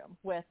trauma room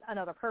with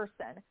another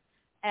person.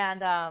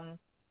 And I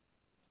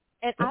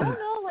don't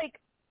know, like,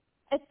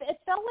 it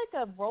felt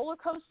like a roller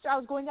coaster. I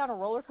was going down a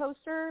roller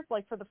coaster,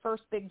 like, for the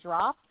first big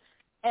drop.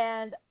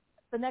 And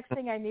the next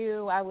thing I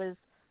knew, I was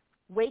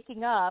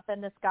waking up,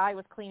 and this guy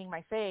was cleaning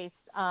my face.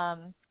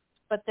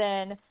 But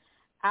then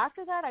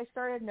after that, I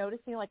started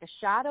noticing, like, a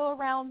shadow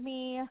around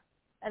me.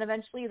 And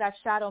eventually that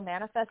shadow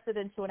manifested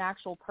into an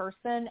actual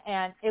person.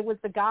 And it was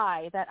the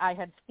guy that I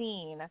had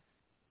seen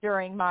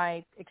during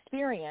my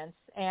experience.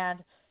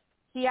 And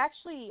he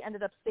actually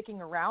ended up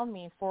sticking around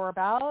me for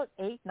about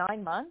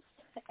 8-9 months.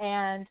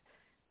 And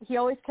he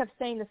always kept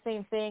saying the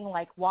same thing,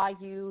 like, why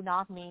you,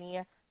 not me?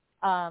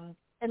 And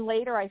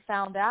later I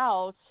found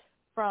out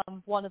from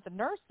one of the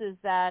nurses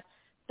that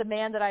the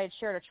man that I had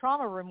shared a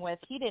trauma room with,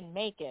 he didn't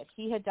make it.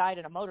 He had died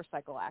in a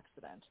motorcycle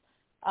accident.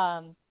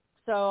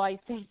 So I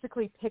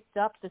basically picked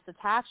up this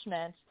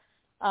attachment.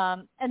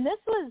 And this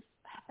was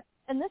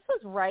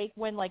right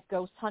when, like,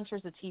 Ghost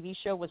Hunters, the TV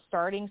show, was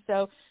starting.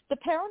 So the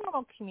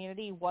paranormal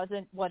community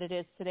wasn't what it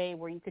is today,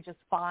 where you could just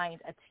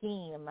find a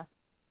team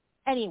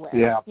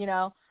anywhere, you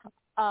know.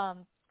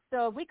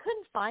 So we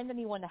couldn't find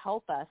anyone to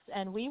help us,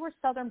 and we were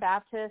Southern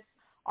Baptists.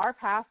 Our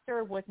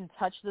pastor wouldn't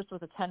touch this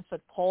with a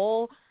 10-foot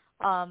pole.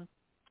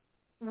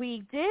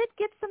 We did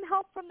get some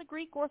help from the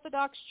Greek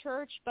Orthodox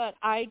Church, but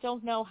I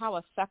don't know how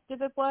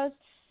effective it was,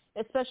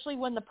 especially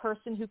when the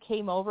person who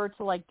came over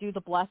to, like, do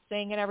the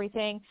blessing and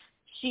everything,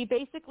 she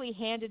basically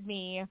handed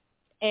me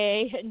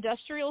a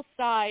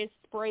industrial-sized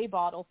spray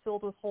bottle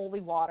filled with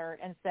holy water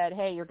and said,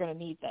 hey, you're going to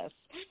need this.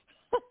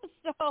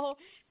 So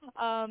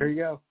there you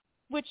go.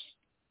 Which,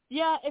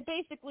 yeah,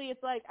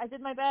 it's like, I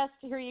did my best.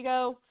 Here you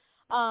go.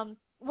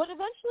 What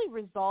eventually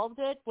resolved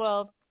it,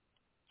 well,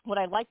 what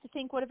I like to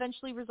think what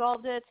eventually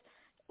resolved it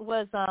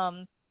was,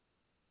 I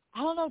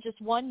don't know,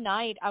 just one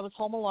night I was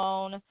home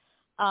alone,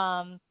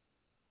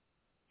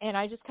 and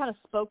I just kind of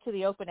spoke to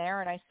the open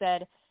air, and I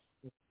said,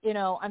 you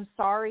know, I'm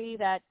sorry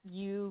that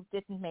you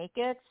didn't make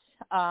it,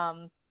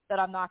 that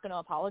I'm not going to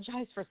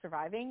apologize for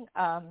surviving.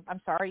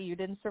 I'm sorry you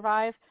didn't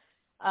survive.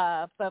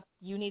 but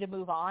you need to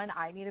move on.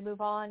 I need to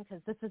move on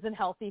because this isn't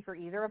healthy for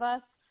either of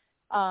us.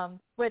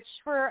 Which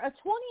for a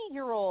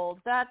 20-year-old,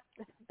 that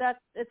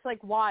it's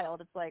like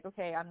wild. It's like,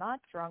 okay, I'm not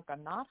drunk,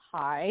 I'm not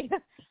high,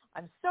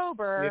 I'm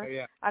sober.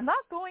 Yeah. I'm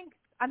not going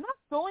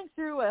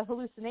through a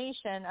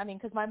hallucination. I mean,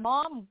 because my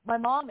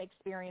mom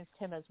experienced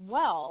him as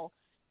well.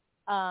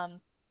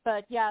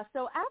 But yeah,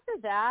 so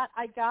after that,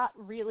 I got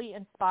really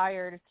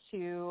inspired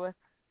to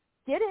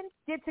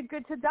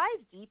to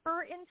dive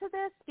deeper into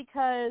this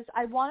because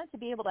I wanted to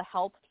be able to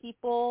help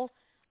people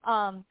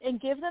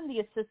and give them the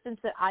assistance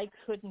that I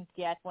couldn't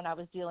get when I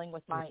was dealing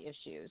with my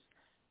issues.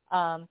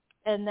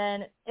 And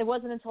then it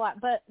wasn't until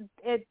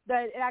it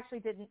actually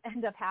didn't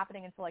end up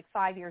happening until like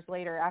 5 years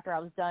later after I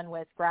was done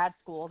with grad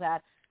school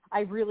that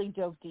I really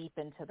dove deep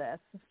into this.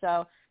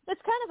 So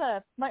it's kind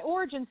of my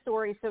origin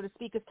story, so to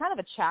speak, is kind of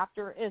a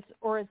chapter is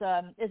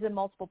in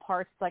multiple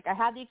parts. Like I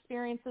had the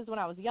experiences when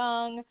I was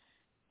young.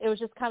 It was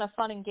just kind of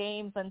fun and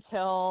games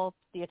until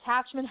the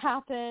attachment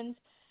happened.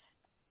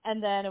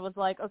 And then it was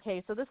like,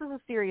 okay, so this is a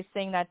serious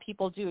thing that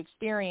people do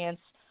experience.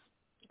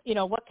 You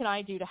know, what can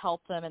I do to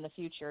help them in the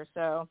future?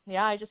 So,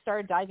 yeah, I just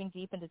started diving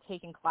deep into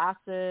taking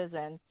classes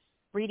and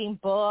reading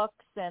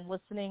books and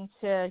listening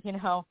to, you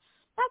know,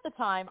 at the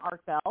time,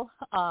 Art Bell.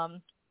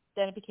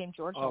 Then it became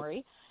George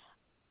Norrie.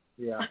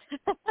 Yeah.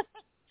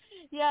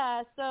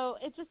 Yeah, so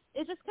it just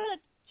kind of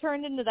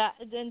turned into that,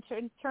 then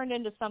turned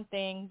into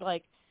something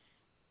like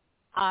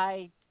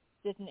I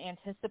didn't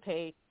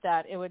anticipate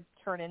that it would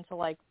turn into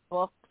like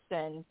books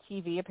and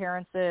TV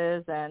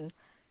appearances and,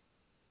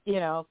 you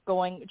know,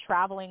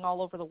 traveling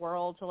all over the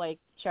world to like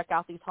check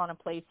out these haunted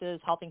places,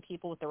 helping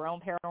people with their own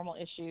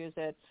paranormal issues.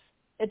 It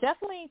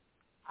definitely,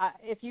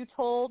 if you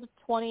told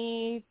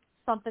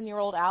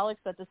 20-something-year-old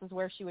Alex that this is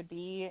where she would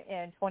be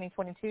in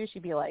 2022,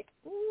 she'd be like,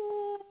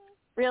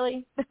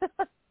 really?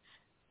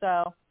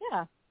 So,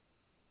 yeah.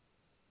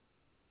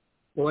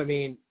 Well, I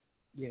mean,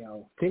 you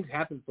know, things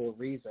happen for a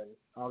reason,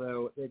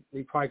 although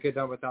we probably could have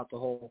done without the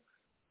whole,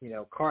 you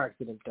know, car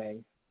accident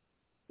thing.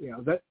 You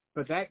know, that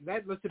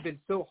must have been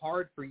so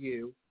hard for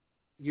you.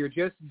 You're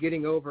just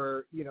getting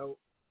over, you know,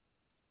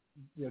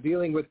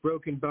 dealing with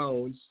broken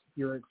bones.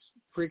 You're in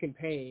freaking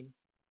pain,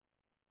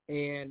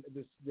 and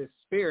this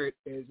spirit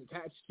is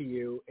attached to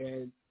you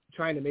and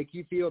trying to make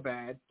you feel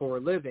bad for a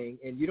living,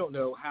 and you don't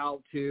know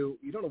what to do.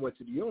 You don't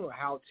know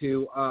how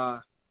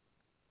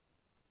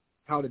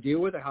to deal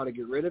with it, how to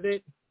get rid of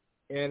it.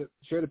 And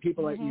sure, the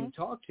people that you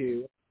talk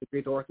to, the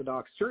Greek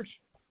Orthodox Church,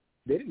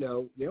 they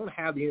don't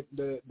have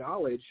the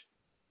knowledge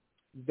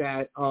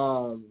that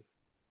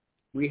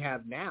we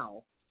have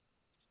now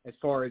as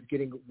far as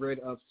getting rid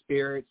of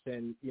spirits.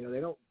 And, you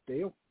know,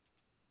 I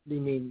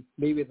mean,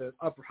 maybe the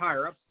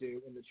higher ups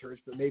do in the church,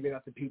 but maybe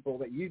not the people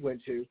that you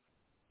went to,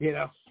 you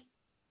know,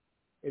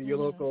 in your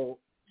local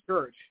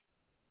church.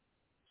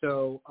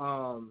 So,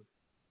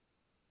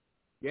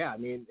 yeah, I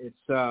mean,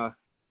 it's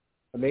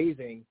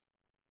amazing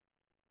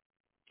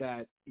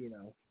that, you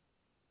know,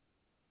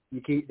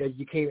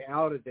 you came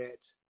out of it,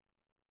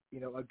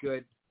 you know, a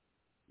good,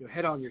 you know,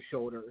 head on your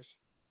shoulders,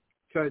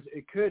 because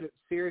it could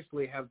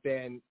seriously have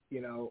been, you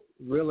know,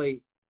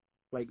 really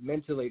like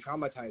mentally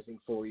traumatizing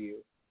for you.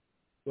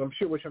 Well,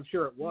 which I'm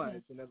sure it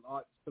was, and then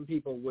some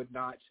people would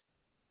not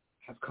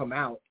have come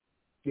out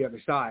the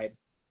other side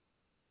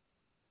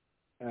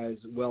as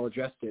well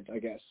adjusted, I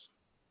guess.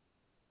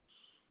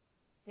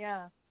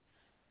 Yeah.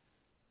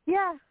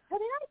 Yeah. I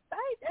mean,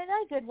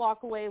 I did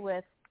walk away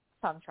with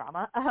some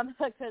trauma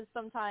because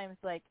sometimes,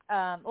 like,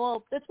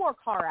 well, it's more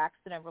car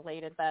accident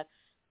related. But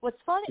what's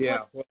funny,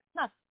 what's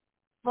not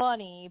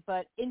funny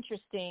but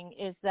interesting,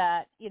 is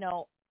that, you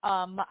know,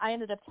 I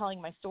ended up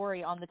telling my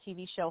story on the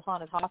TV show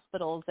Haunted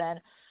Hospitals, and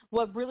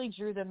what really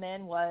drew them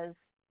in was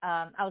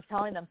I was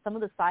telling them some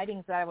of the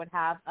sightings that I would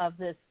have of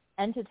this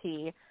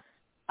entity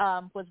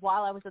was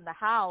while I was in the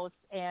house,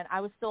 and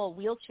I was still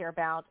wheelchair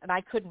bound, and I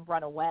couldn't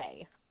run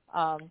away,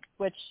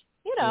 which,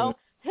 you know,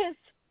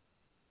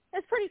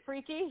 it's pretty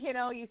freaky. You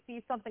know, you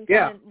see something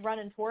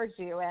running towards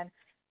you, and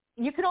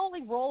you can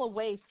only roll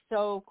away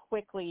so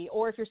quickly.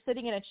 Or if you're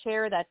sitting in a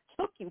chair that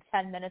took you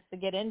 10 minutes to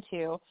get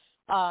into,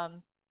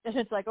 and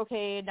it's like,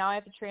 okay, now I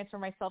have to transfer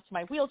myself to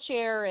my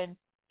wheelchair and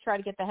try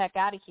to get the heck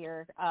out of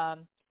here.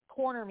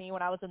 Corner me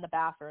when I was in the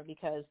bathroom,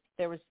 because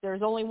there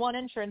was only one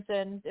entrance,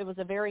 and it was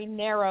a very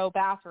narrow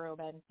bathroom,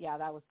 and yeah,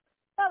 that was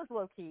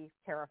low key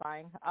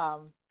terrifying.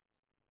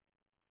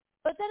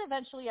 But then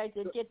eventually I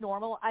did get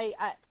normal.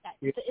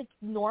 It's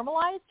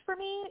normalized for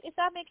me, if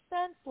that makes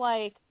sense.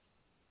 Like,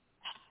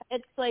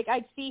 it's like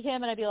I'd see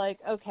him and I'd be like,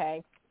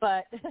 okay,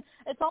 but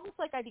it's almost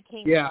like I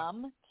became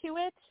numb to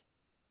it.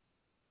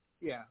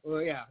 Yeah,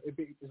 well, yeah, it's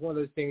one of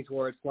those things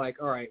where it's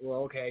like, all right,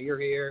 well, okay, you're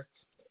here.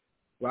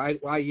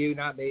 Why you,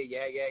 not me?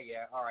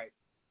 Yeah. All right,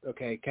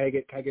 okay. Can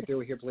I get through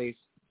here, please?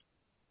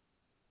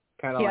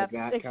 Kind of like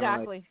that.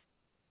 Exactly. Like,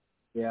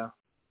 yeah.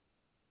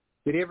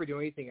 Did he ever do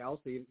anything else?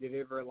 Did he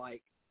ever,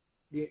 like,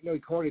 he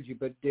cornered you,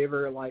 but did he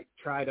ever, like,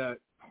 try to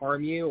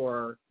harm you,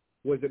 or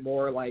was it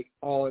more like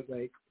all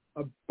like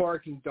a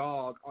barking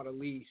dog on a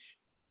leash,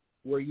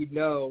 where you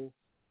know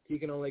he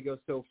can only go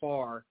so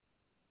far,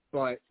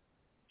 but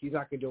he's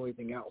not going to do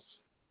anything else.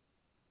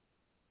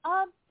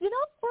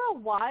 For a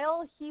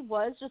while, he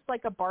was just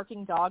like a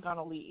barking dog on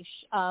a leash.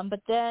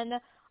 But then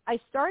I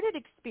started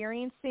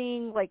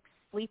experiencing like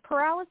sleep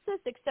paralysis,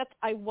 except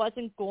I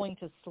wasn't going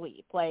to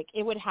sleep. Like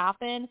it would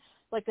happen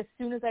like as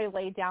soon as I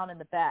laid down in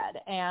the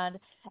bed. And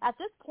at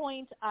this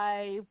point,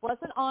 I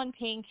wasn't on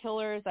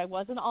painkillers. I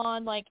wasn't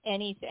on like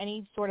any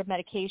sort of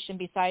medication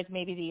besides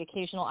maybe the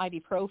occasional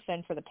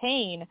ibuprofen for the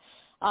pain.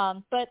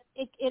 But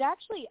it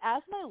actually,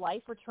 as my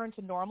life returned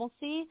to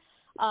normalcy,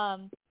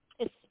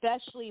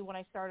 especially when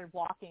I started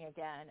walking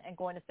again and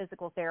going to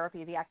physical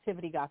therapy, the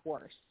activity got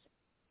worse.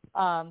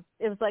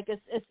 It was like as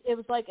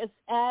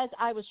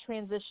I was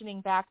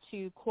transitioning back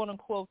to quote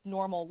unquote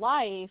normal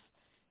life,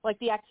 like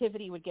the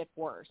activity would get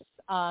worse.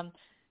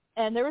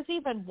 And there was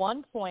even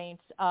one point,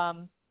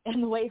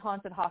 and the way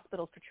Haunted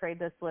Hospitals portrayed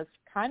this was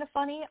kind of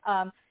funny.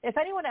 If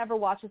anyone ever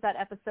watches that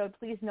episode,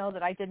 please know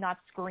that I did not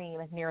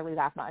scream nearly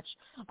that much.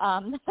 There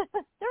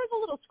was a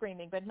little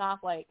screaming, but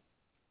not like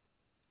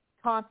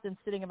constant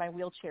sitting in my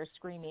wheelchair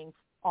screaming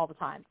all the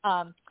time.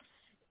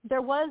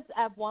 There was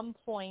at one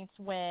point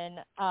when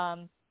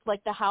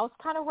like the house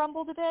kind of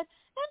rumbled a bit, and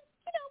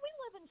we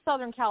live in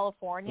Southern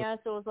California,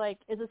 so it was like,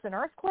 is this an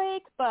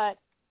earthquake? But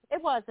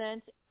it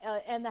wasn't,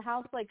 and the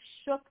house like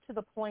shook to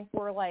the point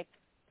where like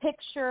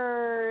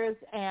pictures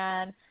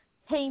and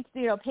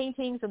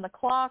paintings and the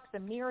clocks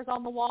and mirrors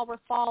on the wall were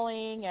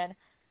falling. And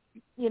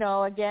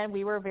again,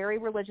 we were very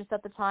religious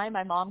at the time.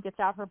 My mom gets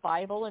out her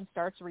Bible and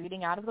starts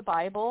reading out of the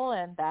Bible,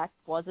 and that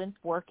wasn't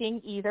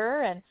working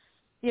either. And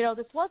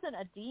this wasn't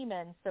a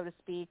demon, so to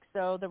speak,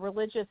 so the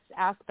religious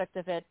aspect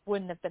of it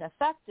wouldn't have been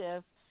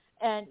effective.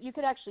 And you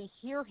could actually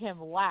hear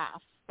him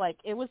laugh. Like,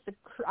 it was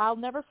I'll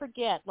never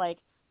forget, like,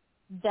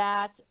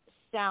 that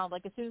sound.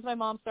 Like, as soon as my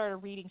mom started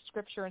reading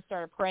scripture and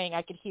started praying,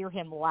 I could hear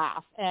him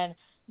laugh. And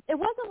it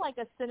wasn't like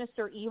a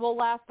sinister, evil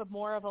laugh, but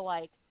more of a,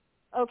 like,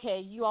 okay,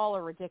 you all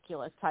are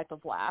ridiculous type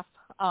of laugh.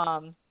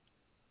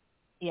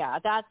 Yeah,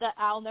 that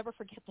I'll never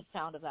forget the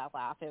sound of that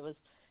laugh. It was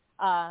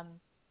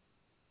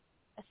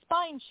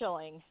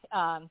spine-chilling,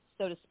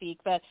 so to speak.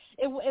 But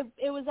it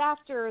was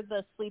after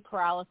the sleep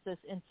paralysis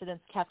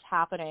incidents kept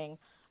happening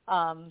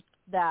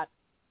that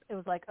it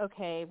was like,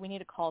 okay, we need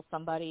to call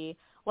somebody.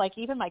 Like,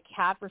 even my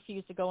cat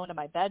refused to go into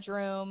my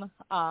bedroom.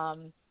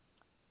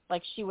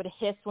 Like, she would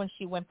hiss when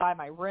she went by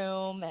my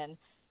room. And,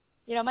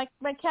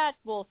 my cat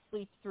will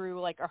sleep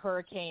through, like, a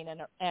hurricane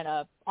and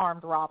a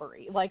armed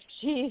robbery. Like,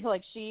 she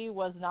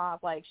was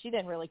not, like, she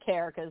didn't really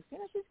care because,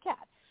 she's a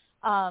cat.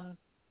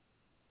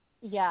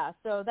 Yeah,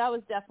 so that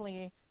was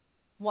definitely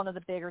one of the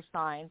bigger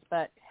signs.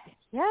 But,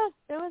 yeah,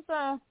 it was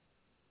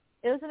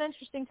an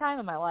interesting time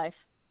in my life.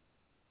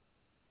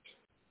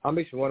 It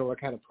makes me wonder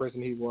what kind of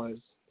person he was,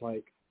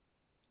 like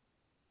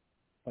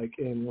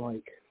in,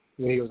 like,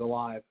 when he was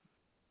alive.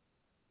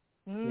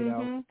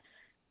 Mm-hmm.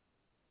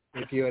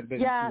 If you had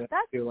been to,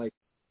 like,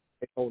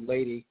 an old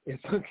lady, it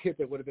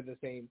would have been the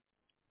same.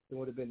 It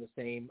would have been the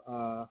same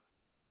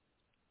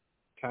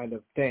kind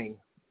of thing.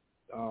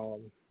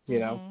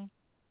 Mm-hmm.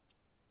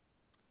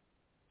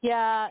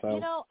 Yeah,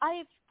 So.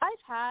 I've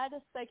had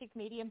psychic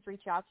mediums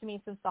reach out to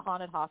me since the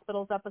Haunted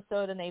Hospitals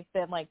episode, and they've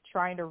been, like,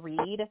 trying to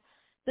read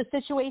the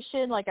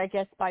situation, like, I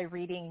guess by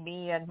reading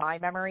me and my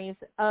memories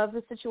of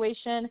the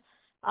situation.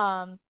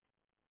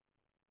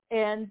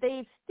 And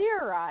they've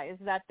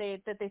theorized that they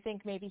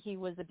think maybe he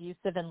was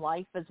abusive in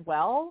life as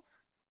well.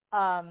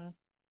 And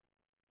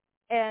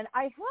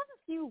I have a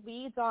few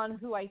leads on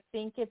who I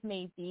think it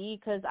may be,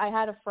 because I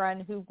had a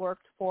friend who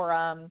worked for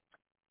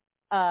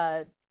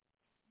Highway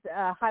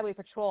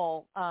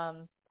Patrol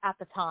at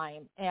the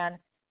time. And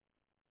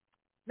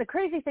the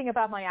crazy thing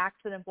about my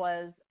accident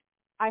was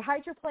I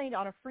hydroplaned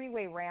on a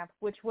freeway ramp,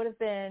 which would have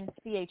been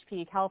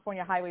CHP,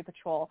 California Highway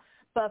Patrol.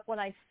 But when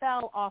I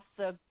fell off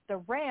the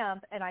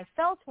ramp and I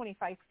fell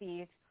 25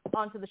 feet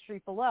onto the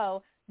street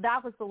below,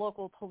 that was the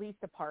local police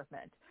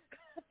department.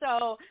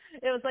 So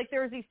it was like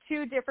there was these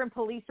two different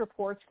police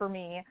reports for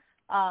me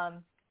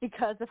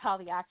because of how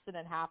the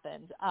accident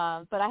happened.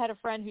 But I had a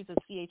friend who's a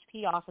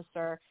CHP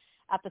officer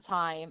at the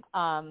time,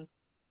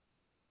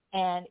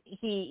 and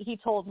he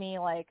told me,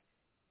 like,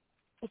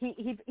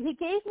 he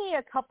gave me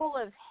a couple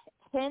of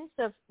hints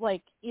of,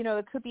 like,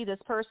 it could be this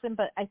person,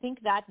 but I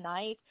think that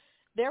night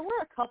there were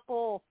a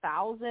couple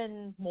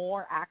thousand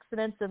more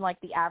accidents than, like,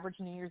 the average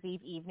New Year's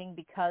Eve evening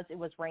because it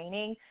was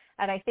raining.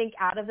 And I think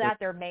out of that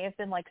there may have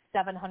been like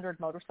 700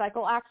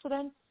 motorcycle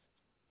accidents.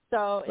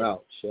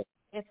 So Shit.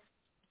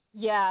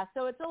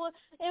 So it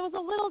was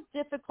a little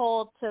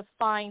difficult to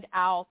find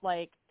out,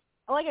 like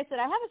I said,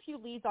 I have a few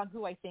leads on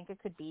who I think it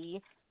could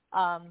be.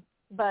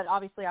 But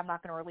obviously I'm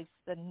not going to release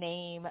the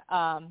name,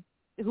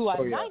 who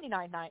I'm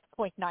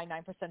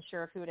 99.99%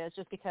 sure of who it is,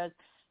 just because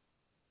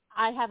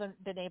I haven't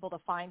been able to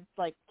find,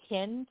 like,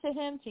 kin to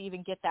him to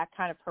even get that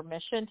kind of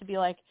permission to be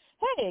like,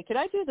 hey, could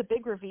I do the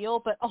big reveal?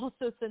 But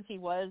also, since he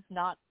was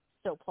not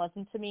so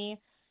pleasant to me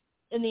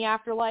in the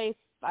afterlife,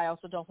 I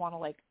also don't want to,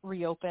 like,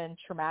 reopen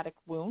traumatic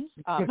wounds.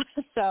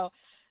 So,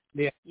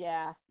 Yeah.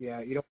 Yeah.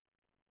 Yeah,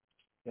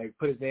 like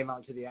put his name out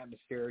into the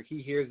atmosphere.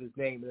 He hears his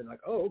name and then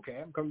like, oh, okay,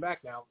 I'm coming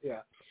back now.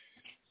 Yeah.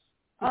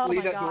 Oh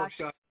leave my that door gosh.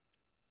 shut.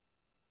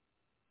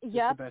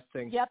 Yep. The best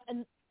thing Yep.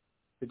 And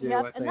to do, yep.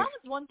 I think. And that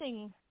was one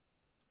thing.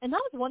 And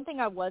that was one thing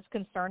I was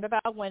concerned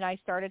about when I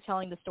started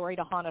telling the story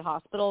to haunted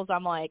hospitals.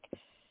 I'm like,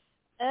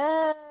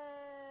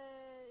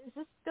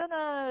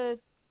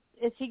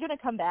 is he gonna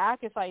come back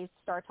if I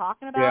start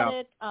talking about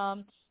it?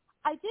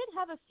 I did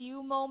have a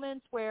few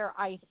moments where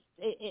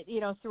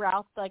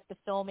throughout like the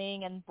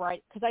filming and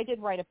because I did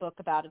write a book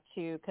about it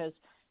too, because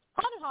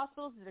haunted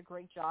hospitals did a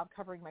great job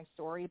covering my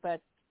story,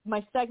 but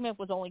my segment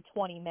was only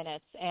 20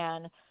 minutes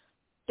and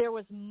there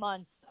was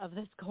months of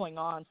this going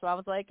on. So I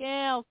was like,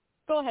 I'll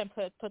go ahead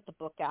and put the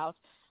book out.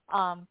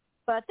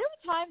 But there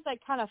were times I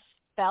kind of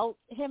felt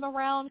him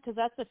around, because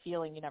that's a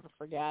feeling you never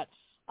forget.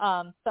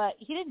 But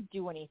he didn't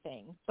do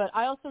anything. But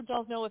I also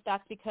don't know if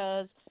that's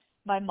because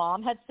my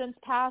mom had since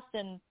passed,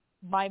 and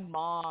my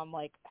mom,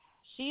 like,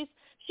 she's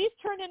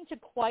turned into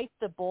quite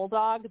the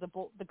bulldog,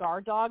 the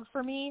guard dog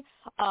for me.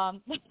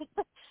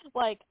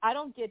 Like, I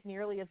don't get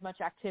nearly as much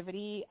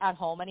activity at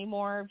home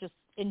anymore, just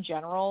in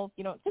general,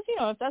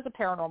 because, as a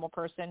paranormal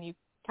person, you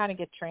kind of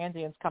get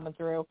transients coming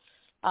through.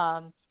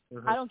 I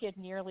don't get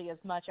nearly as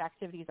much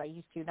activity as I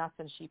used to, not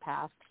since she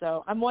passed.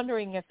 So I'm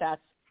wondering if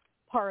that's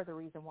part of the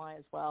reason why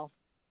as well.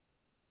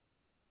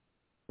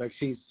 Like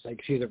she's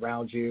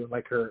around you,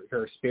 like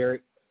her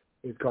spirit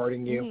is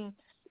guarding you,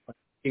 like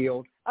a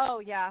shield. Oh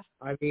yeah.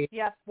 I mean,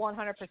 yes,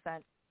 100%.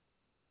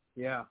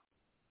 Yeah.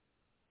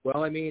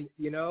 Well, I mean,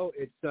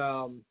 it's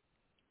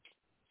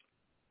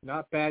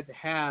not bad to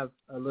have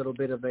a little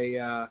bit of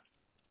a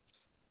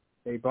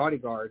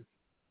bodyguard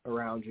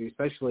around you,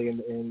 especially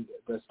in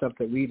the stuff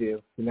that we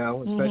do,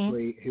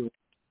 especially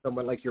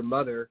someone like your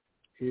mother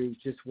who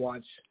just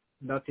wants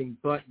nothing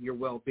but your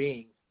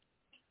well-being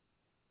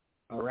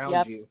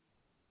around you.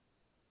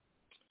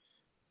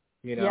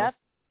 Yep.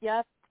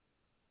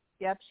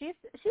 She's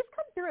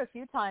come through a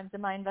few times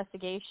in my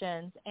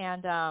investigations,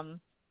 and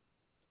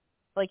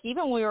like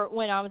even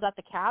when I was at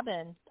the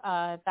cabin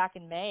back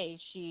in May,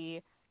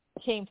 she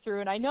came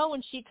through, and I know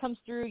when she comes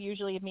through,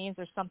 usually it means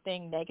there's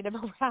something negative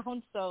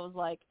around. So I was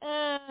like,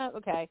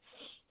 okay,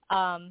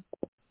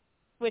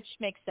 which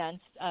makes sense,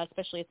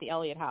 especially at the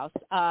Elliott house.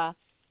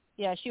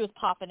 Yeah, she was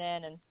popping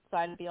in, and so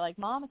I'd be like,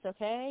 Mom, it's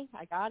okay,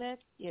 I got it,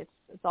 it's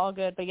all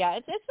good. But yeah,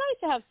 it's nice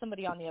to have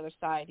somebody on the other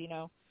side,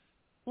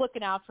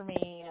 looking out for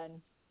me and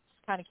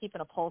just kind of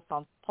keeping a pulse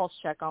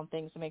check on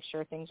things to make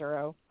sure things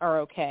are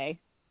okay.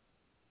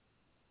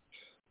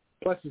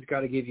 Plus, it's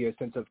got to give you a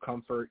sense of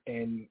comfort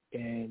and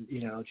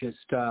just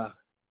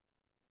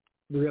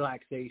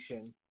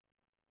relaxation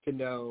to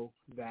know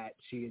that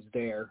she is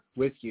there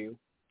with you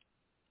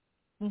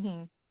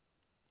when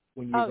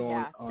you're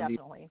going on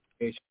definitely.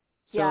 these vacations.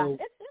 So, yeah,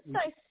 it's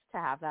nice to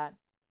have that.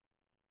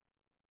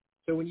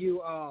 So when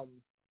you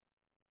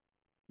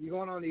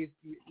going on these,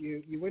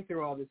 you went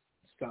through all this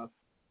stuff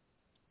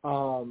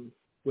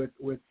with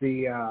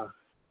the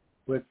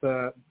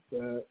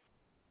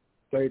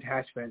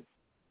attachment.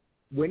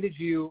 When did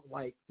you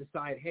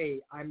decide,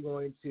 hey, I'm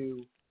going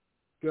to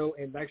go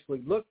and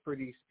actually look for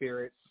these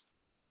spirits?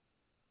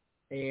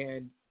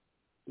 And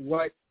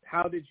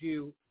how did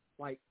you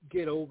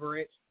get over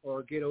it,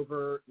 or get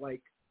over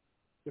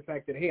the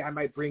fact that, hey, I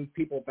might bring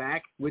people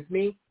back with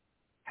me?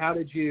 How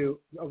did you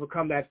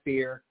overcome that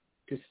fear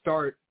to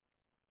start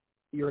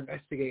your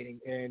investigating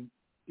and,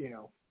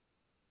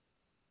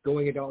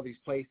 going into all these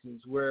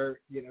places where,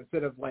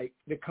 instead of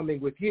they're coming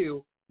with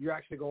you, you're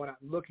actually going out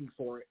and looking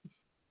for it?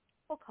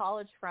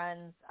 College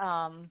friends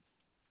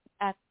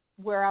at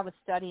where I was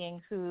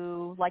studying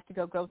who like to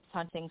go ghost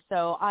hunting.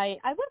 So I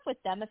went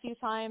with them a few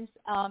times.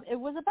 It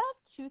was about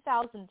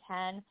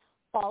 2010,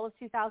 fall of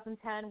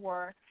 2010,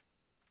 where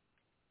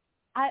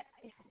I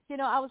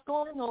was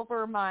going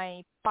over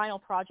my final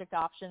project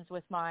options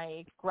with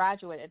my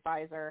graduate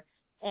advisor,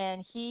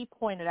 and he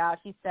pointed out,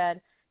 he said,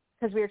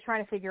 because we were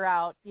trying to figure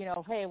out,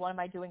 hey, what am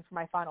I doing for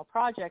my final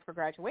project for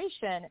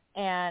graduation?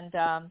 And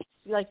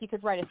you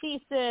could write a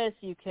thesis,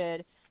 you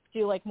could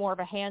do more of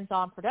a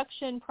hands-on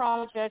production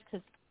project,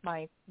 because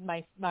my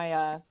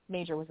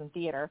major was in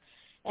theater.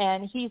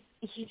 And he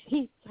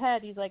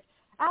said, he's like,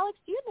 Alex,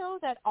 do you know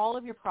that all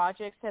of your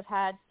projects have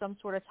had some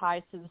sort of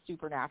ties to the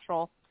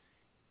supernatural?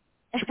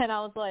 And I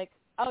was like,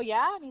 oh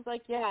yeah? And he's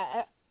like,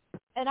 yeah.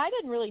 And I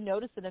didn't really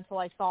notice it until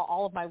I saw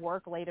all of my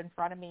work laid in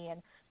front of me.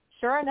 And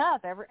sure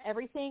enough,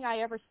 everything I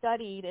ever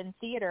studied in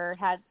theater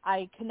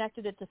I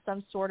connected it to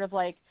some sort of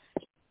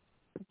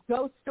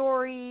ghost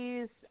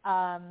stories,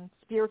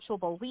 spiritual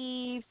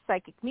beliefs,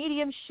 psychic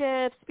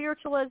mediumship,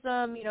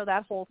 spiritualism,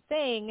 that whole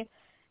thing.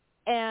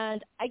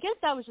 And I guess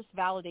that was just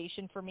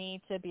validation for me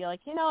to be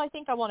like, I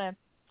think I want to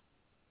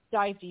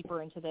dive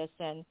deeper into this,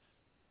 and,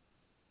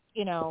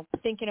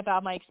 thinking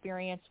about my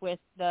experience with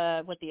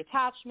the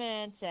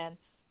attachment. And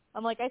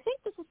I'm like, I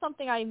think this is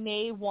something I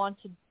may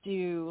want to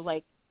do,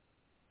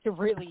 to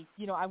really,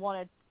 I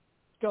want to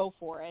go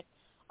for it.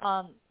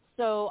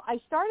 So I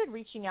started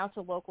reaching out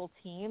to local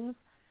teams,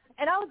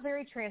 and I was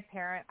very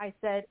transparent. I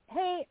said,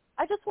 hey,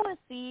 I just want to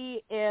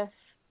see if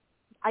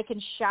I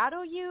can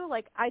shadow you.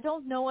 Like, I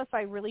don't know if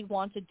I really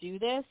want to do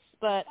this,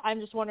 but I'm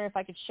just wondering if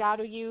I could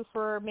shadow you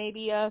for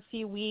maybe a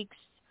few weeks.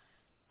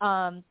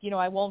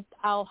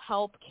 I'll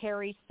help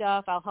carry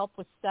stuff. I'll help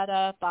with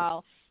setup.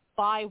 I'll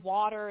buy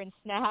water and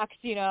snacks,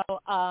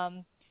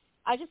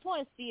 I just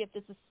want to see if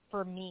this is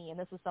for me and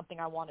this is something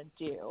I want to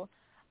do.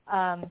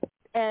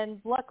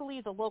 And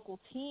luckily the local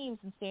teams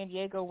in San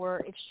Diego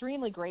were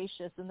extremely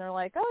gracious, and they're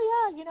like,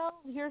 oh yeah,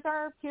 here's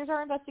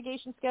our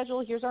investigation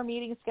schedule. Here's our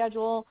meeting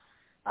schedule.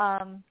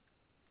 And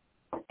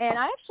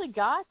I actually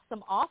got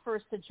some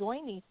offers to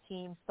join these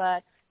teams,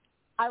 but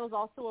I was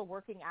also a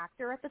working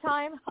actor at the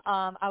time.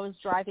 I was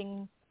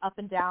driving up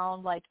and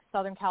down like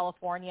Southern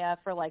California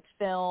for like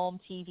film,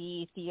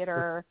 TV,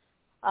 theater.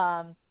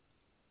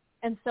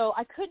 And so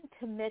I couldn't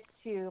commit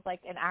to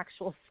like an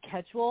actual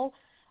schedule.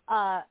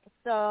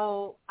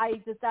 So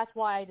that's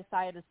why I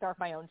decided to start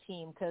my own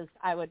team, because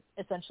I would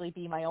essentially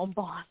be my own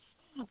boss.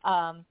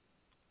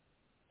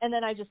 And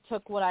then I just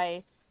took what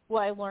I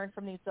learned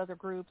from these other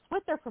groups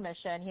with their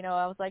permission.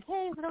 I was like,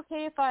 hey, is it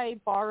okay if I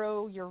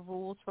borrow your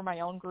rules for my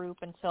own group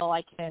until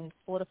I can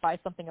solidify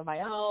something of my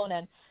own?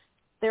 And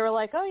they were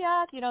like, oh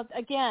yeah,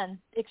 again,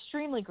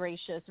 extremely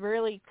gracious,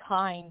 really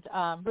kind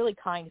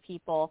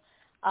people.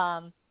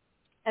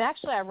 And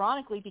actually,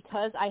 ironically,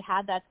 because I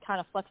had that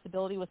kind of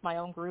flexibility with my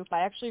own group,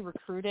 I actually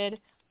recruited,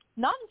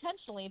 not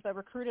intentionally, but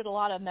recruited a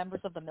lot of members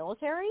of the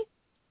military,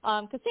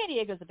 because San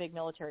Diego is a big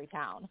military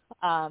town.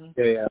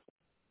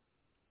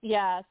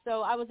 Yeah,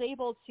 so I was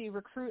able to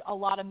recruit a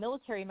lot of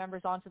military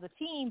members onto the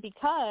team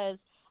because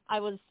I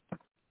was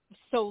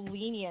so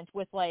lenient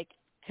with, like,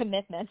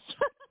 commitments.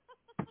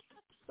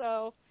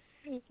 So,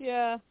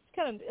 yeah,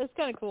 it's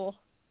kind of cool.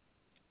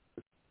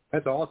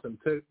 That's awesome.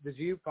 So did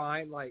you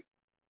find, like,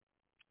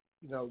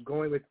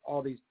 going with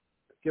all these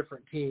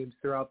different teams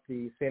throughout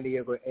the San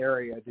Diego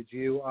area, did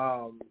you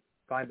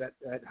find that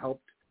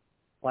helped,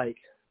 like,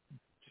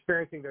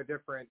 experiencing their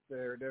different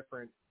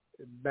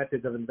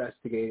methods of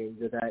investigating?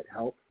 Did that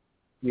help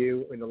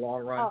you in the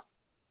long run?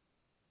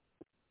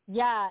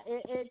 Yeah,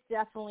 it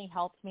definitely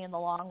helped me in the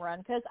long run,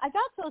 because I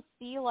got to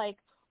see, like,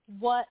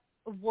 what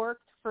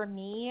worked for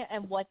me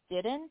and what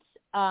didn't.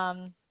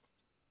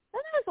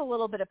 Then there's a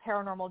little bit of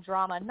paranormal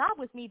drama, not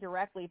with me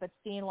directly, but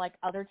seeing like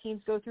other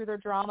teams go through their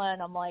drama,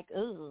 and I'm like,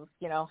 ooh,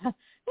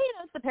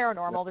 it's the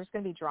paranormal. There's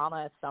going to be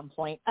drama at some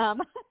point.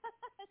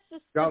 It's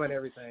just drama and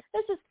everything.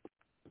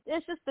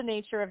 It's just the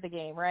nature of the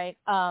game, right?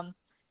 So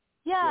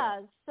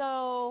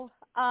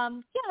I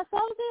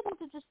was able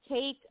to just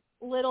take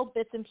little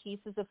bits and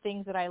pieces of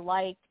things that I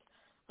liked.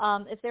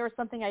 If there was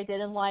something I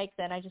didn't like,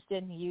 then I just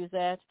didn't use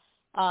it.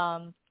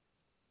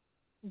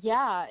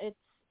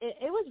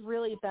 It was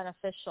really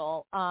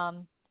beneficial.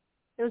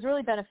 It was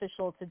really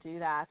beneficial to do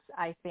that,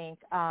 I think,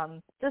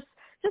 just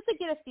to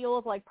get a feel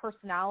of, like,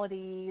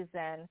 personalities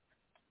and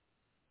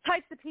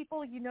types of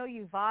people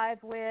you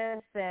vibe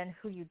with and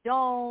who you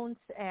don't.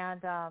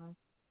 And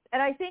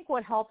I think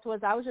what helped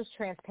was I was just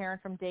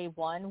transparent from day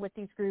one with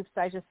these groups.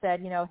 I just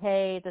said,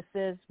 hey, this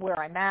is where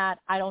I'm at.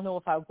 I don't know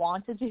if I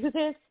want to do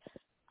this.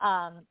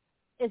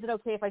 Is it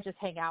okay if I just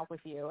hang out with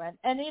you? And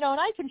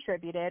I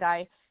contributed.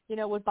 I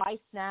would buy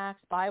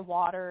snacks, buy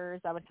waters.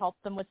 I would help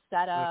them with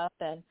setup,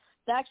 and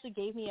that actually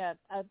gave me a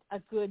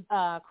good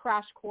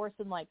crash course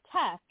in, like,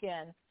 tech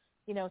and,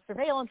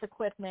 surveillance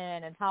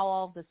equipment and how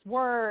all of this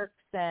works.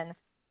 And it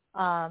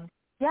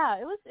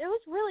was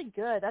really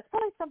good. That's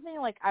probably something,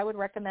 like, I would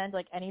recommend,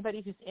 like,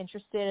 anybody who's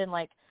interested in,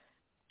 like,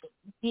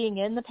 being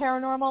in the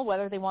paranormal,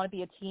 whether they want to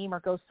be a team or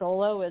go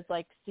solo, is,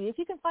 like, see if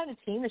you can find a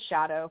team to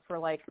shadow for,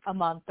 like, a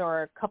month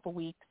or a couple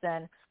weeks.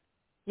 And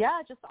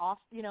just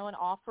an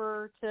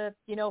offer to,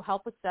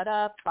 help with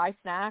setup, buy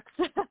snacks,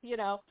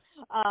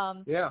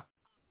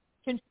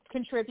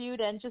 contribute,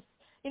 and just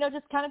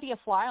kind of be a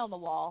fly on the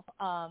wall.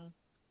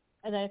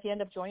 And then if you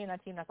end up joining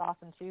that team, that's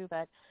awesome too.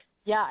 But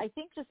yeah, I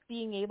think just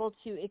being able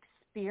to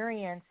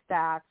experience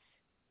that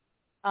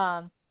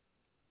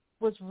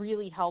was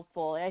really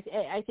helpful.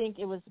 I think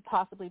it was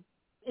possibly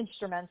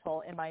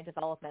instrumental in my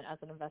development as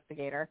an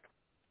investigator.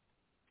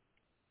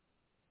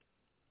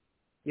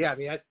 Yeah, I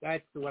mean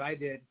that's what I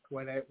did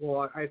when I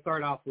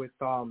started off with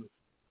when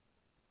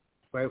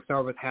I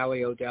started with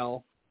Hallie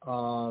Odell.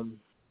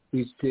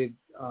 We did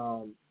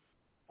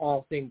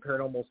All Things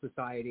Paranormal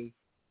Society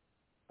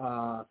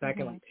back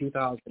in like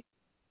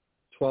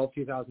 2012,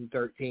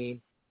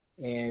 2013,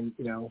 and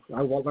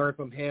I learned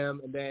from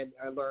him, and then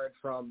I learned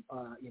from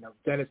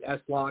Dennis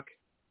Eslock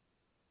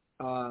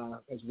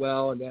as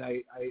well, and then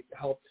I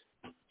helped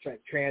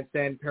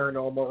transcend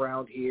paranormal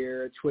around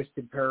here,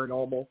 Twisted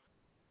Paranormal.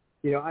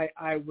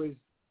 I was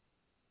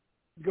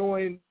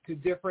going to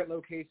different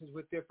locations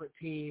with different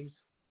teams,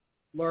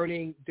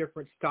 learning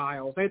different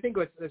styles. I think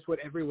that's what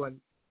everyone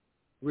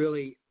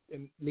really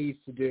needs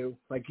to do.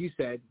 Like you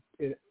said,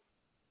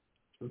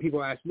 when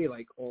people ask me,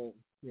 like, oh,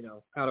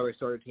 how do I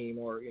start a team,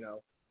 or,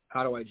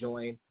 how do I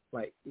join,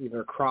 like,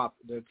 either crop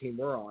the team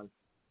we're on,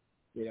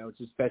 it's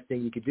just the best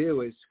thing you could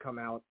do is come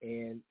out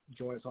and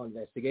join us on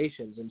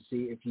investigations and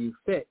see if you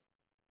fit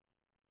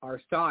our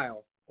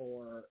style.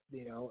 or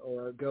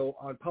or go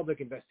on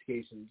public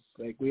investigations.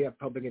 Like we have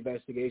public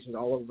investigations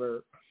all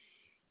over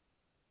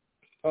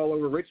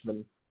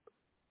Richmond.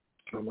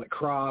 Like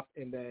Crop,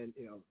 and then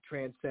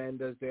Transcend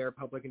does their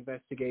public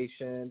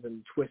investigations,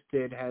 and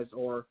Twisted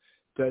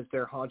does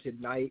their haunted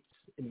nights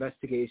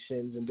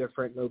investigations in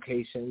different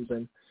locations.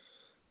 And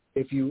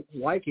if you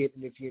like it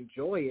and if you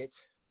enjoy it,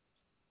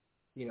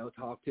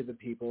 talk to the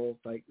people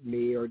like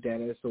me or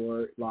Dennis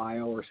or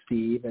Lyle or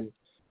Steve, and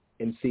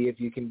see if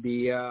you can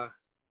be a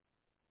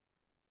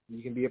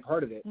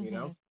part of it.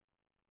 Yeah.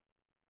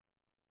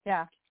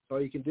 That's all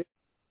you can do.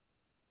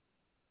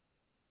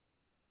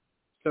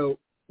 So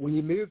when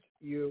you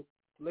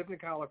lived in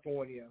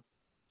California,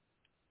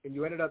 and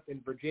you ended up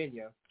in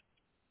Virginia.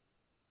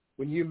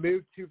 When you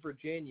moved to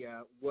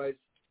Virginia, was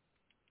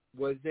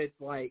it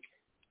like,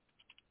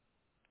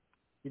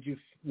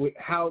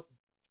 how,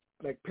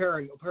 like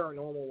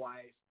paranormal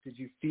wise, did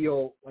you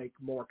feel like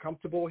more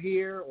comfortable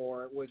here,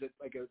 or was it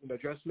like an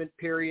adjustment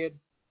period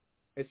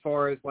as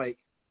far as like,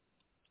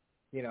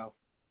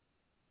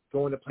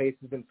 going to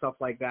places and stuff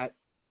like that,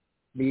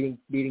 meeting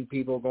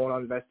people, going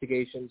on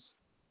investigations?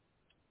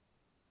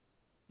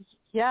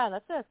 Yeah,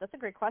 that's a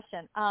great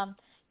question. So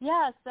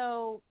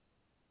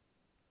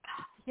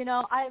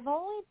I've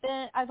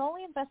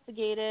only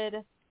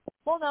investigated.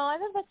 Well, no,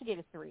 I've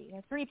investigated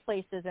three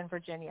places in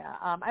Virginia.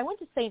 I went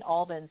to St.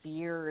 Albans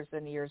years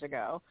and years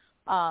ago.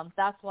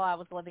 That's while I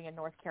was living in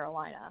North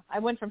Carolina. I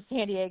went from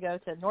San Diego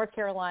to North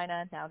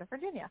Carolina, now to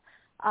Virginia.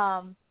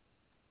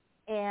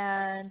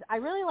 And I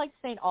really liked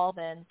St.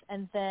 Albans.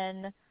 And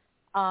then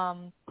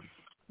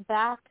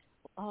back,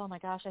 oh my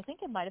gosh, I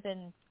think it might have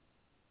been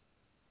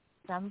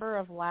December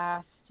of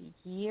last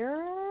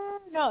year.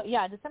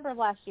 December of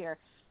last year.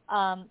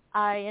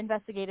 I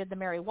investigated the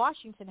Mary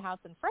Washington House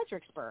in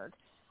Fredericksburg.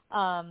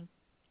 And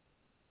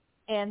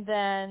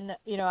then,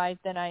 I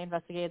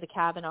investigated the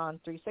cabin on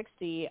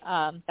 360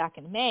 back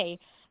in May.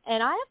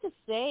 And I have to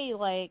say,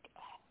 like,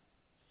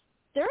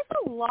 there's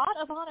a lot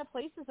of haunted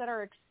places that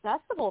are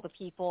accessible to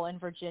people in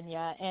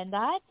Virginia, and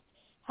that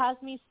has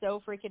me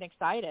so freaking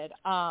excited.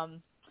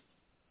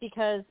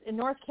 Because in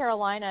North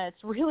Carolina,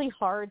 it's really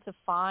hard to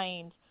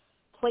find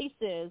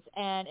places,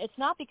 and it's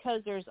not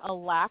because there's a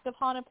lack of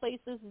haunted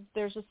places.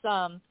 There's just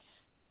some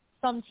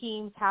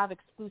teams have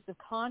exclusive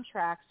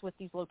contracts with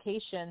these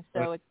locations,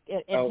 so it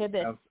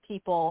inhibits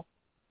people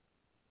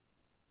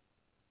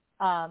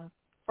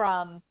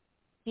from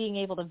being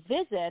able to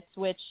visit,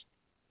 which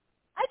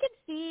I could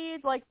see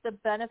like the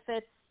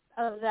benefits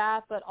of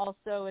that, but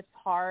also it's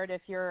hard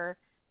if you're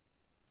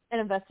an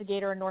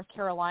investigator in North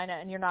Carolina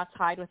and you're not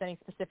tied with any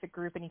specific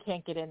group and you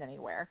can't get in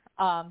anywhere.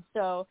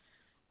 So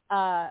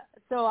I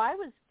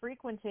was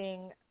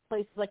frequenting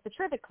places like the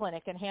Trivet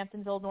Clinic in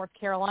Hamptonville, North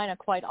Carolina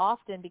quite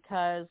often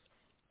because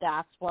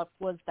that's what's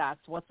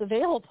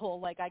available.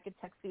 Like I could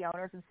text the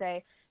owners and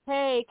say,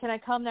 hey, can I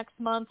come next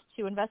month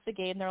to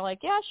investigate? And they're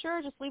like, yeah,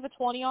 sure, just leave a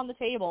 20 on the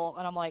table.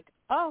 And I'm like,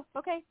 oh,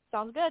 okay,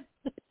 sounds good.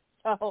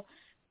 So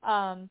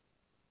I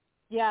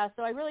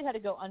really had to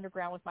go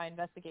underground with my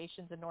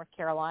investigations in North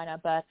Carolina.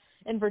 But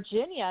in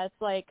Virginia,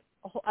 it's like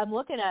I'm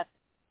looking at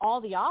all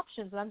the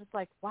options, and I'm just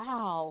like,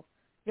 wow,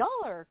 y'all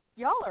are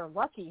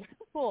lucky.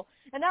 Cool.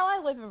 And now I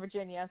live in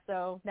Virginia,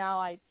 so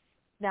now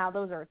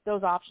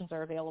those options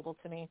are available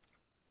to me.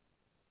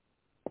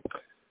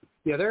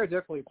 Yeah, there are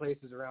definitely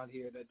places around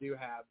here that do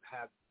have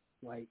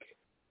like,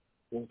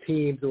 well,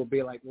 teams will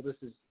be like, well,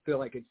 feel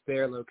like it's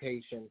their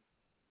location,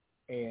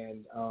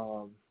 and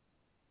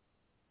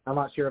I'm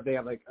not sure if they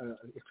have like an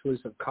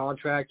exclusive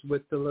contract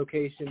with the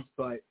locations,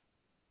 but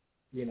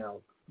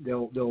they'll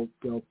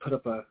put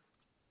up a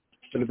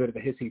little bit of a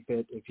hissy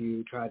fit if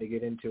you try to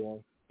get into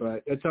them.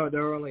 But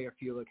there are only a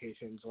few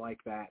locations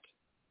like that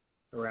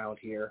around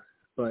here.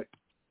 But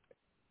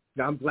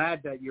I'm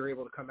glad that you're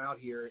able to come out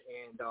here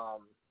and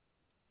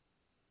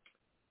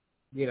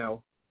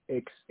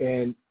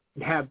and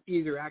have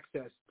easier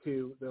access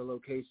to the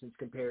locations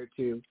compared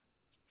to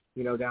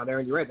down there.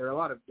 And you're right, there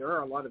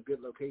are a lot of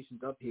good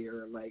locations up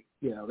here, like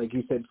like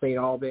you said, St.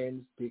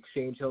 Albans, the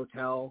Exchange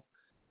Hotel,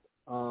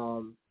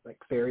 like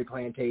Ferry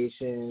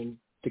Plantation,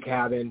 the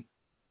cabin,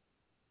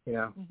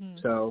 Mm-hmm.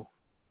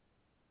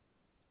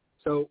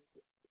 So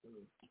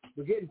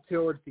we're getting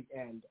towards the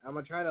end. I'm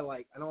gonna try to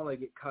I don't want to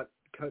get cut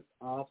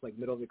off like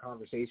middle of the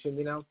conversation,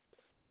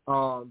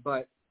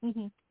 but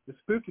mm-hmm. the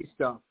spooky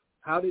stuff.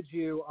 How did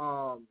you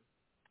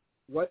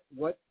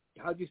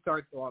how'd you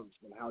start? Well,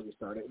 how did you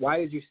start it? Why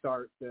did you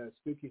start the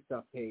spooky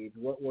stuff page?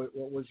 What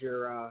was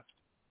your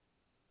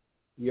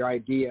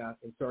idea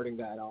in starting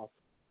that off?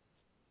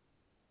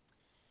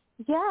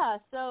 Yeah,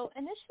 so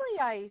initially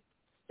I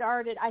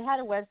had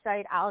a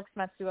website,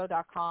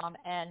 alexmatsuo.com,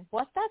 and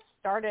what that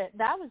started,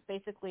 that was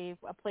basically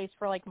a place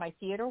for like my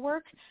theater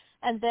work.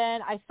 And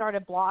then I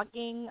started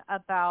blogging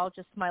about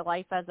just my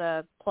life as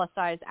a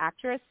plus-size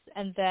actress,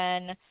 and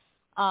then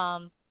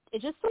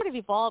it just sort of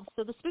evolved.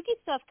 So the spooky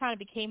stuff kind of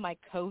became my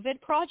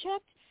COVID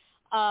project,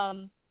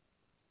 because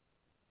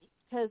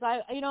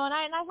I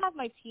have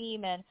my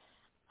team, and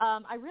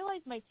I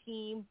realized my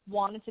team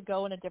wanted to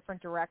go in a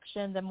different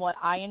direction than what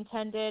I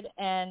intended,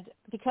 and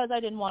because I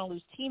didn't want to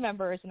lose team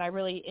members and I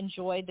really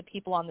enjoyed the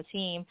people on the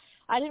team,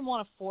 I didn't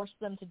want to force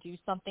them to do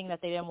something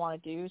that they didn't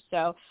want to do.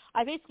 So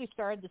I basically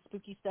started the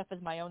spooky stuff as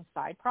my own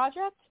side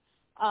project,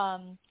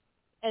 and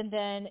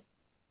then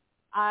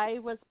I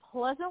was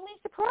pleasantly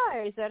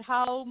surprised at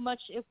how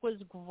much it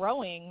was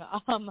growing.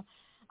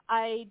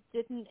 I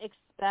didn't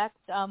expect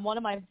one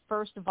of my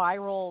first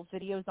viral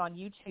videos on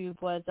YouTube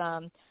was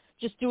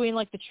just doing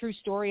like the true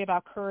story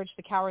about Courage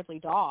the Cowardly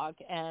Dog,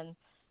 and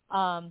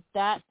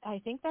that I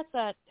think that's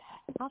at,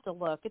 I'll have to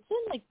look, it's in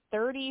like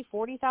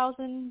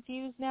 40,000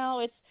 views now.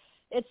 It's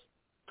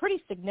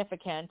pretty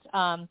significant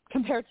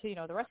compared to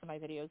the rest of my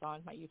videos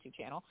on my YouTube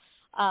channel.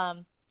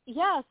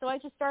 So I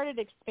just started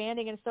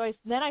expanding, and so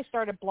then I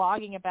started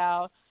blogging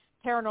about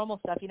paranormal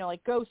stuff,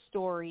 like ghost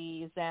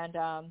stories and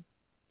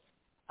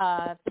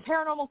the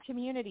paranormal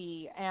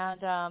community,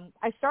 and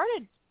I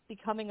started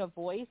becoming a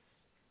voice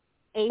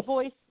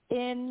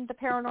in the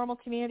paranormal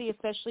community,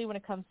 especially when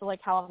it comes to like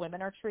how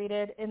women are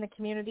treated in the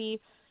community,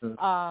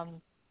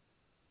 and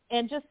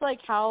just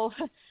like how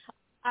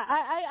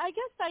I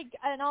guess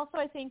and also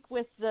I think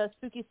with the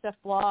Spooky Stuff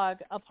blog,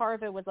 a part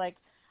of it was like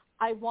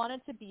I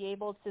wanted to be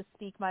able to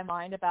speak my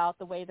mind about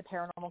the way the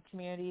paranormal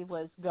community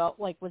was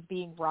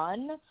being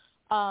run,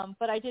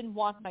 but I didn't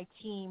want my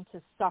team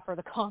to suffer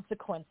the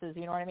consequences.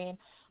 You know what I mean?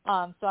 So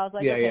I was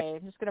like, okay,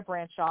 I'm just going to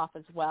branch off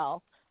as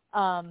well.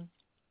 So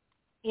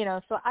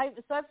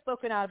I've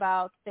spoken out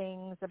about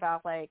things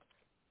about like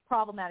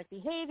problematic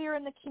behavior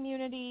in the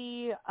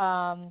community,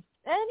 and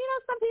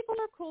some people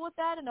are cool with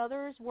that, and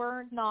others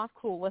were not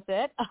cool with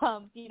it.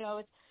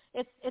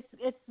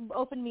 It's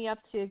opened me up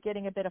to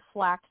getting a bit of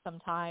flack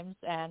sometimes,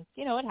 and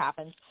it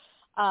happens.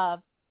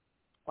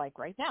 Like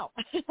right now,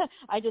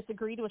 I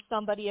disagreed with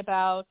somebody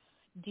about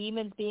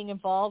demons being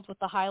involved with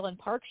the Highland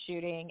Park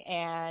shooting,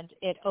 and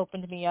it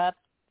opened me up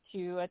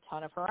to a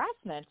ton of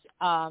harassment,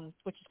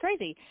 which is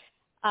crazy.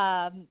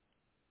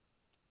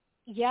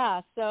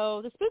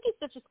 So the Spooky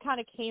Stuff just kind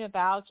of came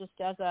about just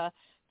as a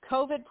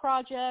COVID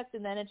project,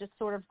 and then it just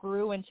sort of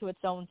grew into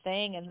its own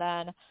thing. And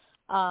then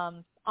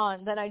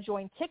then I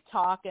joined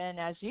TikTok, and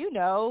as you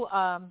know,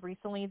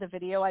 recently the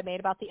video I made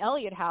about the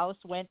Elliott House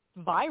went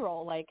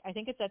viral. Like I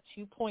think it's at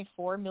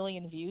 2.4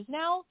 million views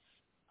now,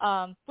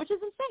 which is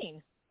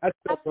insane. That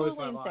Absolutely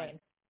blows my insane.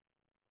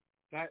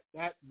 Mind.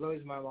 That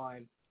blows my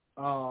mind.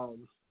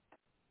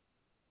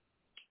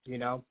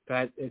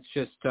 That it's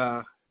just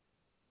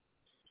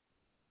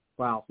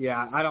wow.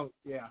 Yeah,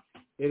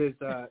 it is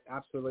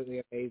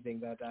absolutely amazing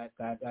that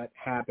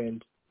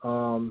happened.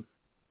 But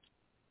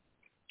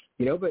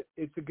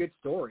it's a good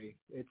story.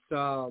 It's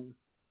not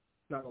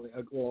only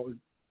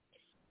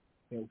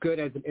good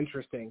as in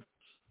interesting,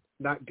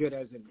 not good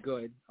as in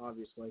good,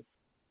 obviously.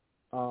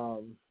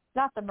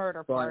 Not the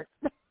murder part.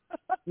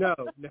 No,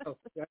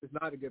 that is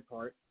not a good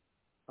part.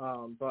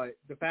 But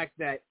the fact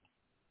that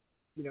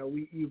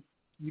you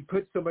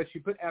put so much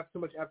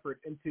effort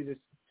into this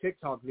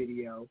TikTok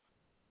video,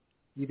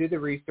 you did the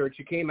research,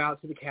 you came out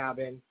to the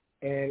cabin,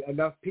 and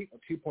enough people,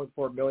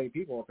 2.4 million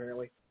people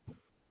apparently,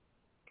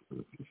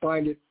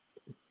 find it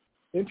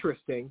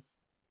interesting,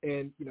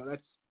 and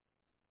that's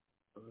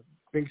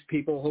brings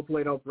people.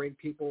 Hopefully, it'll bring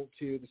people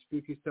to the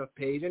Spooky Stuff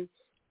page, and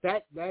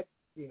that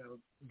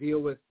deal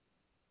with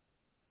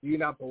you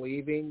not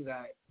believing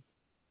that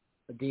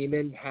a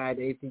demon had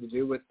anything to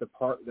do with the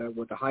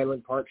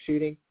Highland Park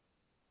shooting.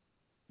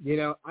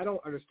 I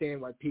don't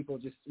understand why people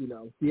just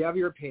you have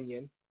your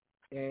opinion,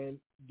 and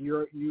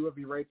you have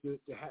your right to it.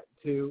 You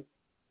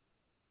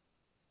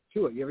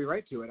have your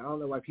right to it. I don't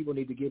know why people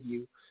need to give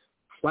you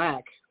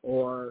flack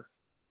or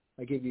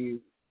give you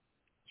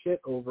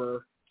shit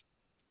over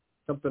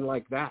something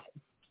like that.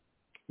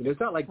 It's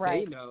not like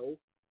right. They know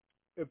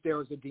if there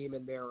was a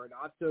demon there or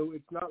not. So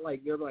it's not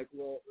like they're like,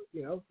 well,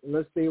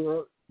 unless they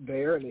were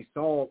there and they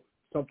saw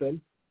something,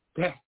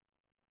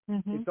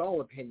 it's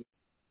all opinion.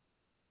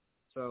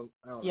 So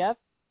I don't know.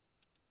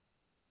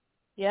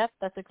 Yep,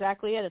 that's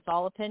exactly it. It's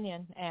all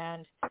opinion,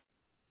 and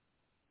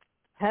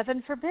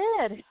heaven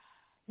forbid,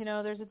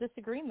 there's a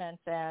disagreement,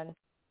 and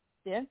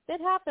yeah,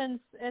 it happens.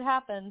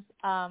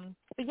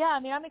 But yeah,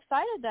 I'm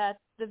excited that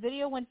the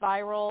video went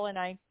viral, and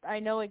I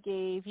know it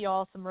gave you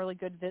all some really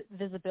good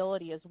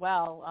visibility as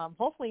well.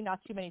 Hopefully not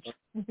too many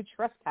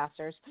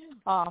trespassers,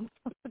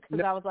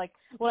 because I was like,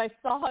 when I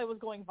saw it was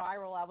going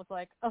viral, I was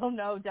like, oh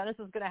no, Dennis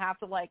is going to have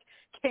to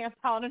camp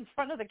out in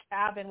front of the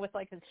cabin with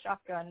his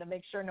shotgun to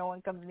make sure no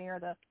one comes near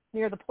the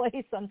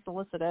place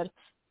unsolicited.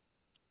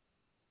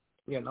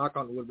 Yeah, knock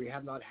on wood, we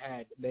have not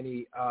had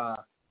many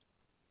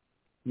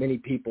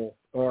people,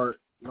 or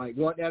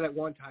that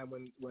one time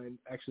when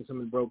actually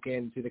someone broke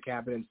into the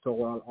cabin and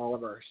stole all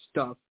of our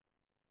stuff.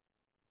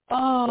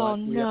 Oh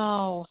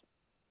no!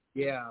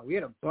 We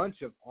had a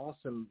bunch of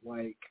awesome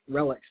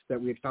relics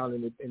that we had found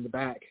in the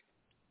back.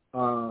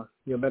 Metal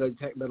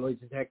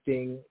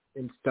detecting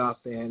and stuff,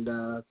 and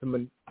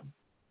someone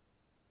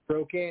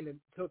broke in and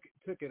took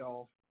it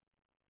all.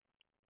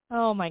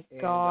 Oh my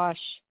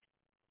gosh!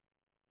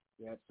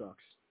 Yeah, it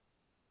sucks.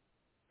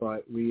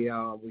 but we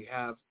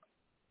have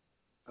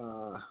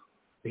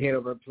the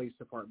Hanover Police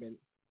Department.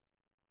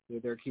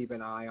 They're keeping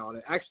an eye on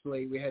it.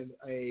 Actually, we had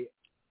a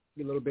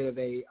little bit of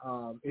a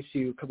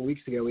issue a couple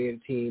weeks ago. We had a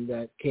team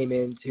that came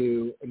in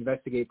to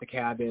investigate the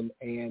cabin,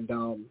 and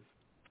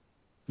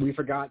we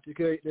forgot to.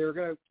 They were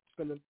going to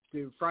spend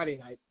do Friday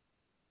night,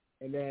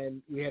 and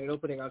then we had an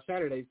opening on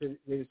Saturday, so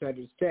they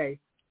decided to stay.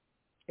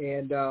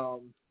 And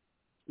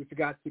we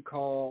forgot to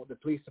call the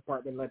police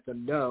department and let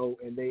them know,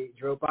 and they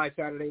drove by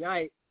Saturday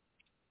night,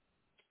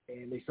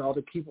 and they saw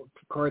the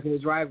cars in the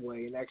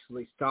driveway and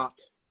actually stopped.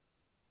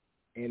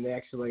 And they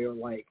actually were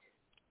like,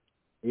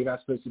 "You're not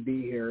supposed to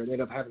be here." And they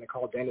ended up having to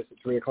call Dennis at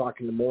 3 o'clock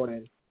in the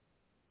morning,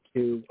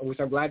 which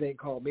I'm glad they didn't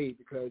call me,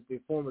 because the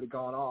phone would have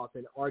gone off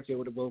and RJ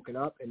would have woken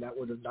up, and that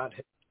would have not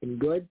been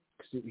good,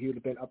 because he would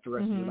have been up the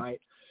rest of the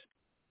night.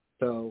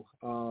 So,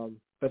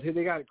 but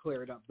they got it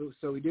cleared up.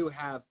 So we do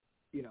have,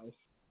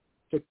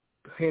 to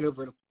hand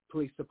over to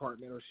police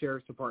department or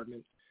sheriff's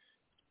department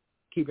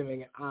keeping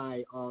an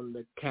eye on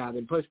the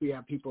cabin. Plus, we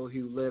have people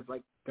who live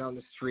like down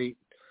the street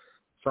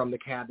from the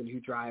cabin who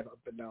drive up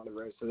and down the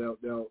road. So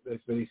they'll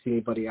if they see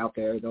anybody out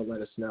there, they'll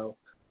let us know.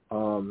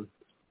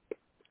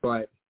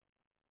 But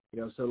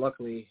so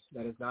luckily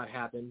that has not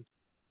happened.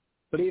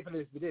 But even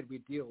if we did, we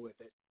deal with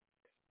it.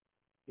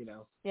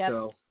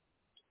 Yep.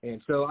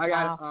 So I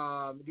got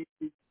I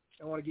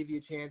want to give you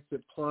a chance to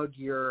plug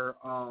your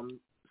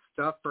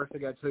stuff. First, I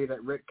got to tell you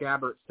that Rick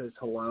Gabbert says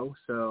hello.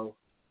 So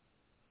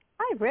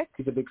hi, Rick.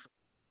 He's a big.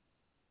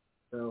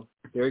 So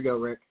there you go,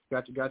 Rick.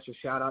 Got your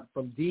shout out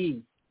from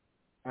the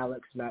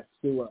Alex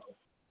Matsuo.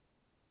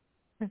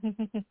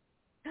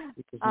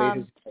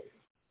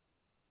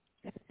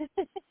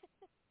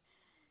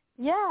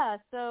 Yeah,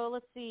 so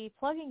let's see,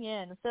 plugging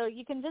in. So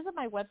you can visit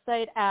my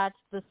website at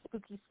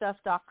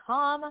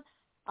thespookystuff.com.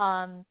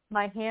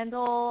 My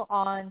handle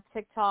on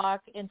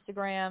TikTok,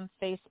 Instagram,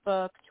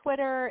 Facebook,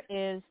 Twitter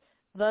is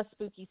The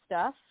Spooky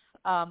Stuff,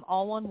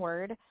 all one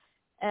word.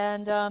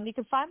 And you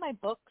can find my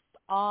books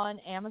on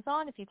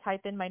Amazon if you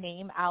type in my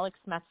name, Alex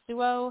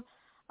Matsuo.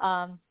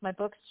 My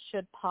books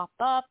should pop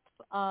up.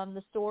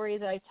 The story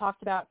that I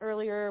talked about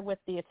earlier with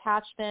the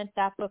attachment,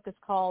 that book is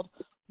called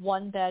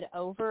One Bed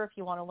Over, if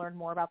you want to learn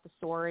more about the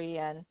story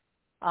and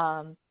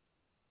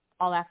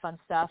all that fun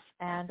stuff.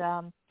 And,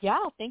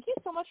 thank you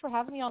so much for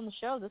having me on the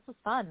show. This was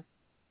fun.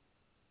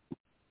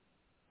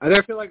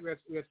 I feel like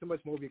we have so much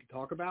more we can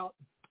talk about.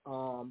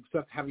 So I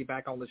have to have you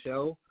back on the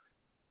show,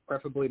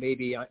 preferably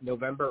maybe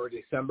November or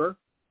December,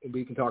 and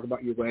we can talk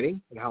about your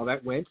wedding and how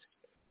that went.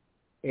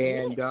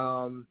 And,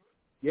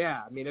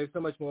 there's so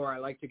much more I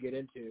like to get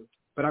into.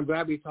 But I'm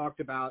glad we talked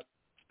about,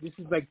 this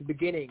is like the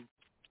beginning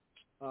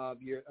of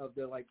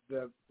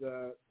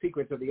the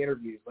sequence of the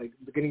interviews, like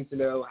beginning to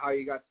know how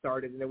you got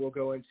started, and then we'll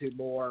go into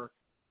more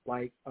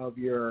like of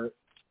your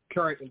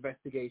current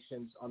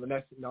investigations on the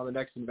next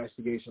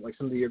investigation, like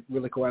some of your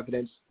really cool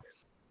evidence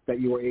that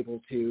you were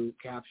able to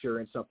capture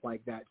and stuff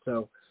like that.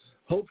 So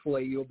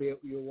hopefully you'll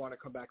want to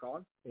come back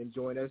on and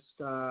join us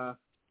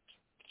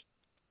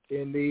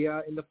in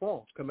the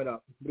fall coming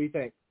up. What do you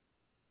think?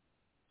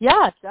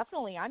 Yeah,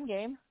 definitely. I'm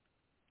game.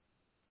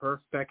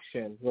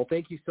 Perfection. Well,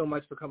 thank you so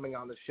much for coming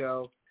on the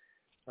show.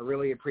 I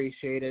really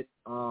appreciate it.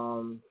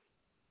 I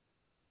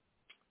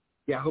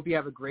hope you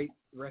have a great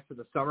rest of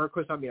the summer. Of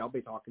course, I'll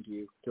be talking to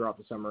you throughout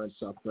the summer and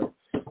stuff. We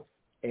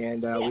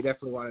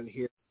definitely wanted to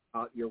hear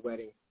about your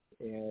wedding.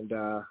 And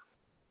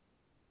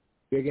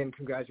again,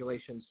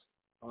 congratulations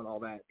on all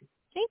that.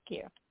 Thank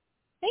you.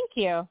 Thank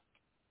you.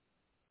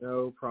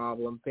 No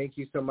problem. Thank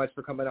you so much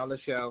for coming on the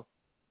show.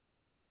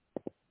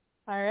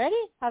 All righty.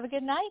 Have a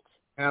good night.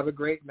 Have a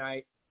great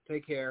night.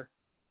 Take care.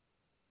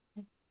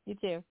 You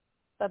too.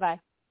 Bye-bye.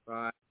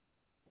 Bye.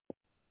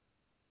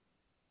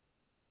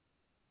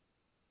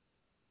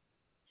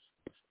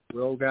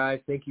 Well, guys,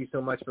 thank you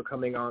so much for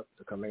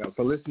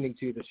for listening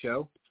to the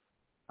show.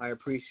 I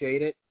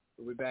appreciate it.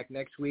 We'll be back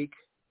next week,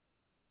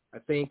 I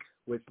think,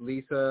 with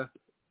Lisa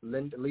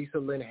Lynn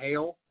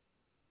Hale.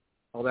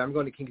 Although I'm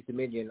going to King's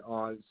Dominion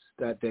on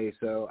that day,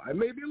 so I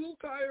may be a little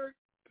tired,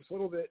 just a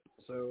little bit.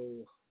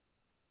 So,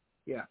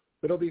 yeah,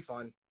 but it'll be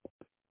fun.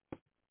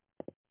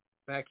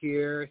 Back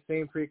here,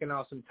 same freaking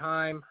awesome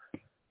time,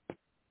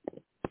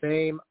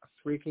 same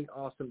freaking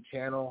awesome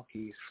channel.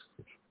 Peace.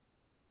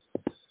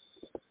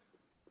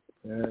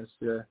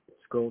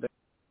 Scroll down.